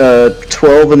 So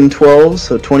 12 and 12,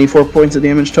 so 24 points of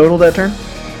damage total that turn.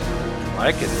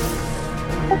 Like it.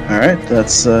 All right,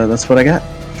 that's what I got.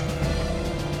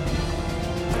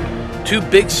 2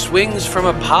 big swings from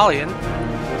Apollyon.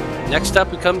 Next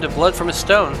up, we come to Blood from a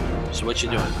Stone. So what you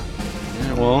doing?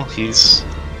 Yeah, well, he's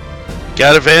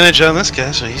got advantage on this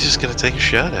guy, so he's just gonna take a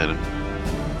shot at him.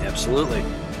 Absolutely.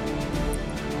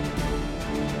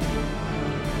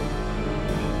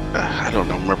 I don't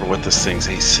remember what this thing's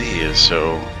AC is,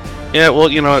 so... Yeah,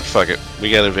 well, you know what? Fuck it. We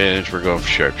got advantage. We're going for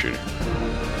sharpshooter.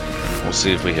 We'll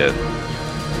see if we hit.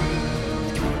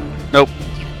 Nope.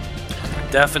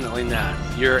 Definitely not.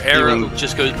 Your arrow Even-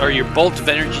 just goes, or your bolt of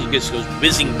energy just goes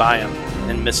whizzing by him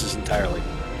and misses entirely.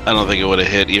 I don't think it would have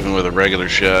hit even with a regular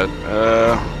shot.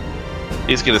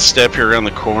 He's gonna step here around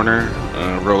the corner,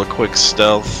 roll a quick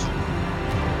stealth.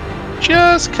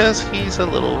 Just cause he's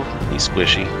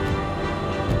squishy.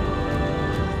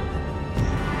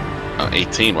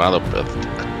 18, wow, the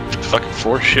fucking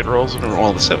 4 shit rolls in a row.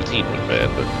 Well, the 17 was bad,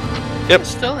 but... Yep.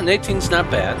 Still, an 18's not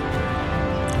bad.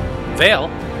 Vale,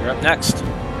 you're up next.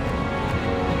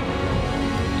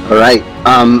 All right.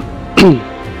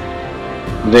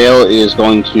 Vale is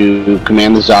going to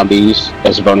command the zombies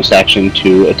as a bonus action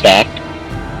to attack.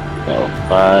 So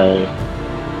 5,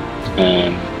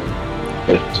 10,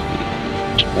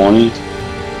 15, 20.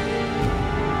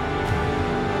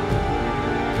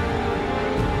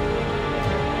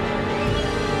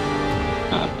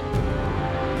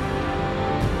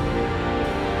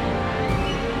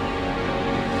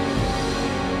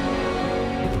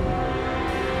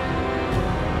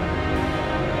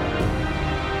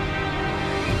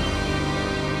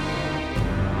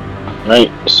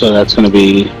 Right, so that's going to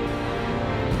be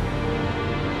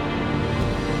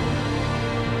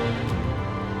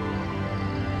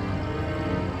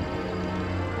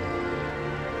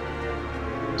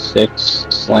six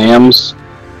slams.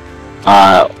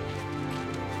 My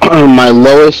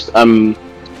lowest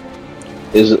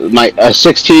is my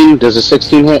 16. Does a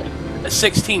 16 hit? A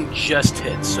 16 just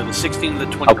hits, so the 16 and the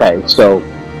 20. Okay, so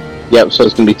yep, so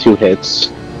it's going to be 2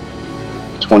 hits.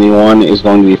 21 is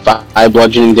going to be 5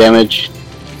 bludgeoning damage.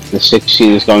 The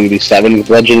 16 is going to be 7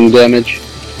 bludgeoning damage.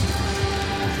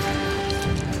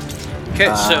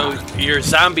 Okay, so your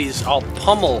zombies all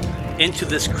pummel into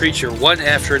this creature one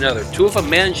after another. 2 of them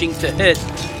managing to hit,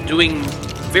 doing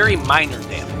very minor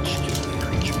damage to the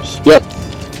creatures. Yep.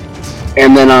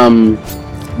 And then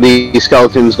the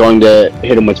skeleton's going to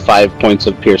hit him with 5 points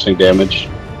of piercing damage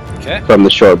Okay, from the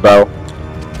short bow.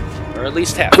 or at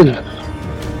least half of that.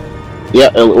 Yeah,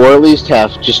 or at least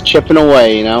half, just chipping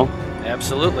away, you know.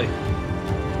 Absolutely.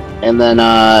 And then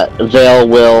Vale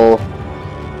will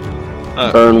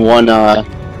burn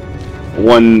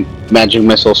one magic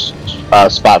missile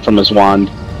spot from his wand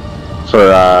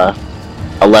for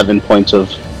 11 points of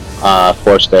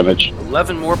force damage.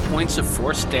 11 more points of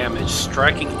force damage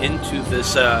striking into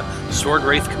this Sword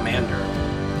Wraith commander.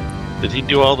 Did he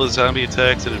do all the zombie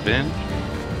attacks at advantage?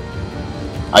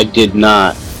 I did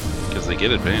not. Because they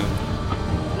get advantage.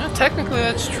 Well, technically,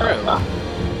 that's true.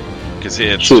 Because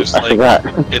it's Shoot, just I like forgot.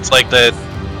 it's like that,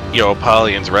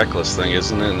 Apollyon's reckless thing,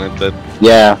 isn't it? And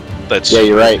Yeah. that's Yeah,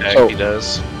 you're right. attack So- he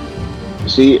does.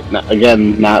 See,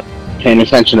 again, not paying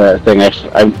attention to that thing. I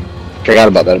forgot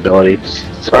about that ability.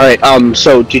 All right.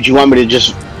 So, did you want me to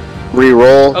just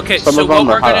re-roll Okay, some so of them,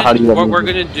 what or how do you want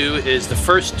me to do gonna do is the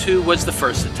first 2 was the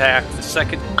first attack, the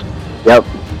second Yep.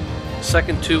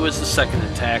 2 was the second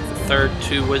attack, the third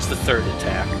 2 was the third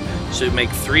attack. So you make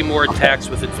 3 more attacks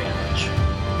with advantage.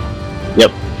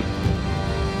 Yep.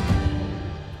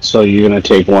 So you're gonna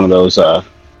take one of those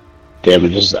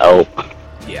damages out.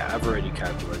 Yeah, I've already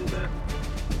calculated that.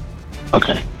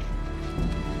 Okay.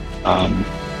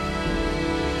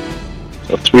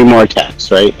 So 3 more attacks,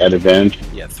 right? At advantage.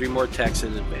 Yeah, 3 more attacks at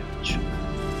advantage.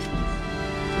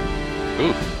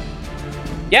 Ooh.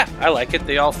 Yeah, I like it.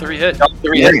 They all 3 hit.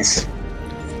 Nice.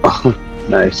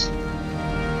 Nice.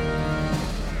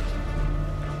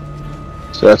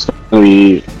 So that's gonna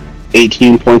be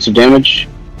 18 points of damage.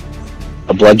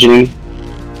 A bludgeoning.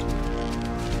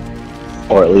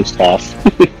 Or at least half.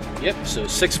 Yep, so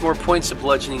 6 more points of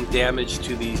bludgeoning damage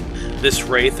to this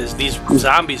wraith as these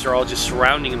zombies are all just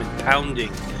surrounding him and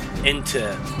pounding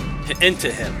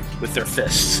into him with their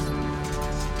fists.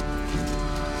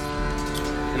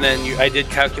 And then I did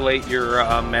calculate your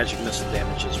magic missile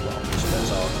damage as well, so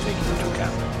that's all taken into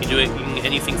account. You doing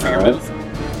anything for your Alright. move?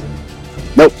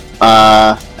 Nope.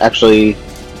 Actually,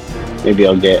 maybe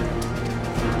I'll get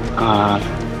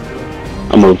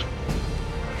I'll move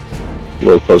a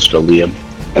little closer to Liam,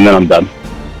 and then I'm done.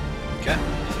 Okay.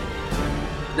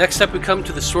 Next up, we come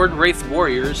to the Sword Wraith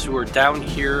Warriors, who are down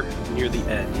here near the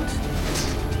end.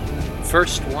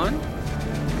 First one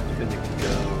is going to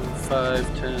go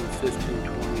 5, 10, 15,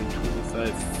 20,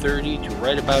 25, 30 to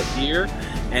right about here.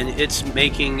 And it's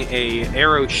making a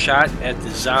arrow shot at the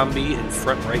zombie in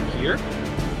front right here.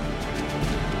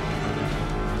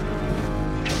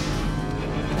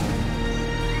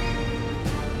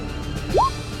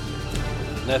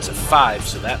 And that's a 5,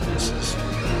 so that misses.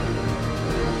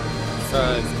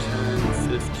 5, 10,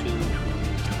 15, 20,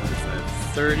 25,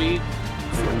 30.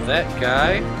 For that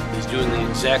guy, he's doing the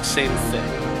exact same thing.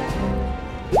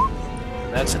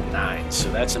 And that's a 9,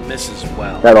 so that's a miss as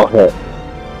well. That'll hit.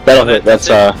 That'll hit. That's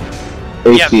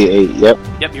AC 8. Yep.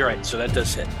 Yep, you're right. So that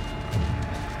does hit.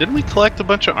 Didn't we collect a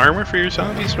bunch of armor for your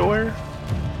zombies to wear?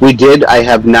 We did. I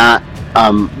have not.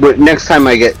 But next time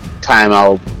I get time,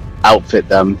 I'll outfit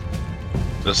them.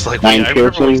 Just like 9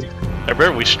 piercing. I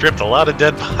remember we stripped a lot of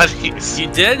dead bodies.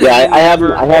 You did? Yeah, I have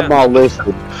them all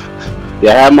listed.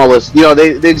 Yeah, I have them all listed. You know,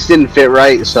 they just didn't fit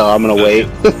right, so I'm gonna wait.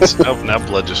 Now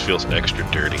blood just feels extra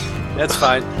dirty. That's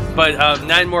fine. But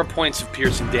 9 more points of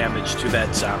piercing damage to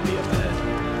that zombie up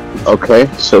ahead. Okay,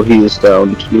 so he is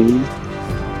down to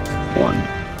 1.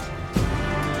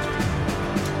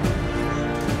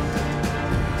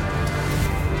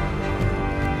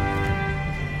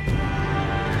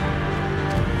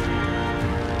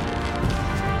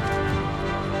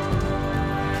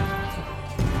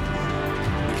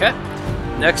 Okay.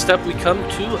 Next up, we come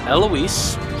to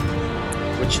Eloise.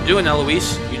 What you doing,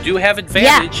 Eloise? You do have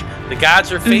advantage. Yeah. The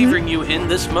gods are favoring you in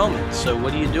this moment. So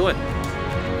what are you doing?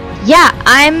 Yeah,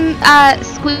 I'm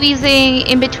squeezing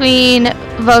in between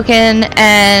Vulcan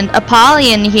and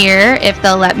Apollyon here, if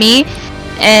they'll let me.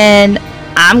 And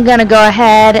I'm gonna go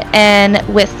ahead and,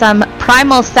 with some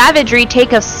primal savagery,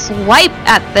 take a swipe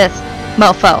at this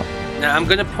mofo. Now, I'm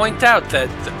going to point out that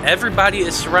everybody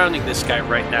is surrounding this guy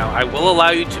right now. I will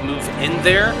allow you to move in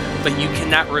there, but you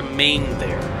cannot remain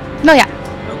there. No, yeah.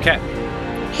 Okay.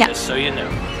 Yeah. Just so you know.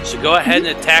 So go ahead and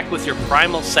attack with your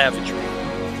primal savagery.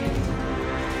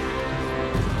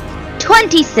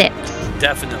 26.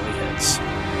 Definitely hits.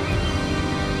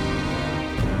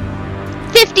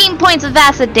 15 points of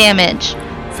acid damage.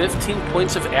 15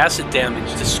 points of acid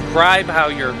damage. Describe how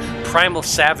your primal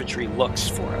savagery looks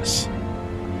for us.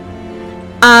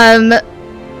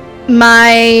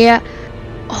 My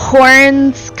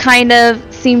horns kind of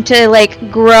seem to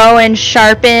like grow and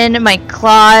sharpen. My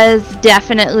claws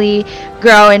definitely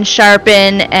grow and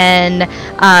sharpen, and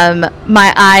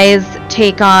my eyes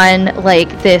take on like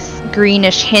this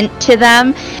greenish hint to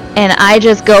them, and I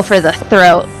just go for the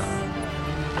throat.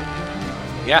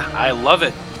 Yeah, I love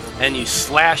it. And you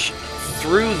slash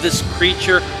through this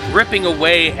creature, ripping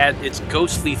away at its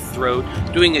ghostly throat,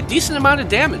 doing a decent amount of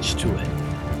damage to it.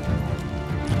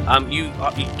 You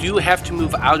do have to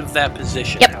move out of that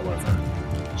position, however.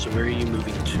 So where are you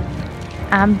moving to?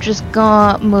 I'm just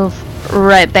gonna move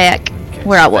right back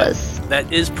where I was.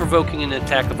 That is provoking an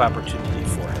attack of opportunity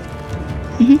for it.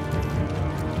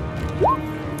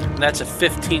 And that's a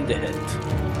 15 to hit.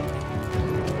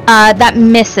 That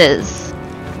misses.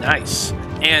 Nice.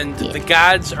 And the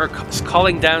gods are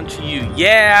calling down to you.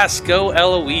 Yes, go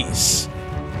Eloise.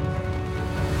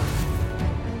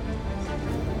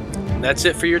 And that's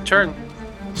it for your turn.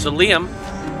 So Liam,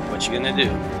 what you gonna do?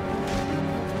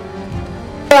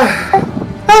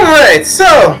 Alright,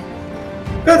 so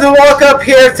good to walk up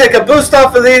here, take a boost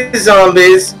off of these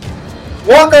zombies,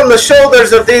 walk on the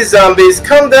shoulders of these zombies,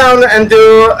 come down and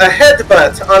do a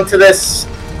headbutt onto this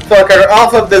fucker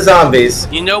off of the zombies.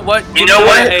 You know what?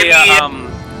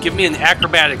 Give me an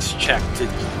acrobatics check to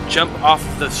jump off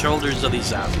the shoulders of these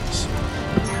zombies.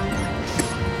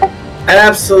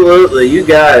 Absolutely, you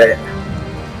got it.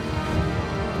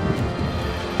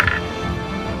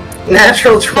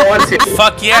 Natural 20.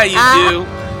 Fuck yeah, you do.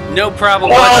 No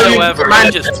problem whatsoever.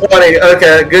 You just 20.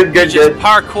 Okay, good. Just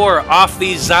parkour off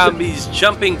these zombies,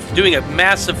 jumping, doing a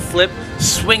massive flip,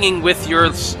 swinging with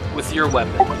your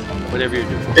weapon, whatever you're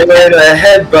doing. Doing a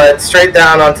headbutt straight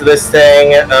down onto this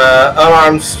thing.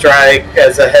 Unarmed strike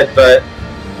as a headbutt.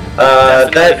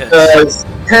 That does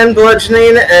 10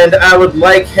 bludgeoning, and I would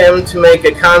like him to make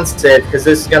a con save because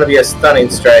this is going to be a stunning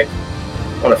strike.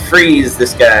 I want to freeze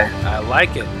this guy. I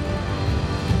like it.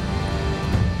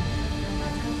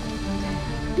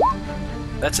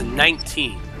 That's a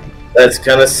 19. That's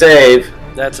gonna save.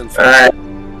 That's unfortunate.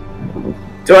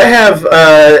 Alright. Do I have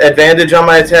advantage on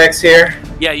my attacks here?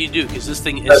 Yeah, you do, because this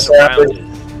thing is surrounded.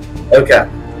 Okay.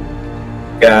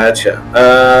 Gotcha.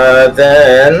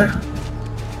 Then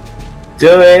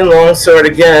Doing longsword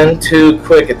again, 2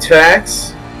 quick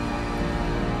attacks.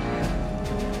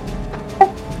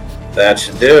 That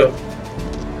should do.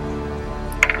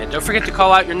 And don't forget to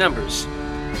call out your numbers.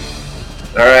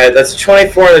 Alright, that's a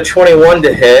 24 and a 21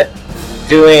 to hit.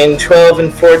 Doing 12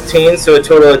 and 14, so a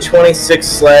total of 26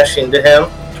 slashing to him.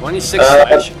 26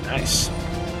 slashing, nice.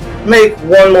 Make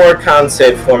 1 more con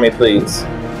save for me, please.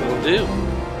 Will do.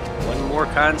 1 more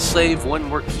con save, 1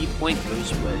 more key point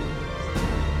goes away.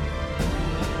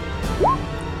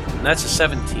 And that's a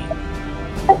 17.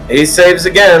 He saves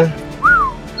again.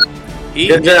 He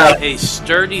Good is job. a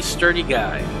sturdy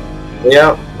guy.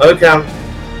 Yeah, okay.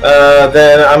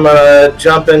 Then I'm gonna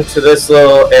jump into this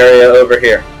little area over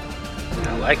here.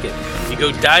 I like it. You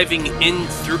go diving in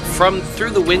through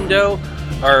the window,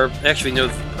 or actually no,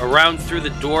 around through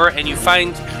the door, and you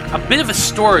find a bit of a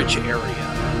storage area.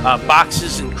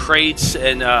 Boxes and crates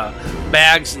and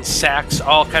bags and sacks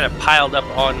all kind of piled up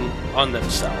on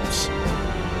themselves.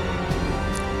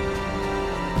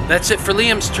 That's it for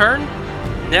Liam's turn.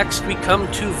 Next we come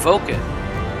to Vulcan.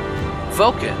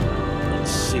 Vulcan,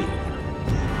 let's see.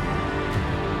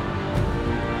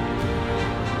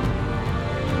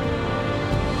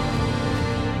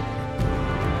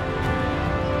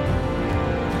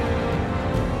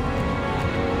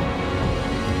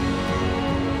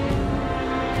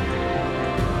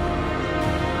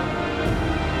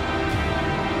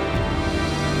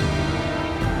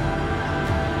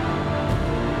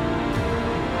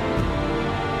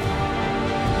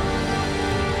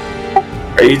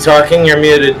 Are you talking? You're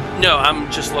muted. No,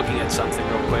 I'm just looking at something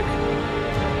real quick.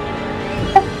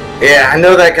 Yeah, I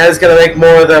know that guy's gonna make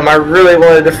more of them. I really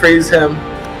wanted to freeze him.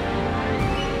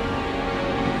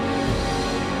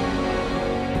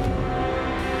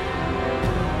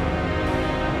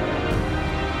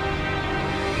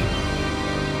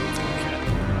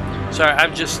 Okay. Sorry,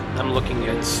 I'm looking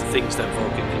at things that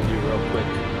Vulcan can do real quick.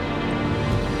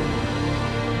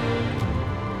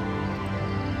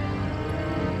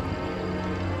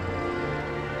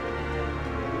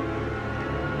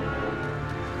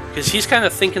 Because he's kind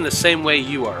of thinking the same way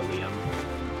you are, Liam.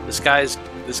 This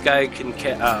guy can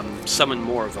summon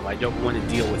more of them. I don't want to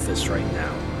deal with this right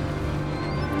now.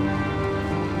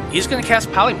 He's going to cast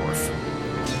Polymorph.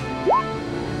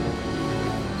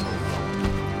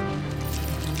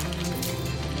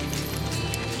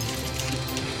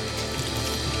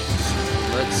 So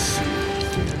let's see.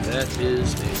 That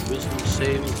is a Wisdom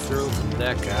saving throw from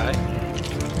that guy.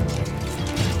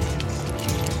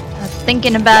 I was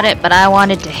thinking about it, but I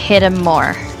wanted to hit him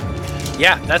more.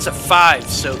 Yeah, that's a 5,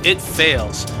 so it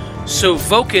fails. So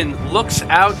Vulcan looks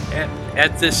out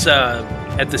at this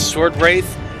sword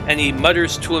wraith, and he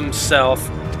mutters to himself,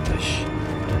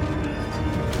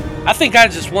 "I think I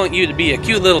just want you to be a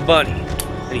cute little bunny."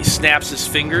 And he snaps his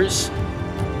fingers,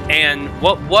 and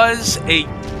what was a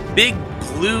big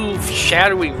blue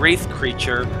shadowy wraith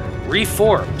creature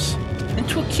reforms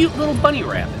into a cute little bunny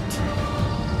rabbit.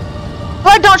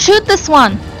 Oh, don't shoot this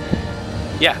one!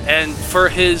 Yeah, and for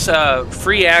his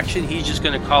free action, he's just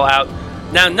going to call out,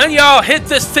 "Now, none of y'all hit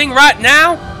this thing right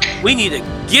now. We need to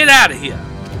get out of here."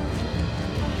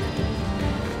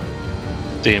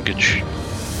 Damn good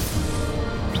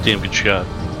shot.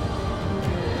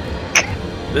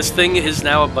 This thing is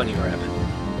now a bunny rabbit.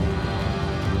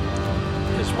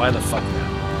 Because why the fuck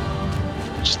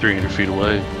not? It's 300 feet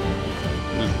away.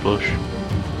 There's a bush.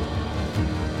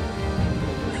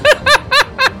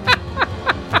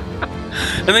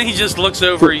 And then he just looks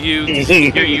over at you, to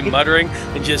hear you muttering,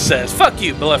 and just says, "Fuck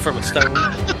you, Bella from a stone."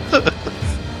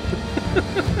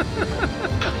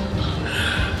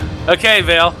 Okay,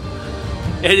 Vale.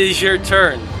 It is your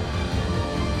turn.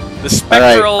 The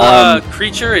spectral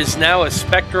creature is now a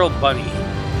spectral bunny.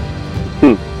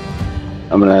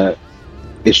 I'm gonna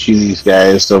issue these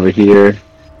guys over here.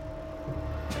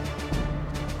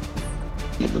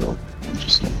 A little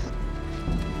interesting.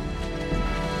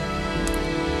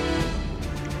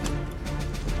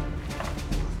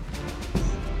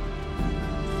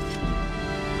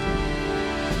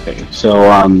 Okay, so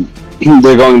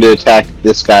they're going to attack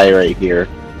this guy right here.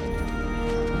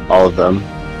 All of them.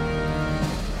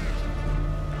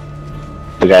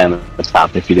 The guy on the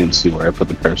top, if you didn't see where I put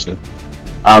the cursor.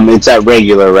 It's at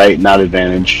regular, right? Not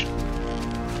advantage.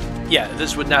 Yeah,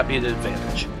 this would not be an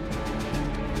advantage.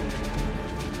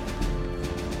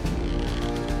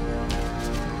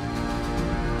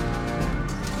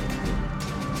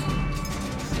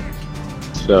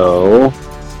 So,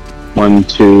 1,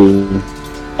 2.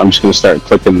 I'm just going to start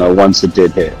clicking the ones that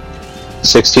did hit.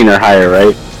 16 or higher,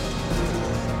 right?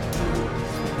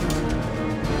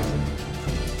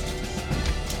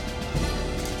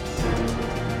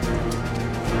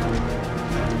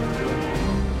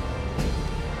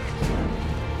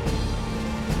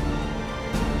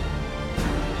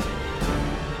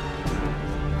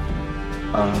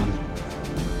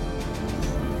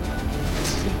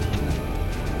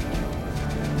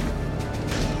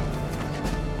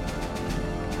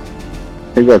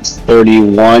 think that's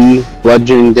 31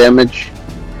 bludgeoning damage.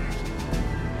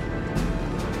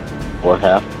 Or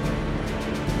half.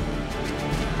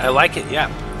 I like it, yeah.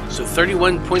 So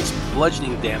 31 points of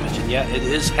bludgeoning damage, and yeah, it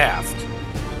is halved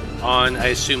on, I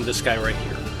assume, this guy right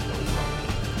here.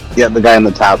 Yeah, the guy on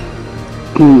the top.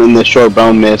 And the short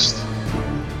bone missed.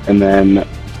 And then,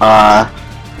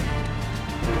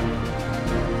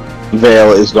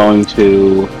 Vale is going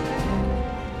to...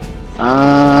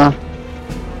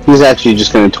 he's actually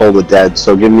just going to Toll the Dead,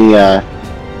 so give me a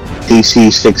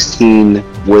DC 16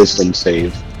 Wisdom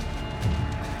save.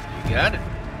 You got it.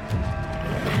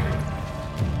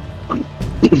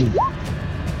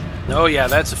 Oh yeah,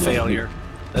 that's a failure.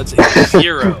 That's a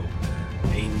 0.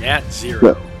 A nat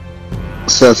 0.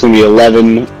 So that's going to be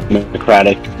 11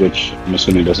 necrotic, which I'm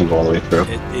assuming doesn't go all the way through.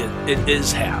 It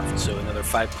is halved, so another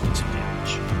 5 points of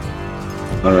damage.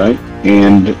 Alright,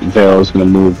 and Vale is going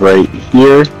to move right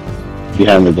here,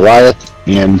 behind the Goliath,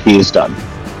 and he is done.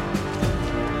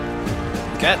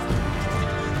 Okay.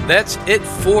 That's it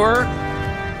for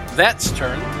that's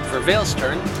turn, for Vale's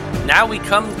turn. Now we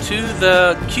come to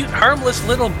the cute, harmless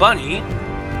little bunny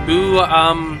who,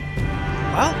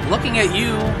 well, looking at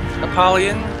you,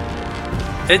 Apollyon,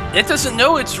 it doesn't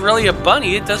know it's really a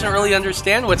bunny. It doesn't really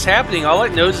understand what's happening. All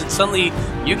it knows is suddenly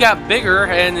you got bigger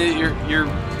and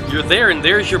you're there, and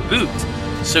there's your boot.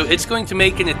 So it's going to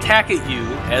make an attack at you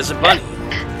as a bunny.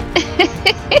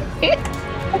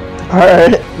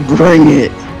 Alright, bring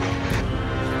it.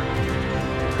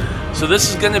 So this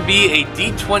is going to be a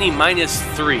d20 minus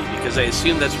 3, because I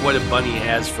assume that's what a bunny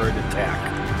has for an attack.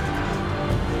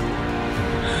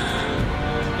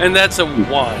 And that's a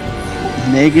 1.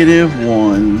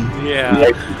 -1. Yeah.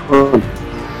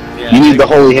 You need the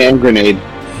holy hand grenade.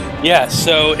 Yeah,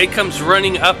 so it comes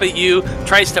running up at you,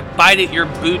 tries to bite at your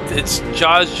boot. Its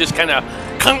jaws just kind of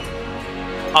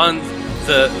on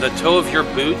the toe of your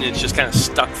boot, and it's just kind of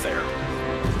stuck there.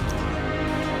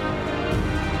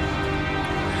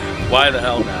 Why the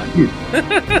hell not?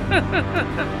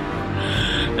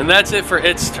 And that's it for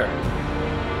its turn.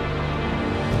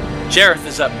 Jareth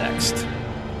is up next.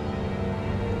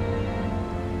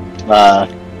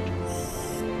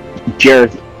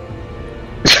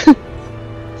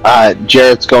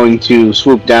 Jareth's going to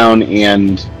swoop down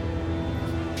and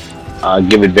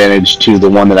give advantage to the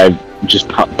one that I've just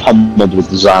pummeled with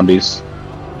the zombies.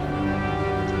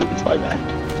 Fly back.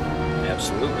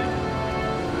 Absolutely.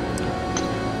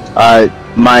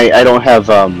 I don't have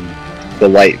the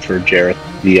light for Jareth,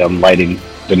 the lighting,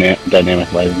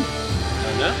 dynamic lighting.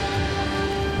 Oh, no?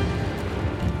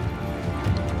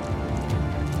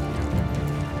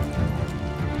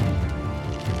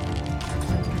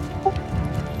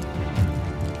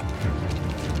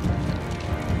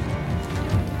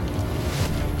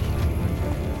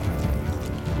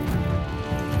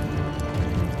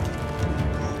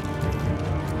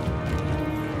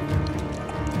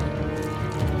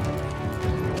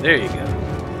 There you go.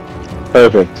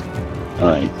 Perfect.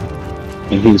 Alright.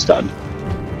 And he's done.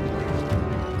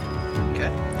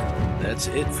 Okay. That's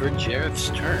it for Jareth's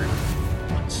turn.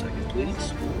 1 second,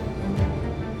 please.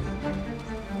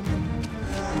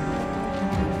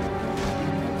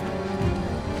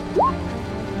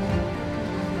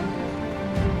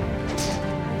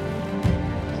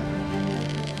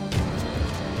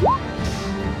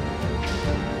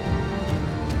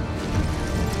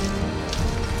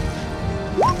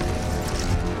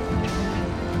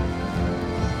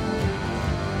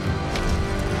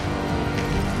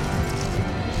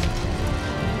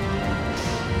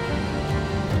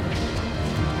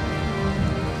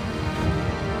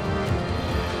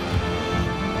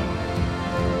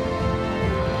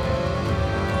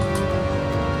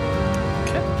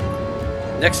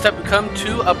 Next up, we come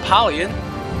to Apollyon.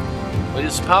 What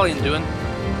is Apollyon doing?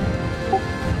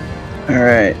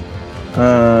 Alright.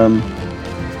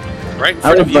 Right in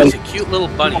front of you is a cute little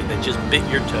bunny that just bit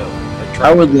your toe.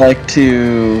 I would like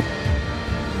to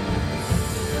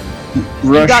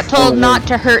rush You got told forward not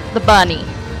to hurt the bunny.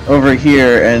 over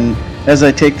here, and as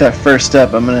I take that first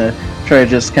step, I'm gonna try to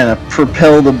just kind of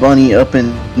propel the bunny up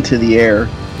into the air.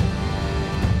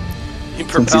 You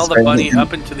propel the bunny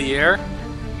up into the air?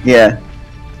 Yeah.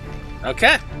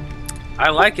 Okay. I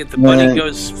like it. The bunny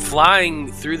goes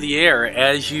flying through the air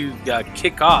as you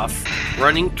kick off,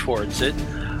 running towards it.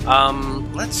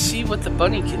 Let's see what the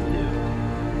bunny can do.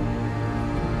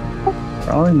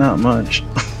 Probably not much.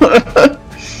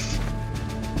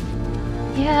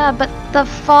 Yeah, but the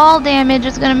fall damage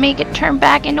is gonna make it turn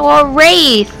back into a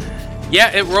wraith. Yeah,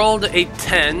 it rolled a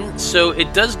 10, so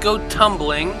it does go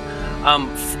tumbling,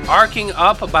 arcing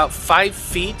up about 5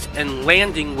 feet and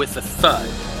landing with a thud.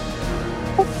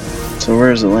 So where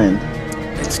does it land?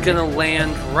 It's gonna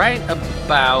land right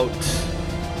about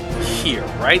here,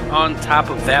 right on top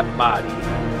of that body.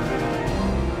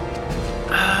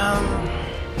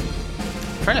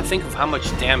 Trying to think of how much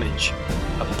damage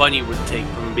a bunny would take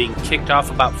from being kicked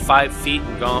off about 5 feet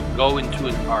and go into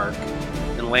an arc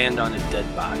and land on a dead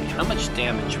body. How much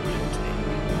damage would it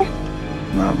take?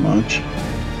 Not much.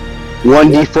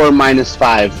 1d4 minus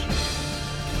 5.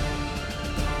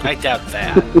 I doubt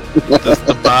that.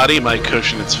 The body might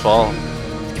cushion its fall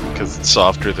because it's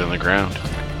softer than the ground.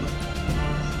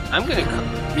 I'm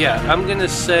gonna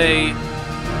say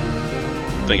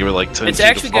Think of it like 10 it's feet of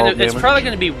actually fall gonna. It's damage. probably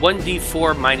gonna be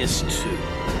 1d4 minus 2.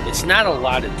 It's not a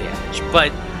lot of damage,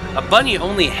 but a bunny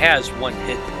only has 1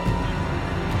 hit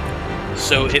point.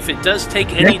 So if it does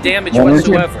take any damage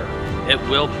whatsoever, it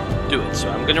will do it. So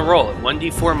I'm gonna roll it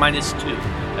 1d4 minus 2.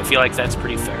 I feel like that's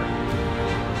pretty fair.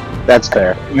 That's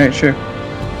fair. Right, sure.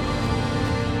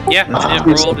 Yeah, it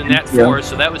rolled in that 4,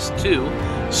 so that was 2.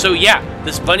 So yeah,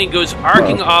 this bunny goes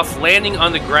arcing off, landing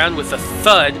on the ground with a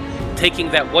thud, taking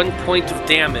that 1 point of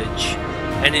damage,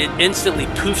 and it instantly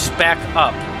poofs back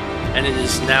up, and it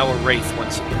is now a wraith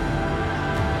once again.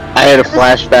 I had a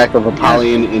flashback of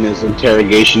Apollyon in his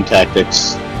interrogation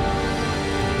tactics.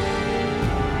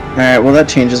 Alright, well that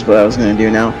changes what I was gonna do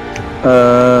now.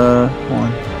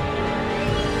 1.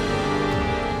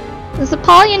 Does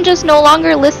Apollyon just no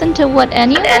longer listen to what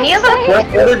any of them say?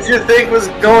 What did you think was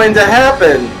going to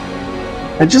happen?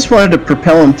 I just wanted to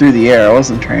propel him through the air. I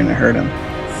wasn't trying to hurt him.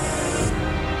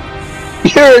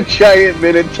 You're a giant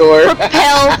minotaur.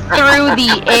 Propel through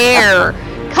the air.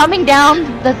 Coming down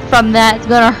from that's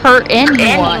gonna hurt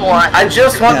anyone. I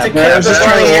just want to but I catch was the just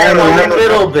trying to air warn a him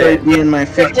little bit. in my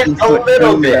 15-foot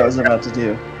little thing that I bit. was about to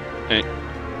do.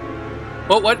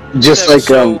 Well, what? Just like,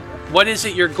 what is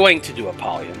it you're going to do,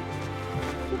 Apollyon?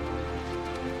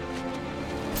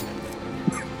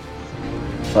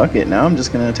 Fuck it, now I'm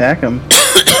just gonna attack him.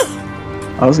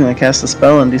 I was gonna cast a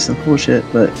spell and do some cool shit,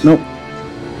 but nope.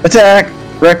 Attack!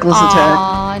 Reckless attack.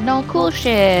 Aw, no cool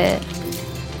shit.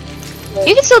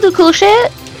 You can still do cool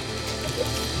shit.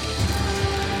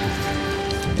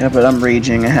 Yeah, but I'm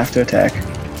raging, I have to attack.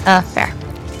 Fair.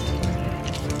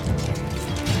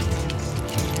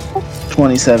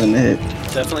 27 to hit.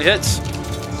 Definitely hits.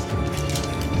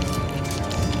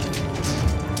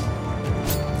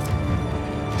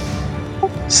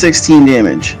 $16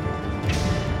 damage.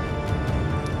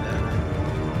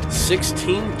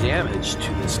 16 damage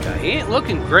to this guy. He ain't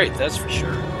looking great, that's for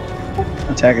sure.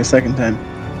 Attack a second time.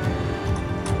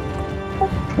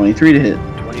 23 to hit.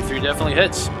 23 definitely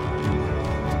hits.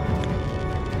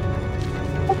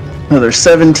 Another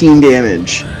 17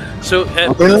 damage. So,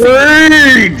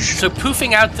 Rage! so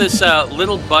poofing out this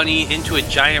little bunny into a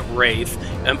giant wraith,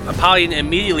 Apollyon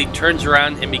immediately turns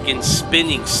around and begins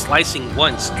spinning, slicing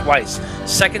once, twice.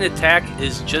 Second attack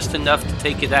is just enough to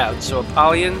take it out. So,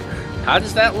 Apollyon, how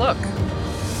does that look?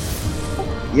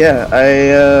 Yeah,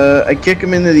 I kick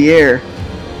him into the air,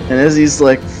 and as he's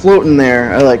like floating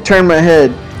there, I like turn my head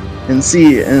and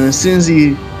see, and as soon as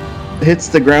he hits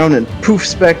the ground and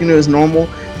poofs back into his normal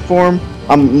form,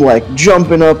 I'm like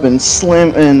jumping up and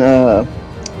striking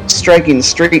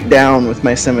straight down with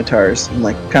my scimitars and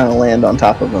like kind of land on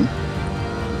top of him.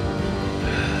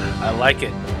 I like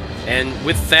it. And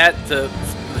with that, the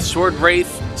sword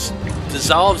wraith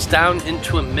dissolves down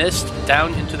into a mist,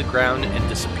 down into the ground, and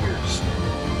disappears.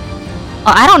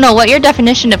 Well, I don't know what your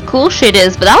definition of cool shit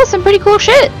is, but that was some pretty cool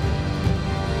shit.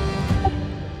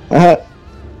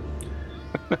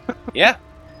 Yeah.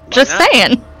 Just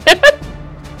saying.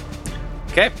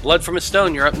 Okay, Blood from a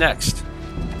Stone, you're up next.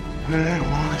 Alright,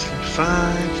 1,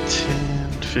 5,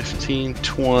 10, 15,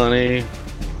 20.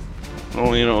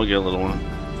 Oh, you know, we'll get a little one.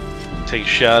 Take a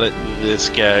shot at this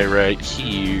guy right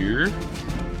here.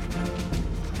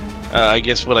 I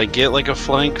guess would I get like a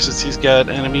flank since he's got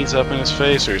enemies up in his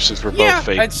face, or since we're both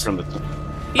faced from the...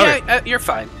 Yeah, you're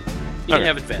fine. You can Okay.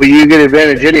 have advantage. Well, you get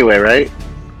advantage anyway, right?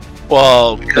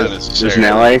 Well, not Because there's an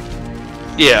necessarily. ally.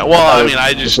 Yeah, well, I mean,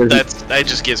 Because that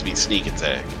just gives me sneak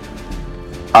attack.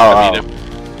 Oh, I mean,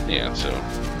 yeah, so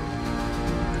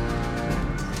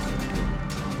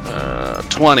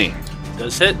 20.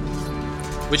 Does hit.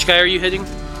 Which guy are you hitting?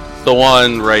 The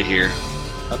one right here.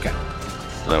 Okay.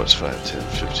 That was 5, 10,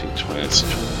 15, 20.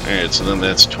 Alright, so then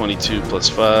that's 22 plus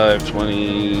 5,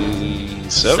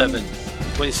 27?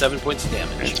 27 points of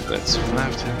damage. Alright, so that's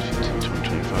 5, 10, 15, 20,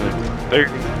 25,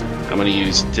 30. I'm going to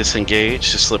use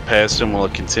Disengage to slip past him while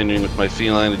continuing with my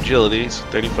feline agility. So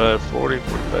 35, 40,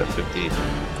 45, 50,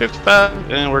 55.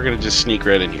 And we're going to just sneak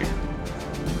right in here.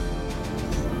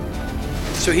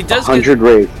 So he does 100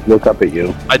 Wraith look up at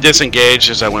you. I disengaged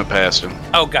as I went past him.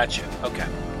 Oh, gotcha. Okay.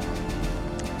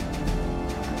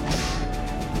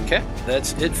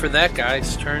 that's it for that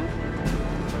guy's turn.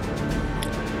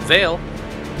 Vale,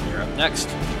 you're up next.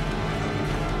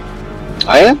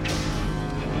 I am?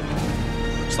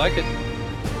 Looks like it.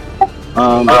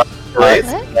 Right.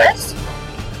 What? Next.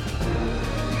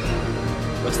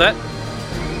 What's that?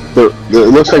 It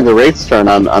looks like the Wraith's turn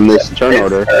on this turn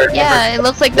order. Yeah, it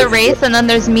looks like the Wraith, and then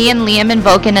there's me and Liam and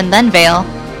Vulcan, and then Vale.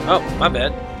 Oh, my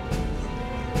bad.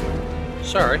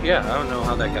 Sorry, yeah, I don't know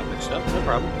how that got mixed up. No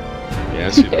problem. Yeah,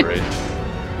 I see the Wraith.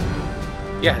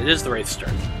 Yeah, it is the Wraith's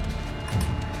turn.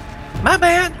 My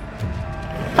bad.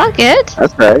 Fuck it.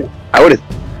 That's right. I would have.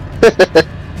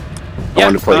 I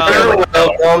wanted to play fair. You're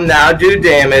welcome. Now do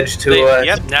damage to us.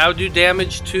 Yep, now do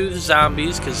damage to the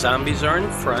zombies, because zombies are in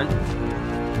front.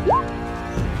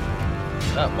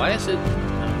 Why is it... I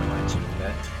don't know why it's doing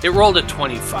that. It rolled a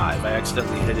 25. I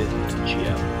accidentally hit it into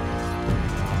GM.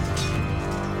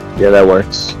 Yeah, that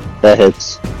works. That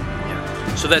hits.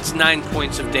 Yeah. So that's 9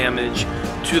 points of damage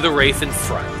to the Wraith in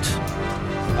front.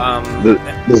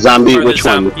 The zombie, Or the which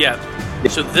one? Yeah.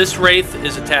 So this Wraith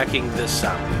is attacking this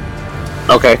zombie.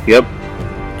 Okay, yep.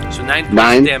 So 9 points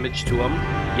Nine? of damage to him.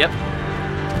 Yep.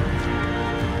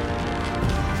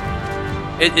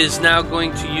 It is now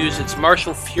going to use its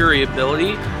Martial Fury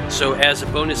ability. So as a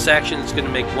bonus action, it's going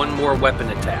to make one more weapon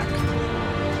attack.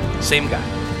 Same guy.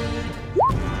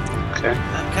 Okay.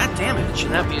 God damn it! It should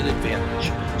not be an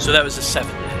advantage. So that was a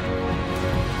 7 to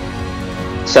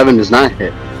hit. 7 does not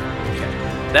hit. Okay.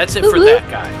 That's it for that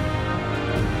guy.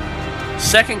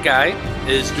 Second guy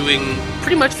is doing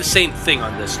pretty much the same thing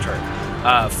on this turn.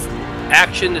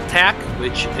 Action attack,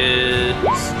 which is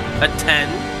a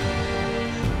 10.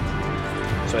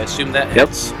 So I assume that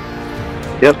hits.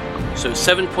 Yep. So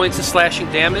 7 points of slashing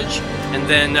damage, and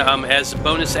then as a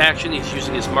bonus action, he's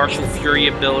using his Martial Fury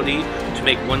ability to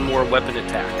make one more weapon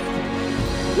attack.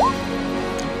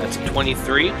 That's a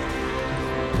 23.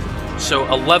 So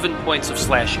 11 points of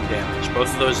slashing damage.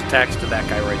 Both of those attacks to that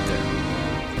guy right there.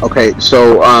 Okay,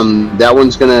 so that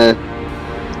one's gonna.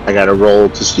 I gotta roll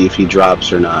to see if he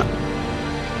drops or not.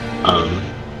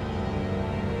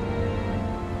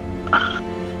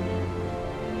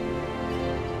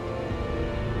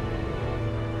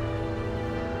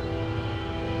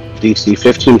 DC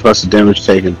 15 plus the damage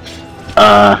taken.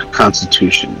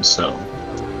 Constitution, so.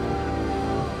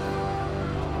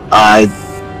 I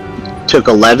took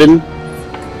 11,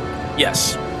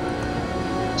 Yes.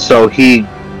 so he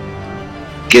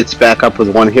gets back up with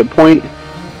 1 hit point.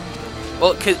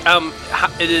 Well,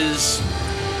 it is.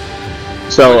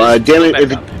 So, What is- damage,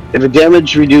 back up. if a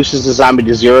damage reduces the zombie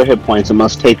to 0 hit points, it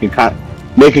must take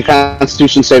make a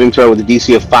Constitution saving throw with a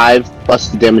DC of 5 plus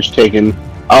the damage taken.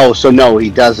 Oh, so no, he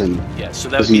doesn't. Yeah, so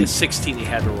that would be a 16 he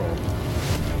had to roll.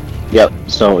 Yep.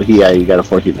 So he got a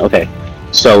 14. Okay.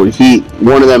 So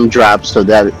one of them drops. So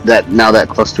that now that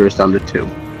cluster is down to 2.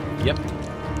 Yep.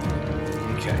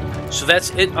 Okay. So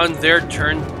that's it on their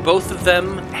turn. Both of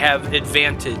them have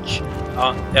advantage.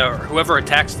 Or whoever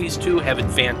attacks these two have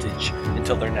advantage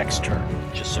until their next turn.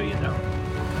 Just so you know.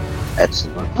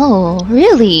 Excellent. Oh,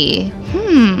 really?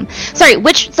 Sorry,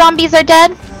 which zombies are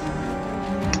dead?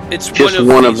 It's Just one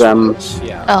one of of these them. ones,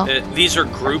 yeah. Oh. These are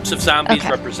groups of zombies Okay.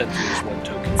 representing as one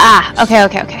token.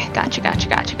 Okay. Gotcha.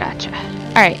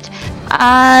 All right.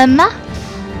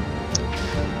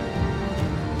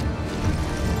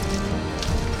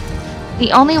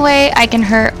 The only way I can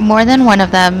hurt more than one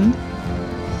of them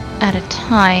at a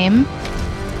time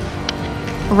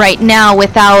right now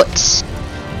without,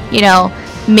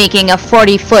 making a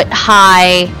 40-foot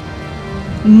high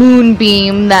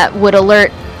moonbeam that would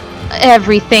alert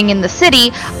everything in the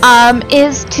city,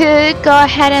 is to go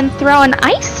ahead and throw an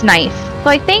ice knife. So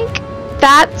I think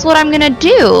that's what I'm gonna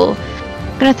do.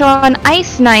 I'm gonna throw an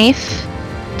ice knife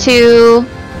to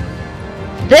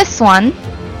this one.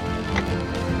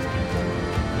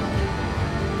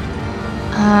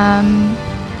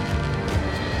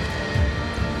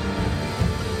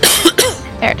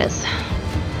 There it is.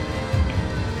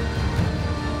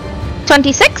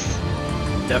 26?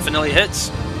 Definitely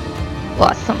hits.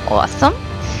 Awesome.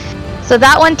 So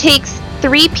that one takes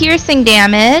 3 piercing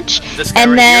damage. This guy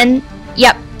And right then,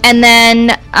 here?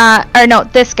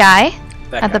 this guy.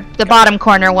 That At guy. the bottom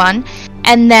corner one.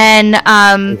 And then,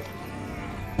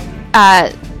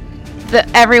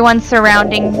 everyone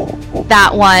surrounding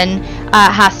that one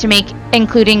has to make,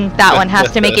 including that one,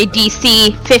 has to make a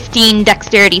DC 15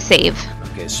 dexterity save.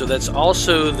 Okay, so that's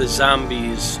also the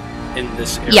zombies in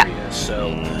this area. Yeah.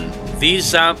 So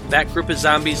that group of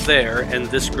zombies there and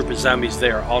this group of zombies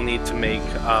there all need to make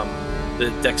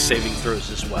the dex saving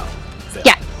throws as well. Fail.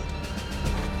 Yeah.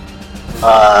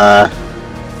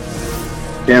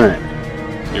 Damn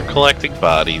it. You're collecting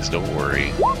bodies, don't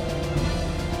worry.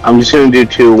 I'm just gonna do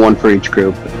 2, 1 for each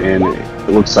group, and it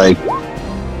looks like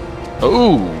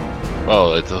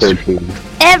Oh, it does. 13.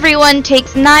 Everyone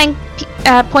takes 9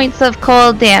 points of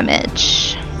cold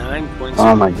damage. 9 points.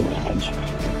 Oh of my damage.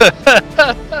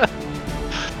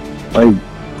 Like,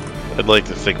 I'd like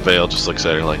to think Vale just looks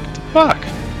at her like, fuck.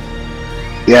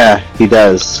 yeah, he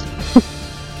does.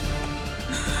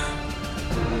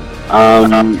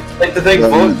 Like the big Yeah,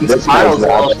 vote and this smiles guy's a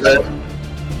little loud. bit.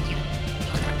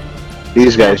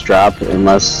 These guys drop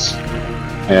unless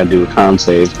I gotta do a con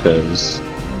save because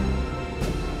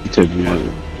I don't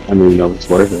even know if it's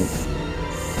worth it.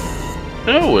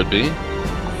 No, it would be.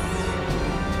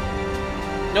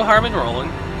 No harm in rolling.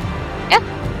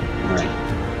 Alright.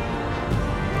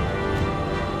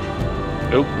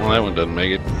 Nope, well, that one doesn't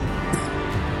make it.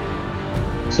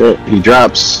 That's it. He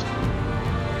drops.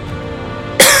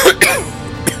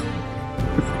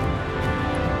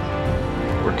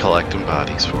 We're collecting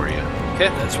bodies for you. Okay,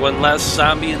 that's one less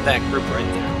zombie in that group right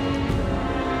there.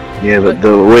 Yeah, but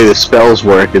the way the spells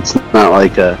work, it's not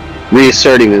like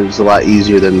reasserting is a lot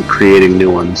easier than creating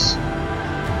new ones.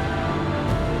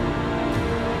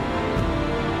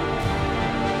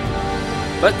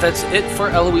 But that's it for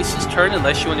Eloise's turn,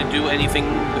 unless you want to do anything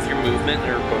with your movement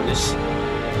or bonus.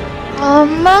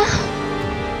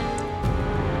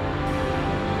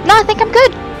 No, I think I'm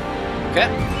good. Okay.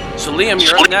 So Liam,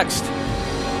 you're up next.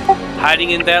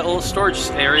 Hiding in that little storage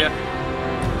area.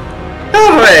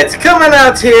 Alright, coming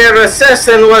out here,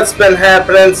 assessing what's been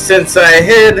happening since I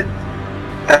hid.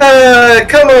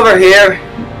 Come over here.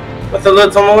 With a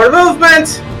little more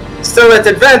movement. Still at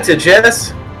advantage,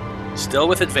 yes? Still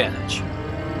with advantage.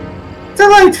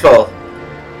 Delightful.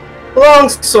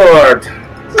 Longsword.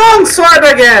 Longsword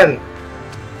again.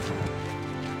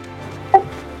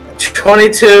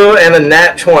 22 and a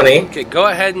nat 20. Okay, go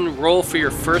ahead and roll for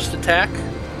your first attack.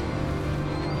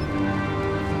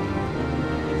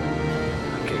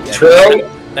 Okay, yeah, Trill.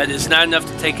 that is not enough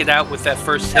to take it out with that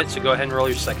first hit, so go ahead and roll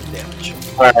your second damage.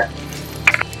 Alright.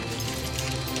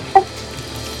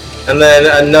 And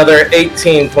then another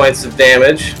 18 points of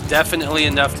damage. Definitely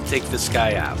enough to take this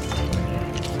guy out.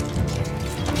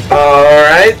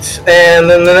 Alright, and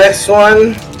then the next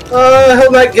one, he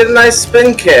might get a nice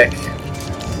spin kick.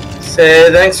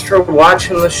 Say thanks for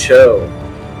watching the show.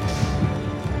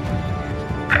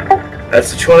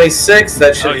 That's a 26,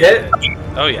 that should hit.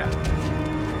 Oh yeah.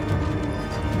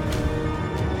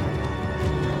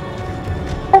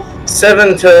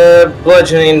 7 to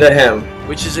bludgeoning to him.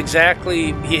 Which is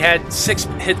exactly, he had 6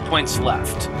 hit points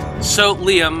left. So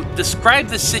Liam, describe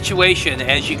the situation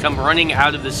as you come running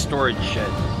out of the storage shed.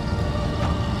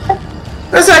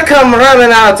 As I come running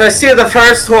out, I see the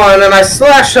first one, and I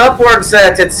slash upwards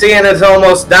at it, seeing it's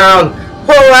almost down.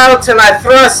 Pull out, and I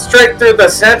thrust straight through the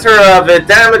center of it,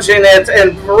 damaging it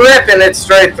and ripping it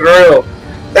straight through.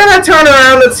 Then I turn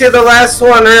around and see the last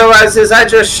one realizes I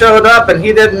just showed up, and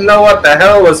he didn't know what the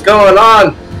hell was going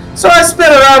on. So I spin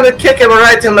around and kick him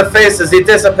right in the face as he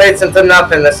dissipates into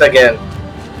nothingness again.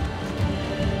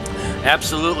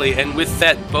 Absolutely, and with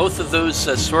that, both of those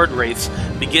sword wraiths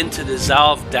begin to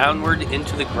dissolve downward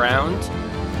into the ground,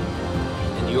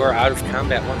 and you are out of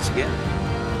combat once again.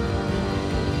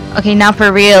 Okay, now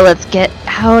for real, let's get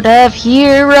out of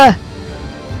here.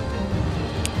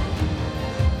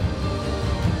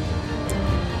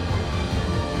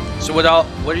 So what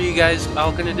are you guys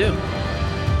all gonna do?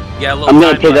 Yeah, I'm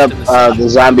gonna pick up the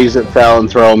zombies that fell and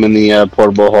throw them in the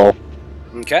portable hole.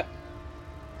 Okay.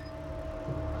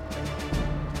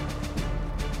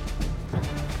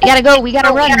 We gotta go, we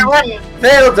gotta run.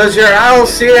 Vale, does your owl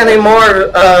see any more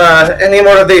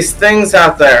of these things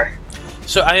out there?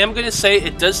 So I am going to say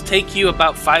it does take you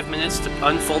about 5 minutes to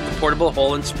unfold the portable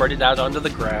hole and spread it out onto the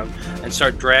ground and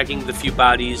start dragging the few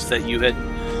bodies that you had,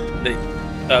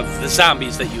 of the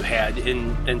zombies that you had,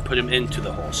 in and put them into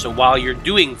the hole. So while you're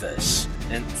doing this,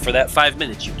 and for that 5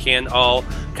 minutes, you can all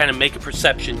kind of make a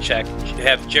perception check,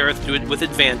 have Jareth do it with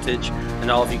advantage,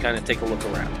 and all of you kind of take a look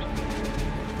around.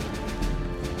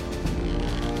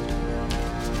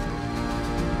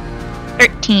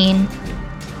 $13.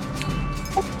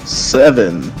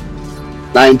 7.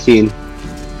 19.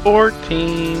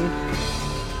 14.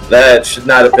 That should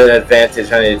not have been an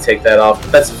advantage. I need to take that off.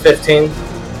 That's 15.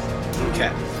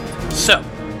 Okay. So,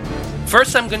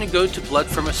 first I'm going to go to Blood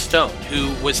from a Stone,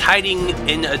 who was hiding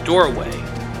in a doorway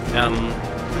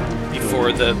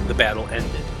before the battle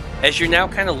ended. As you're now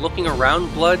kind of looking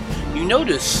around, Blood, you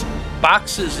notice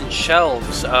boxes and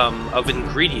shelves of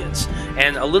ingredients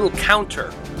and a little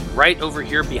counter right over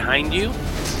here behind you.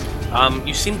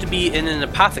 You seem to be in an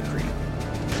apothecary.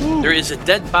 There is a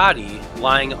dead body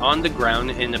lying on the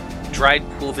ground in a dried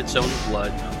pool of its own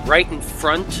blood, right in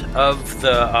front of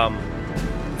the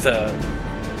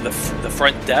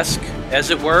front desk, as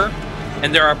it were,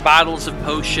 and there are bottles of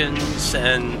potions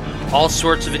and all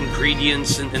sorts of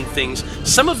ingredients and things.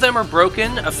 Some of them are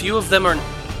broken, a few of them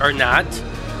are not,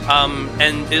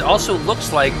 and it also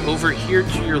looks like over here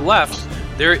to your left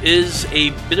there is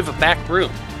a bit of a back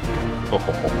room.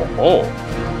 All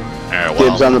right,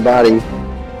 Dibs well, on the body.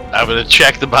 I'm gonna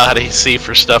check the body, see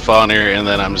for stuff on her, and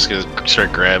then I'm just gonna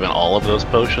start grabbing all of those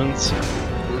potions.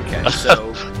 Okay,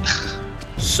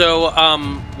 so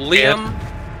Liam,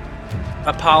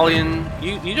 Apollyon,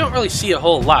 you don't really see a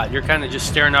whole lot. You're kind of just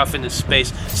staring off into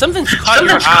space. Something's caught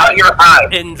your eye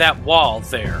in that wall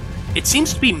there. It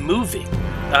seems to be moving.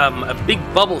 A big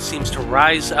bubble seems to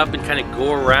rise up and kind of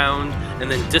go around and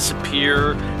then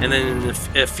disappear, and then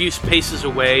a few paces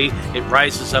away it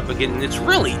rises up again, and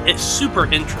it's super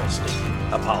interesting,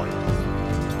 Apollyon.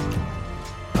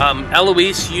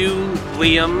 Eloise, you,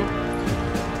 Liam,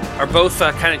 are both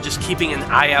kind of just keeping an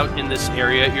eye out in this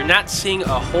area. You're not seeing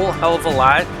a whole hell of a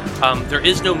lot. There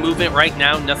is no movement right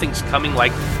now. Nothing's coming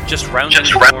like just rounding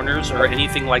the corners or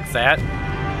anything like that.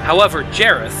 However,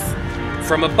 Jareth,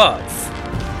 from above,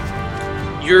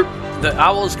 the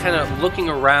owl is kind of looking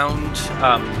around,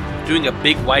 doing a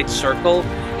big wide circle,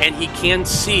 and he can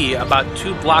see about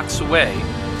 2 blocks away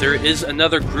there is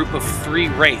another group of 3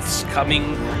 wraiths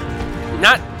coming,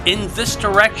 not in this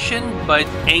direction, but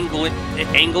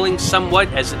angling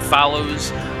somewhat as it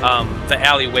follows the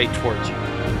alleyway towards you.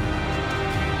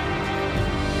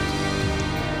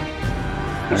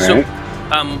 All So,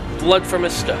 right. blood from a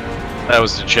stone. That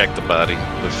was to check the body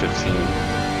with 15.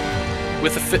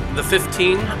 With the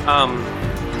 15,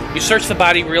 you search the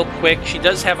body real quick. She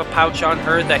does have a pouch on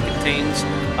her that contains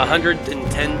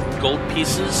 110 gold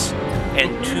pieces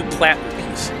and 2 platinum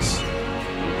pieces.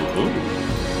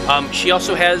 She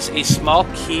also has a small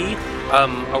key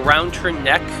around her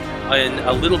neck and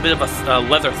a little bit of a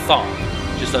leather thong,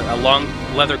 just a long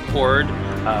leather cord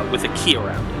with a key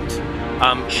around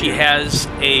it. She has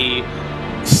a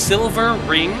silver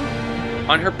ring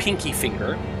on her pinky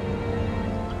finger.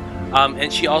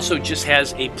 And she also just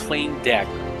has a plain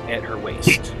dagger at her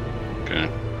waist. Okay.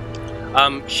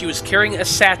 She was carrying a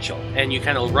satchel, and you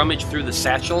kind of rummage through the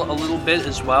satchel a little bit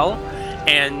as well,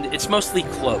 and it's mostly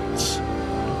clothes.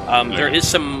 There is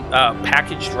some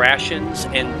packaged rations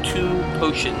and 2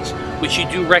 potions, which you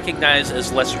do recognize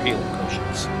as lesser healing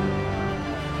potions.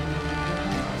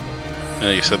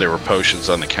 You said there were potions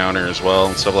on the counter as well,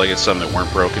 and stuff like it, some that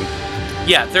weren't broken.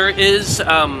 Yeah, there is.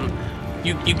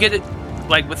 You get it.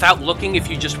 Like, without looking, if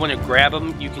you just want to grab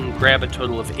them, you can grab a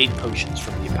total of 8 potions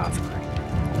from the apothecary.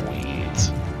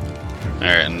 Sweet.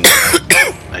 Alright, and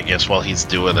I guess while he's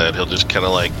doing that, he'll just kind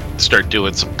of like start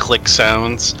doing some click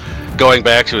sounds, going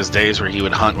back to his days where he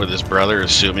would hunt with his brother,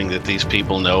 assuming that these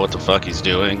people know what the fuck he's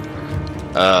doing.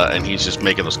 And he's just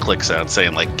making those click sounds,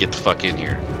 saying like, "Get the fuck in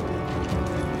here."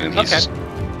 And he's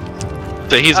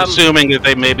so he's assuming that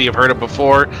they maybe have heard it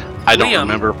before. I don't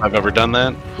remember if I've ever done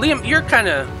that. Liam, you're kind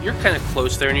of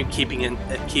close there, and you're keeping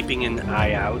an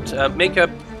eye out. Make a.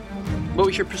 What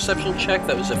was your perception check?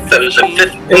 That was a 15.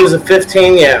 It was a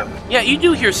 15, yeah. Yeah, you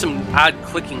do hear some odd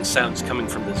clicking sounds coming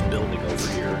from this building over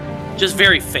here, just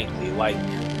very faintly, like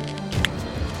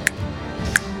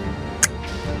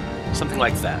something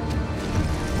like that.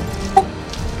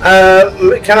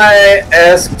 Can I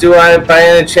ask, do I by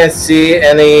any chance see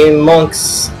any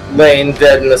monks laying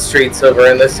dead in the streets over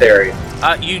in this area?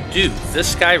 You do.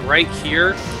 This guy right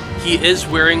here, he is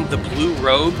wearing the blue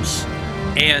robes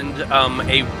and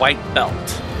a white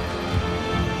belt.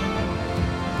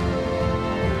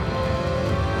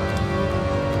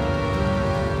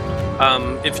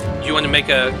 If you want to make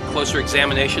a closer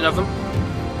examination of him?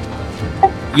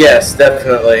 Yes,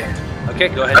 definitely. Okay,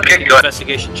 go ahead and make an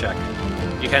investigation check.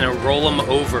 You kind of roll him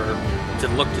over to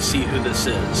look to see who this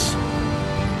is.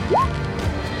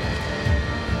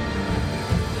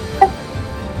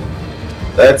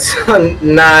 That's a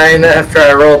 9 after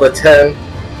I rolled a 10.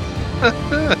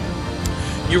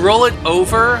 You roll it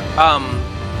over,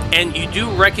 and you do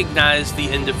recognize the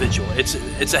individual.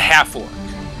 It's a half-orc.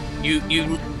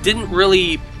 You didn't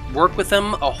really work with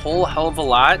him a whole hell of a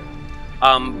lot,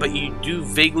 but you do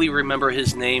vaguely remember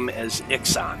his name as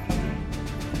Ixon.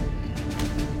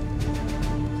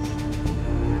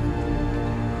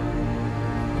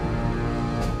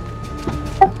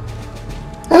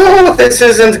 Oh, this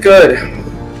isn't good.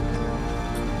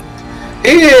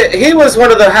 He was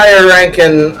one of the higher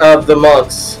ranking of the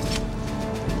monks.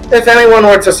 If anyone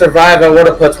were to survive, I would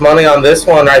have put money on this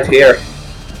one right here.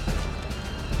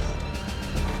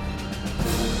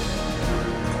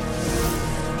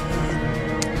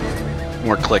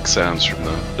 more click sounds from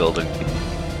the building.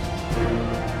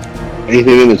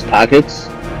 Anything in his pockets?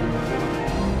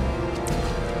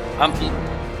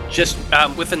 Just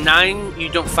with a 9, you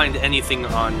don't find anything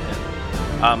on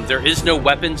him. There is no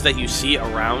weapons that you see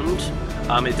around.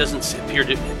 It doesn't appear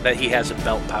that he has a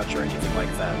belt pouch or anything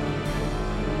like that.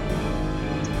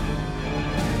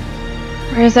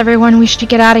 Where is everyone? We should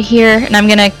get out of here. And I'm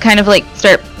gonna kind of like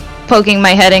start poking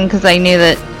my head in because I knew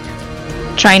that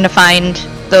trying to find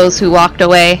those who walked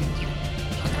away.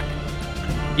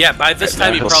 Yeah, by this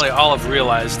time you probably all have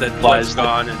realized that Blood's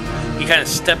gone, and he kind of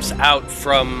steps out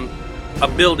from a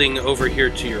building over here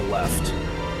to your left.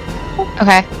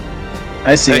 Okay.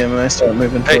 I see him and I start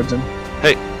moving towards him.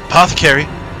 Hey, apothecary.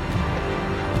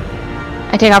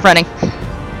 I take off running.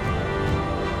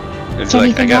 He's Is like, I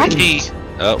anything got a left? key.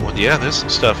 Well, yeah, there's some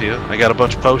stuff here. I got a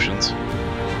bunch of potions.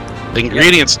 The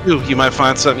ingredients too. You might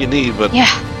find something you need, but Yeah.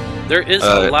 There is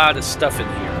a lot of stuff in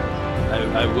here.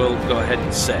 I will go ahead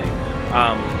and say.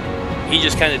 He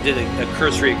just kind of did a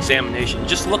cursory examination,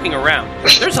 just looking around.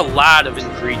 There's a lot of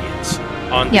ingredients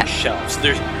on these shelves.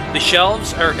 The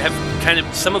shelves have kind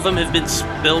of, some of them have been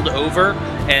spilled over,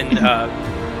 and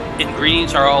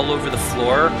ingredients are all over the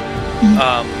floor.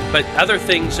 But other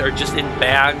things are just in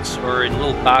bags or in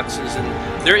little boxes,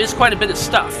 and there is quite a bit of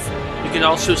stuff. You can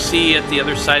also see at the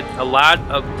other side a lot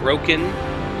of broken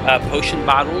potion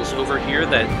bottles over here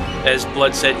that, as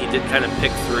Blood said, he did kind of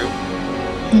pick through.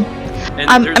 And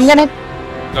I'm gonna.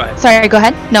 Go ahead. Sorry, go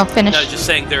ahead. No, finish. No, just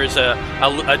saying there's a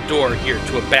door here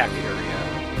to a back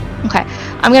area. Okay.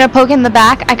 I'm gonna poke in the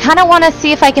back. I kind of want to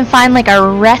see if I can find like a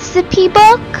recipe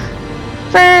book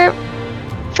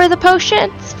for the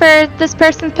potions, for this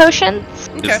person's potions.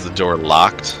 Okay. Is the door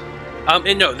locked?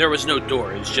 And no, there was no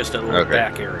door. It was just a little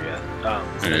back area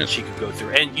that she could go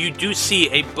through. And you do see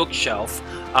a bookshelf,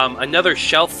 another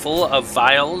shelf full of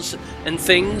vials and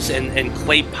things, and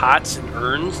clay pots and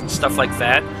urns and stuff like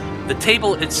that. The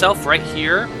table itself right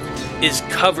here is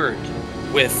covered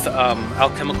with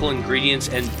alchemical ingredients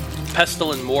and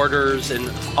pestle and mortars and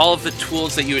all of the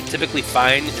tools that you would typically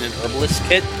find in an herbalist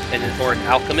kit or an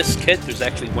alchemist kit. There's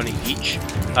actually one of each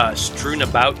strewn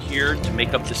about here to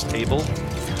make up this table.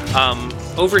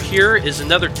 Over here is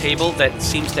another table that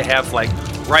seems to have like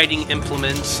writing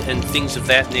implements and things of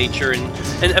that nature,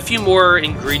 and a few more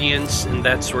ingredients and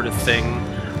that sort of thing.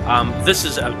 This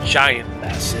is a giant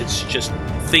mess. It's just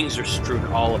things are strewn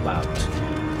all about.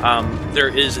 There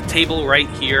is a table right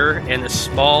here and a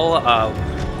small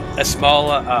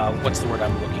what's the word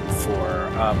I'm looking for?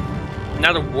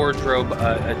 Not a wardrobe,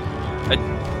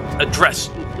 a dress.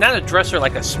 Not a dresser,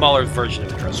 like a smaller version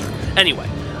of a dresser. Anyway,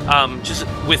 just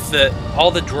with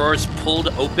all the drawers pulled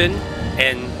open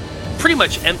and pretty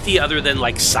much empty, other than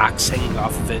like socks hanging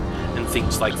off of it and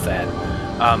things like that.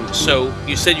 So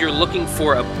you said you're looking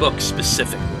for a book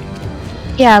specifically.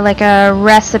 Yeah, like a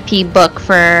recipe book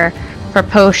for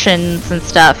potions and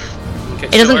stuff. Okay,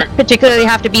 It doesn't particularly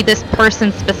have to be this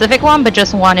person's specific one, but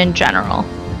just one in general.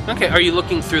 Okay, are you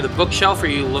looking through the bookshelf, or are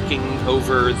you looking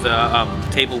over the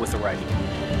table with the writing?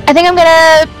 I think I'm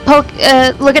gonna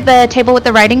look at the table with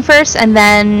the writing first, and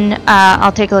then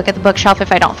I'll take a look at the bookshelf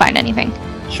if I don't find anything.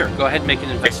 Sure, go ahead and make an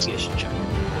investigation check.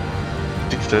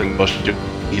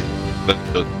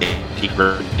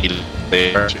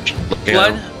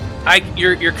 Blood,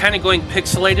 you're kind of going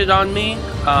pixelated on me.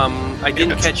 I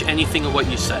didn't catch anything of what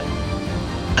you said.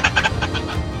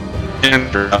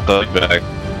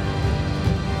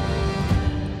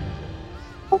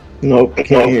 Nope,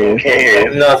 can't hear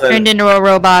you. Nothing. Turned into a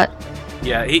robot.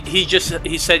 Yeah,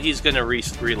 he said he's gonna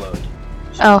reload.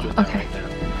 So Oh, he's doing that okay. right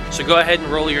now. So go ahead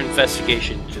and roll your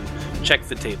investigation to check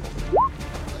the table.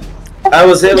 I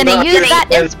was I'm able gonna to use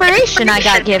that inspiration I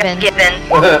got given.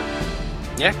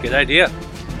 Yeah, good idea.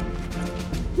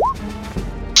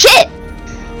 Shit!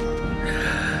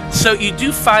 So you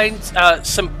do find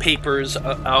some papers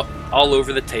all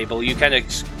over the table. You kind of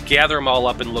gather them all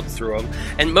up and look through them,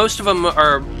 and most of them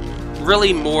are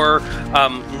really more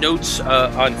notes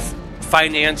on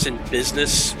finance and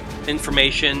business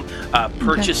information,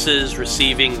 purchases,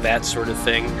 receiving, that sort of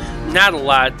thing. Not a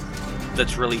lot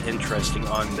that's really interesting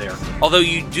on there. Although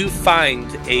you do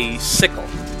find a sickle,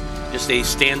 just a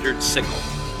standard sickle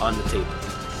on the table.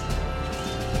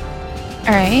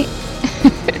 Alright.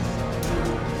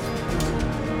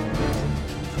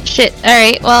 Shit.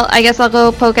 Alright, well, I guess I'll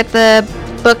go poke at the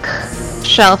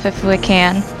bookshelf if we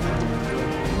can.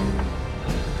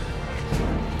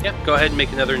 Yep, go ahead and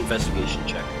make another investigation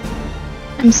check.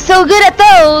 I'm so good at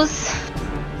those!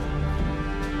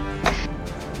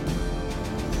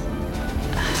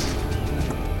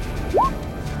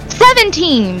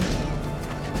 '17!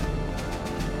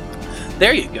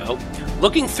 There you go.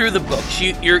 looking through the books,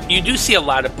 you do see a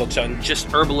lot of books on just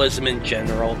herbalism in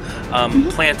general,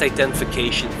 plant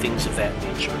identification, things of that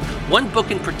nature. One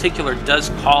book in particular does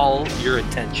call your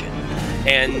attention,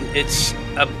 and it's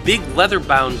a big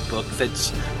leather-bound book that's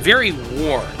very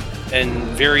worn and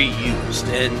very used.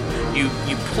 And you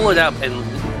pull it up and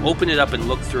open it up and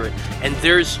look through it, and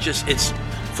there's just, it's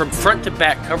from front to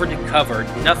back, cover to cover,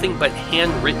 nothing but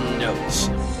handwritten notes.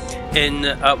 In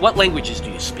what languages do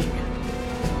you speak?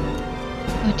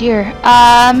 Oh dear.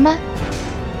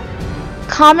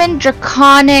 Common,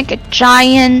 Draconic,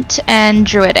 Giant, and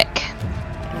Druidic.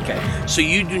 Okay, so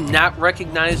you do not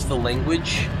recognize the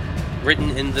language written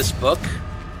in this book,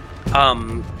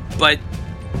 but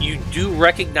you do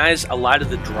recognize a lot of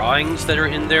the drawings that are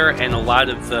in there and a lot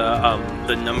of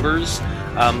the numbers,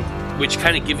 which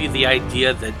kind of give you the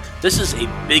idea that this is a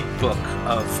big book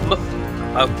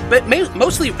but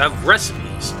mostly of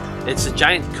recipes. It's a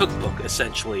giant cookbook,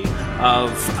 essentially,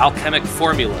 of alchemic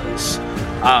formulas.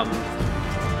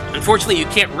 Unfortunately, you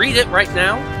can't read it right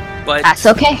now, but that's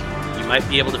okay. You might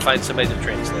be able to find somebody to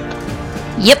translate it.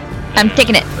 Yep, I'm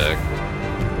taking it.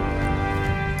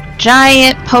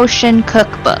 Giant potion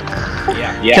cookbook.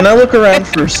 Yeah. Can I look around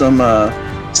for some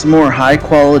more high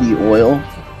quality oil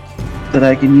that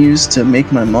I can use to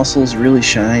make my muscles really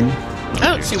shine? I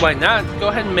don't see why not. Go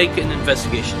ahead and make an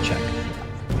investigation check.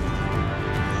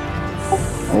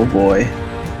 Oh boy.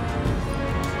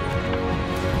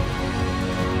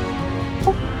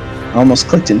 I almost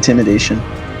clicked intimidation.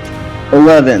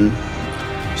 11.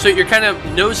 So you're kind of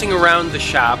nosing around the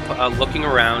shop, looking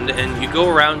around, and you go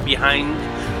around behind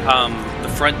the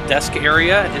front desk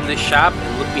area in this shop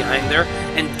and look behind there.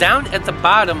 And down at the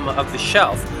bottom of the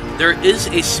shelf, there is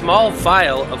a small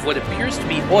vial of what appears to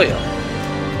be oil.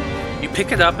 You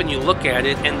pick it up and you look at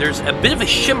it, and there's a bit of a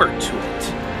shimmer to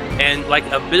it. And like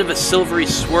a bit of a silvery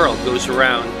swirl goes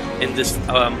around in this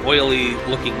oily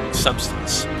looking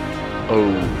substance.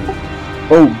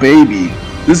 Oh baby,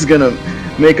 this is gonna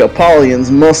make Apollyon's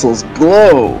muscles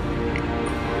glow.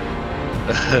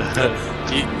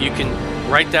 You can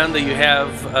write down that you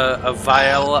have a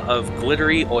vial of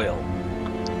glittery oil.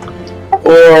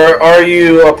 Or are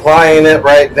you applying it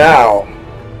right now?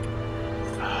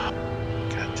 God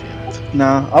damn it.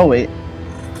 Nah, I'll wait. I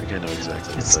think I know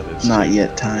exactly It's what that is. not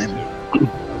yet time.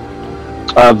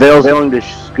 Vale's going to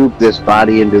scoop this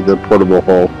body into the portable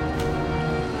hole.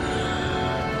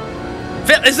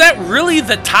 Is that really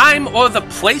the time or the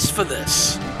place for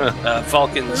this?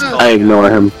 Vulcan's I ignore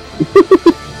him.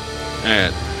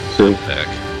 Alright, So, back.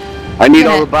 I need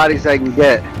all the bodies I can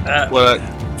get. What?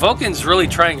 Vulcan's really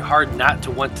trying hard not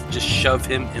to want to just shove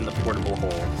him in the portable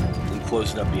hole and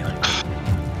close it up behind him.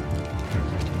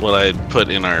 What I put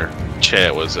in our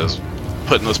chat was as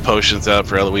putting those potions out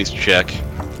for Eloise to check,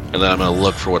 and then I'm gonna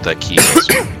look for what that key is.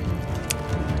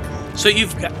 So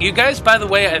you guys, by the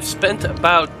way, I've spent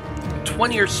about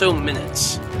 20 or so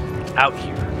minutes out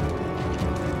here,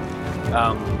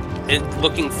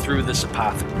 looking through this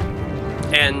apothecary,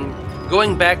 and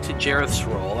going back to Jareth's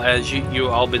role, as you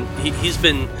all been, he's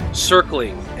been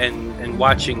circling and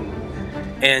watching,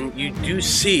 and you do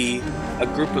see a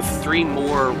group of 3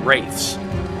 more wraiths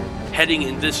heading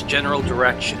in this general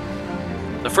direction.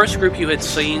 The first group you had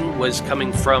seen was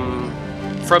coming from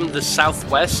the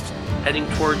southwest, heading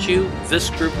towards you. This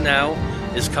group now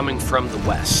is coming from the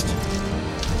west.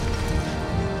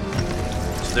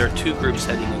 So there are 2 groups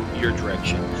heading in your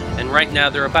direction, and right now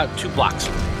they're about 2 blocks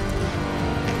away.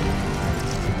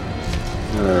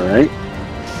 Alright.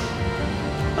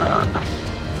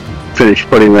 Finish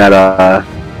putting that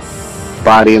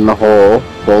body in the hole.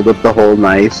 Fold up the hole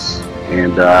nice.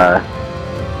 And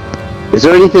is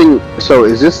there anything... So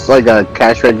is this like a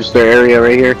cash register area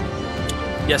right here?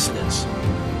 Yes, it is.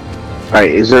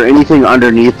 Alright, is there anything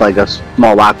underneath, like a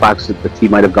small lockbox that the key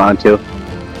might have gone to?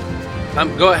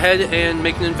 Go ahead and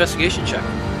make an investigation check.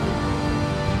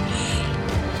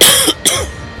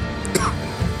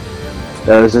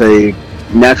 That is a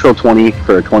natural 20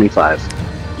 for a 25.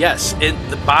 Yes, in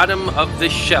the bottom of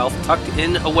this shelf, tucked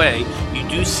in away, you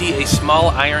do see a small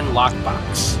iron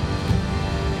lockbox.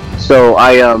 So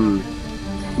I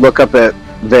look up at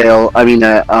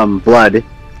Blood,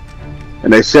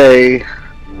 and I say,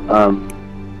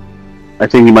 I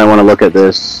think you might want to look at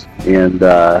this, and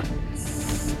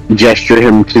gesture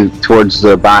him towards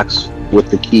the box with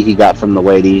the key he got from the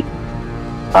lady,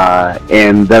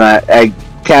 and then I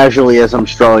casually, as I'm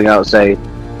strolling out, say,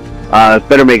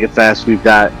 better make it fast, we've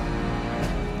got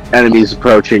enemies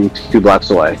approaching 2 blocks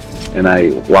away, and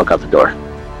I walk out the door.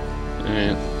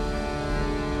 Alright.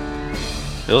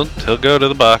 He'll go to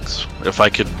the box. If I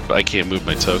can't move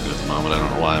my token at the moment. I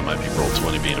don't know why. I might be roll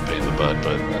 20 being a pain in the butt,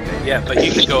 but Okay, yeah, but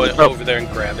you can go over there and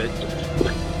grab it.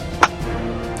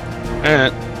 all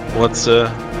right. What's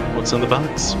in the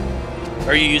box?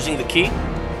 Are you using the key?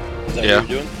 Is that Yeah. what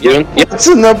you're doing? What's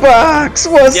in the box?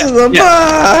 What's in the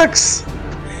box?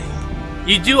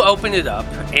 You do open it up,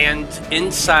 and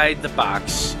inside the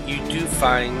box, you do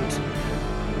find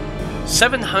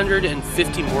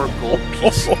 750 more gold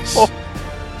pieces,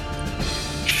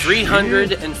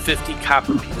 350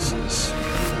 copper pieces.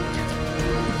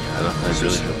 I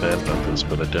really feel bad about this,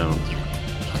 but I don't.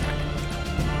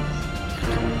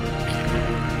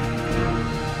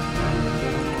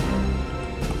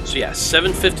 So yeah,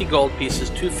 750 gold pieces,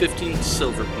 250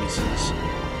 silver pieces,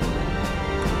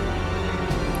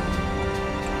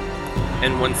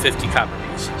 and 150 copper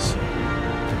pieces.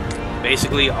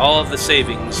 Basically, all of the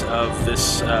savings of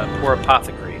this poor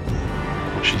apothecary.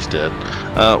 She's dead.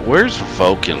 Where's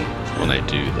Vulcan when I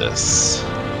do this?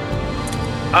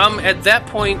 At that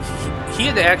point, he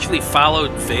had actually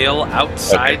followed Vale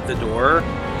outside the door.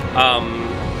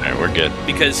 Alright, we're good.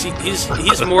 Because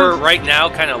he's more right now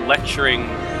kind of lecturing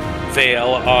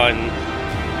Vale on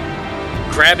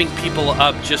grabbing people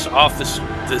up just off the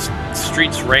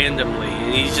streets randomly,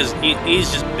 and he's just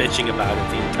bitching about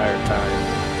it the entire time.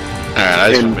 Alright, I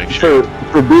just want to make sure.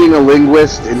 For being a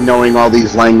linguist and knowing all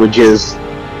these languages,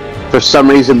 for some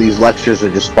reason these lectures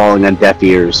are just falling on deaf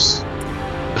ears.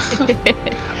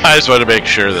 I just want to make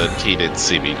sure that he didn't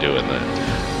see me doing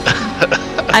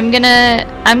that. I'm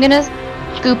gonna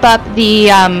scoop up the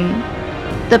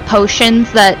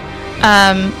potions that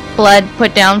Blood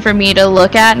put down for me to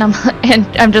look at, and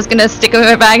I'm just gonna stick them in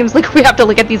my bag. I'm just like, we have to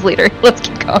look at these later. Let's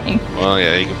keep going. Well,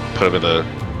 yeah, you can put them in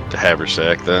the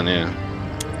haversack then,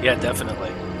 yeah. Yeah, definitely.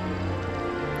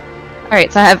 All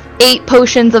right, so I have 8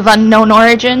 potions of unknown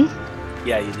origin,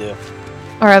 Yeah, you do.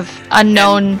 or of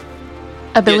unknown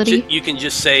ability. Yeah, you can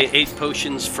just say 8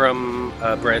 potions from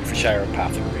Bradfordshire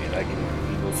Apothecary,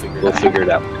 and we'll figure it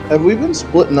out. Have we been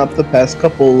splitting up the past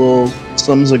couple little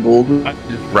sums of gold?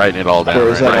 Writing it all down. Or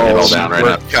is that Writing it all all down right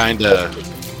now. Kinda.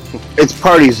 It's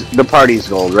the party's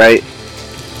gold, right?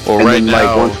 Well, And right then, like,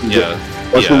 now, once we yeah.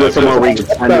 Once we get somewhere we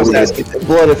can I was asking,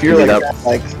 Blood, if you're Clean it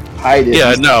like hide it.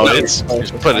 Yeah, no, it's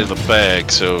put in the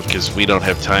bag, so because we don't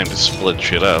have time to split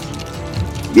shit up.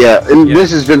 Yeah, and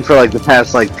this has been for like the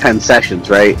past 10 sessions,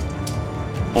 right?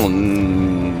 Oh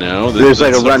no, There's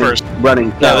like a this is the running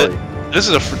No, tally. This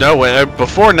is no way.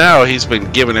 Before now, he's been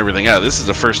giving everything out. This is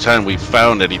the first time we've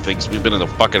found anything. Cause we've been in the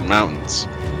fucking mountains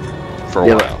for a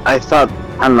Yeah, while. I thought,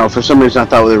 I don't know, for some reason I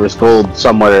thought there was gold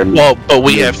somewhere. Well, but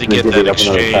we Yeah, have to we get did that it up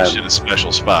another exchanged time. in a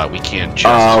special spot. We can't just.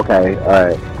 Oh, okay,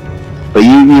 alright. But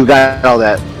you got all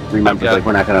that remembered, I've got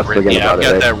we're not gonna written- forget yeah, about I've it,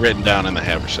 got right? that written down in the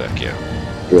haversack. Yeah.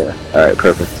 Yeah, alright,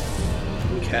 perfect.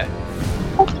 Okay.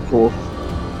 Cool.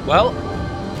 Well,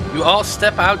 you all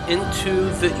step out into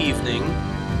the evening,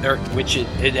 which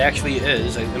it actually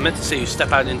is. I meant to say you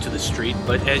step out into the street,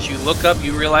 but as you look up,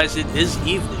 you realize it is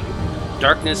evening.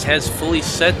 Darkness has fully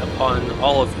set upon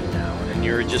all of you now, and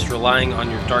you're just relying on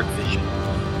your dark vision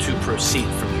to proceed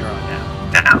from here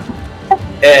on out.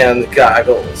 And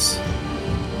goggles.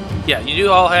 Yeah, you do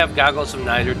all have goggles of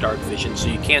night or dark vision, so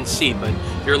you can see, but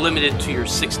you're limited to your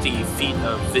 60 feet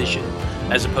of vision,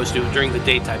 as opposed to during the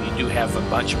daytime, you do have a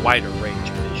much wider range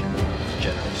of vision,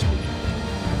 generally speaking.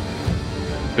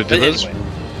 But But anyway,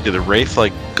 do the wraith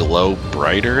glow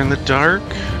brighter in the dark?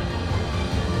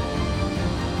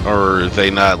 Or are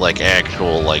they not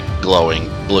actual glowing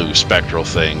blue spectral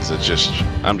things? It's just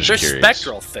I'm just they're curious.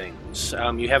 spectral things.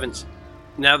 You haven't.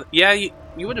 Now, yeah,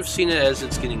 you would have seen it as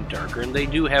it's getting darker, and they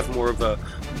do have more of a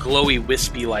glowy,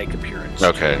 wispy-like appearance. to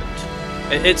Okay.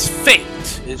 it. It's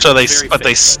faint. It's So they very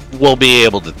faint, will be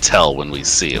able to tell when we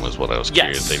see them is what I was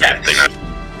Yes. curious.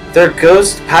 They're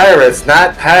ghost pirates,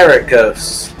 not pirate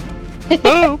ghosts.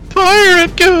 Oh,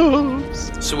 pirate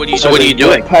ghosts! So what do you Are they do?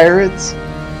 good Pirates?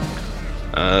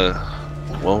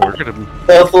 Well, we're gonna.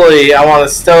 Stealthily, I want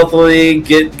to stealthily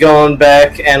get going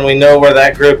back, and we know where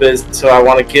that group is, so I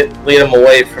want to lead them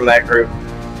away from that group.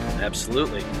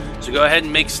 Absolutely. So go ahead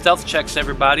and make stealth checks,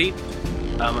 everybody.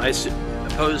 I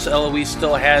suppose Eloise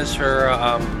still has her.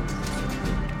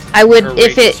 I would, Her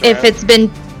if radius around. it's been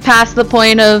past the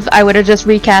point of, I would have just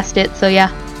recast it. So yeah.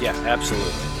 Yeah,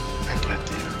 absolutely.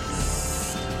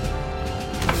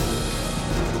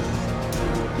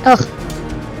 Ugh.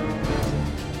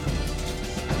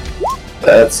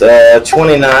 That's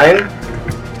 29.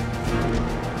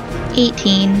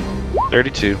 18.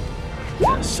 32.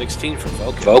 Yeah, 16 for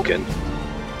Vulcan.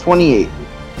 28.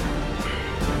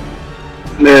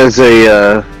 There's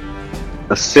a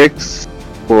 6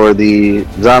 for the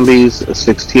zombies, a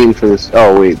 16 for this.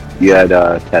 Oh, wait, you had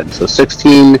 10. So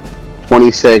 16,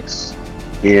 26,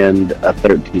 and a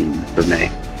 13 for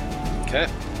me. Okay.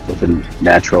 With a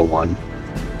natural 1.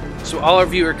 So all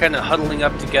of you are kind of huddling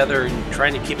up together and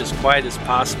trying to keep as quiet as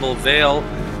possible. Vale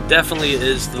definitely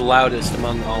is the loudest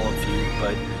among all of you,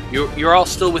 but you're all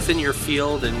still within your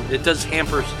field, and it does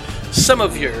hamper some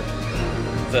of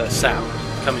the sound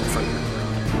coming from you.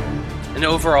 And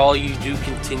overall, you do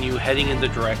continue heading in the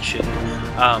direction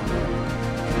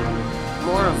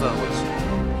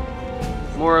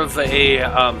more of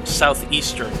a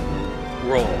southeastern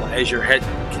roll as you're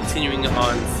continuing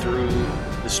on through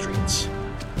the streets.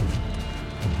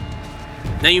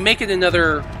 Now you make it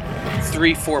another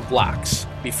 3-4 blocks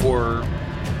before,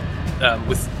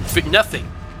 with nothing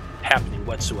happening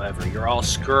whatsoever. You're all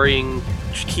scurrying,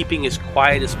 keeping as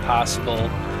quiet as possible.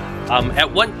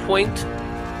 At one point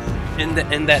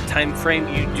in that time frame,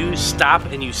 you do stop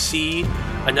and you see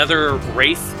another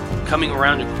wraith coming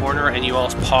around a corner, and you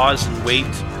all pause and wait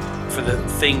for the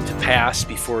thing to pass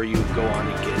before you go on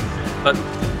again. But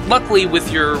luckily,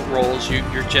 with your rolls,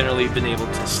 you're generally been able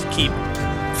to keep,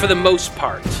 for the most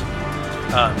part,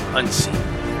 unseen.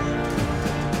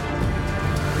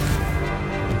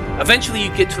 Eventually,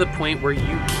 you get to the point where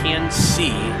you can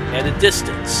see at a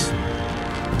distance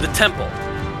the temple,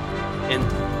 and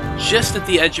just at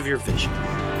the edge of your vision,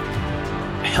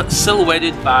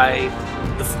 silhouetted by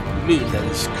the moon that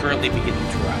is currently beginning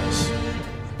to rise.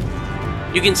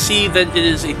 You can see that it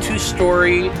is a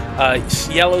 2-story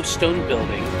yellow stone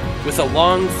building with a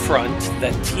long front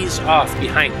that tees off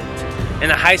behind it,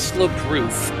 and a high-sloped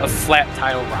roof of flat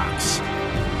tile rocks.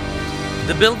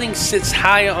 The building sits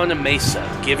high on a mesa,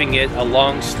 giving it a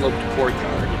long sloped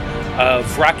courtyard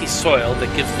of rocky soil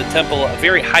that gives the temple a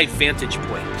very high vantage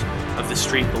point of the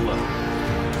street below.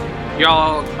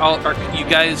 You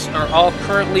guys are all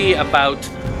currently about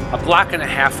a block and a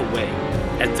half away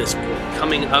at this point,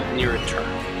 coming up near a turn.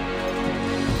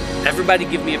 Everybody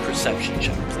give me a perception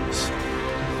check, please.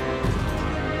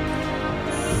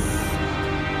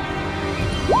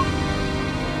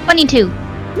 $22.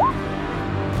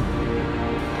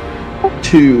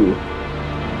 2.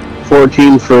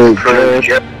 14 for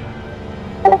Jared.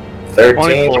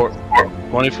 13.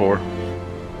 24.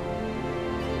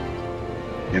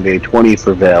 And a 20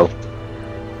 for Vale.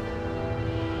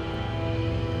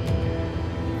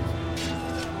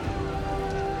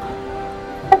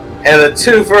 And a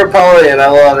 2 for Apollyon. I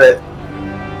love it.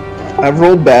 I've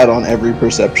rolled bad on every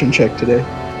perception check today.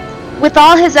 With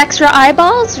all his extra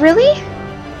eyeballs, really?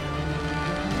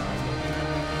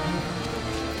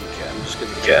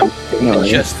 Okay, I'm just going to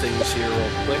adjust things here real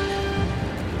quick.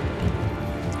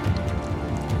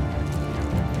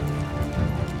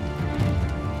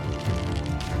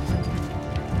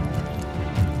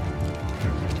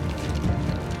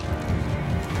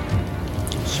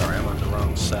 Sorry, I'm on the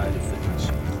wrong side of things.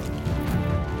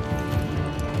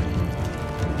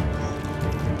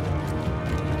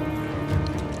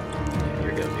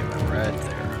 You're going to be my red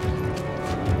there.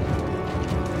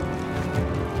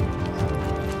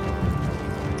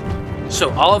 So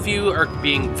all of you are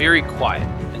being very quiet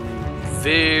and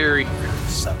very, very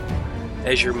subtle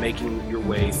as you're making your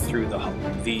way through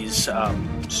these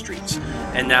streets.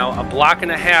 And now a block and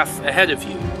a half ahead of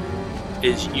you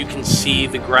is you can see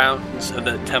the grounds of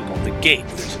the temple, the gate.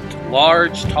 There's a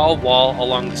large, tall wall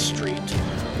along the street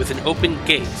with an open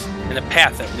gate and a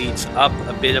path that leads up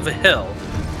a bit of a hill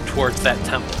towards that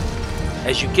temple.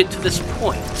 As you get to this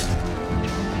point,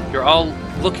 you're all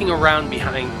looking around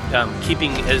behind,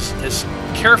 keeping as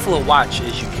careful a watch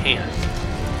as you can.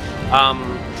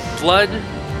 Blood,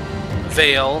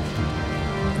 Vale,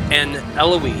 and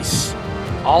Eloise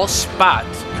all spot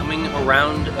coming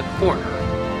around a corner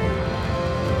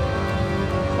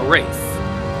a wraith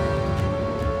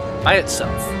by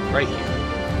itself, right here.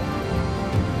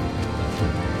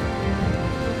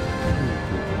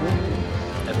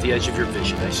 At the edge of your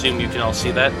vision. I assume you can all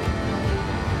see that?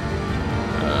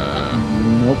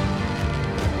 Nope.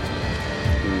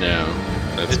 No.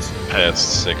 That's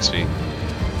past 6 feet.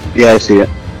 Yeah, I see it.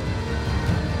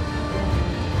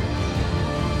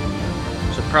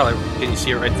 So probably, can you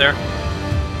see it right there?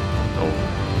 Oh,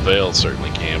 Vale certainly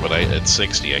can, but at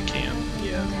 60 I can.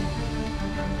 Yeah.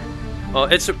 Well,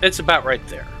 it's about right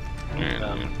there.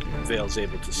 Yeah. Vale's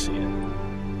able to see it.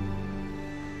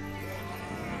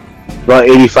 About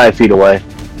 85 feet away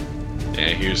Yeah,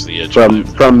 here's the edge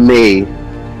from me.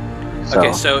 So.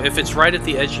 Okay, so if it's right at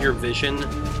the edge of your vision,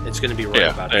 it's going to be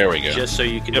right about there. We go. Just so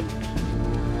you can,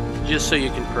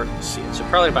 see it. So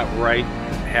probably about right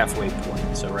halfway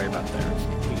point. So right about there.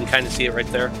 You can kind of see it right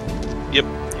there. Yep.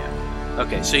 Yeah.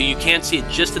 Okay, so you can see it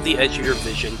just at the edge of your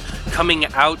vision, coming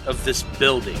out of this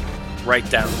building, right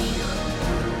down here.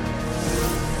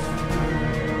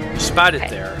 You spot it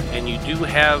there, and you do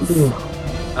have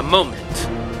a moment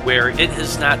where it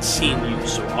has not seen you.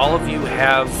 So all of you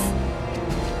have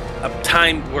a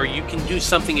time where you can do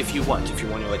something if you want. If you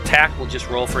want to attack, we'll just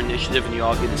roll for initiative, and you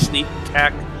all get a sneak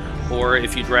attack. Or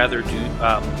if you'd rather do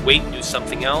wait and do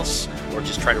something else, or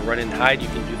just try to run and hide, you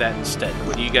can do that instead.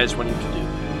 What are you guys wanting to do?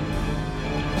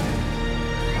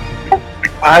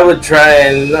 I would try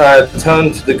and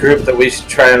tone to the group that we should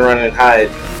try and run and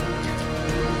hide.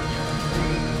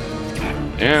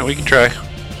 Yeah, we can try.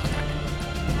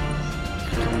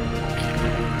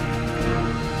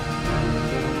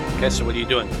 Okay, so what are you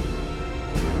doing?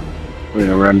 We're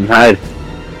gonna run and hide.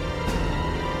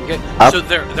 Okay, so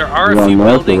there are a few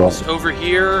buildings over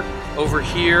here,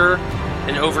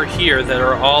 and over here that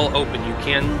are all open. You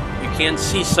can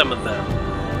see some of them,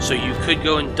 so you could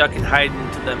go and duck and hide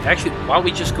into them. Actually, why don't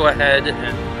we just go ahead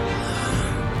and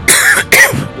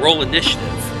roll initiative,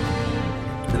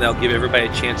 and that'll give everybody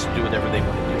a chance to do whatever they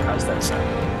want to do. How's that sound?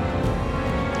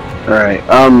 All right.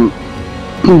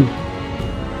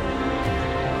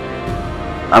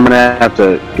 I'm gonna have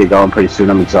to get going pretty soon.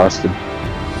 I'm exhausted.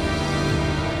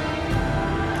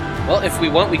 Well, if we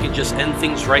want, we can just end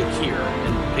things right here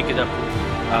and pick it up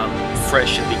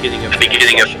fresh at the beginning of the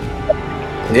session.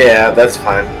 Yeah, that's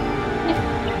fine.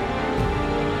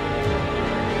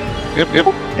 Yep.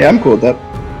 Yeah, I'm cool with that.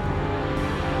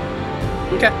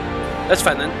 Okay, that's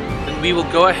fine then. Then we will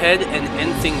go ahead and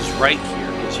end things right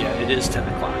here, because yeah, it is 10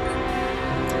 o'clock.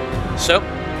 So,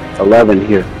 11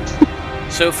 here.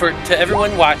 So to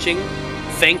everyone watching,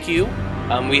 thank you.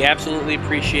 We absolutely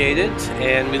appreciate it,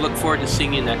 and we look forward to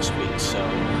seeing you next week. So,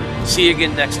 see you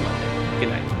again next Monday. Good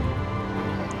night.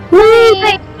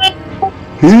 Bye.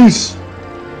 Peace.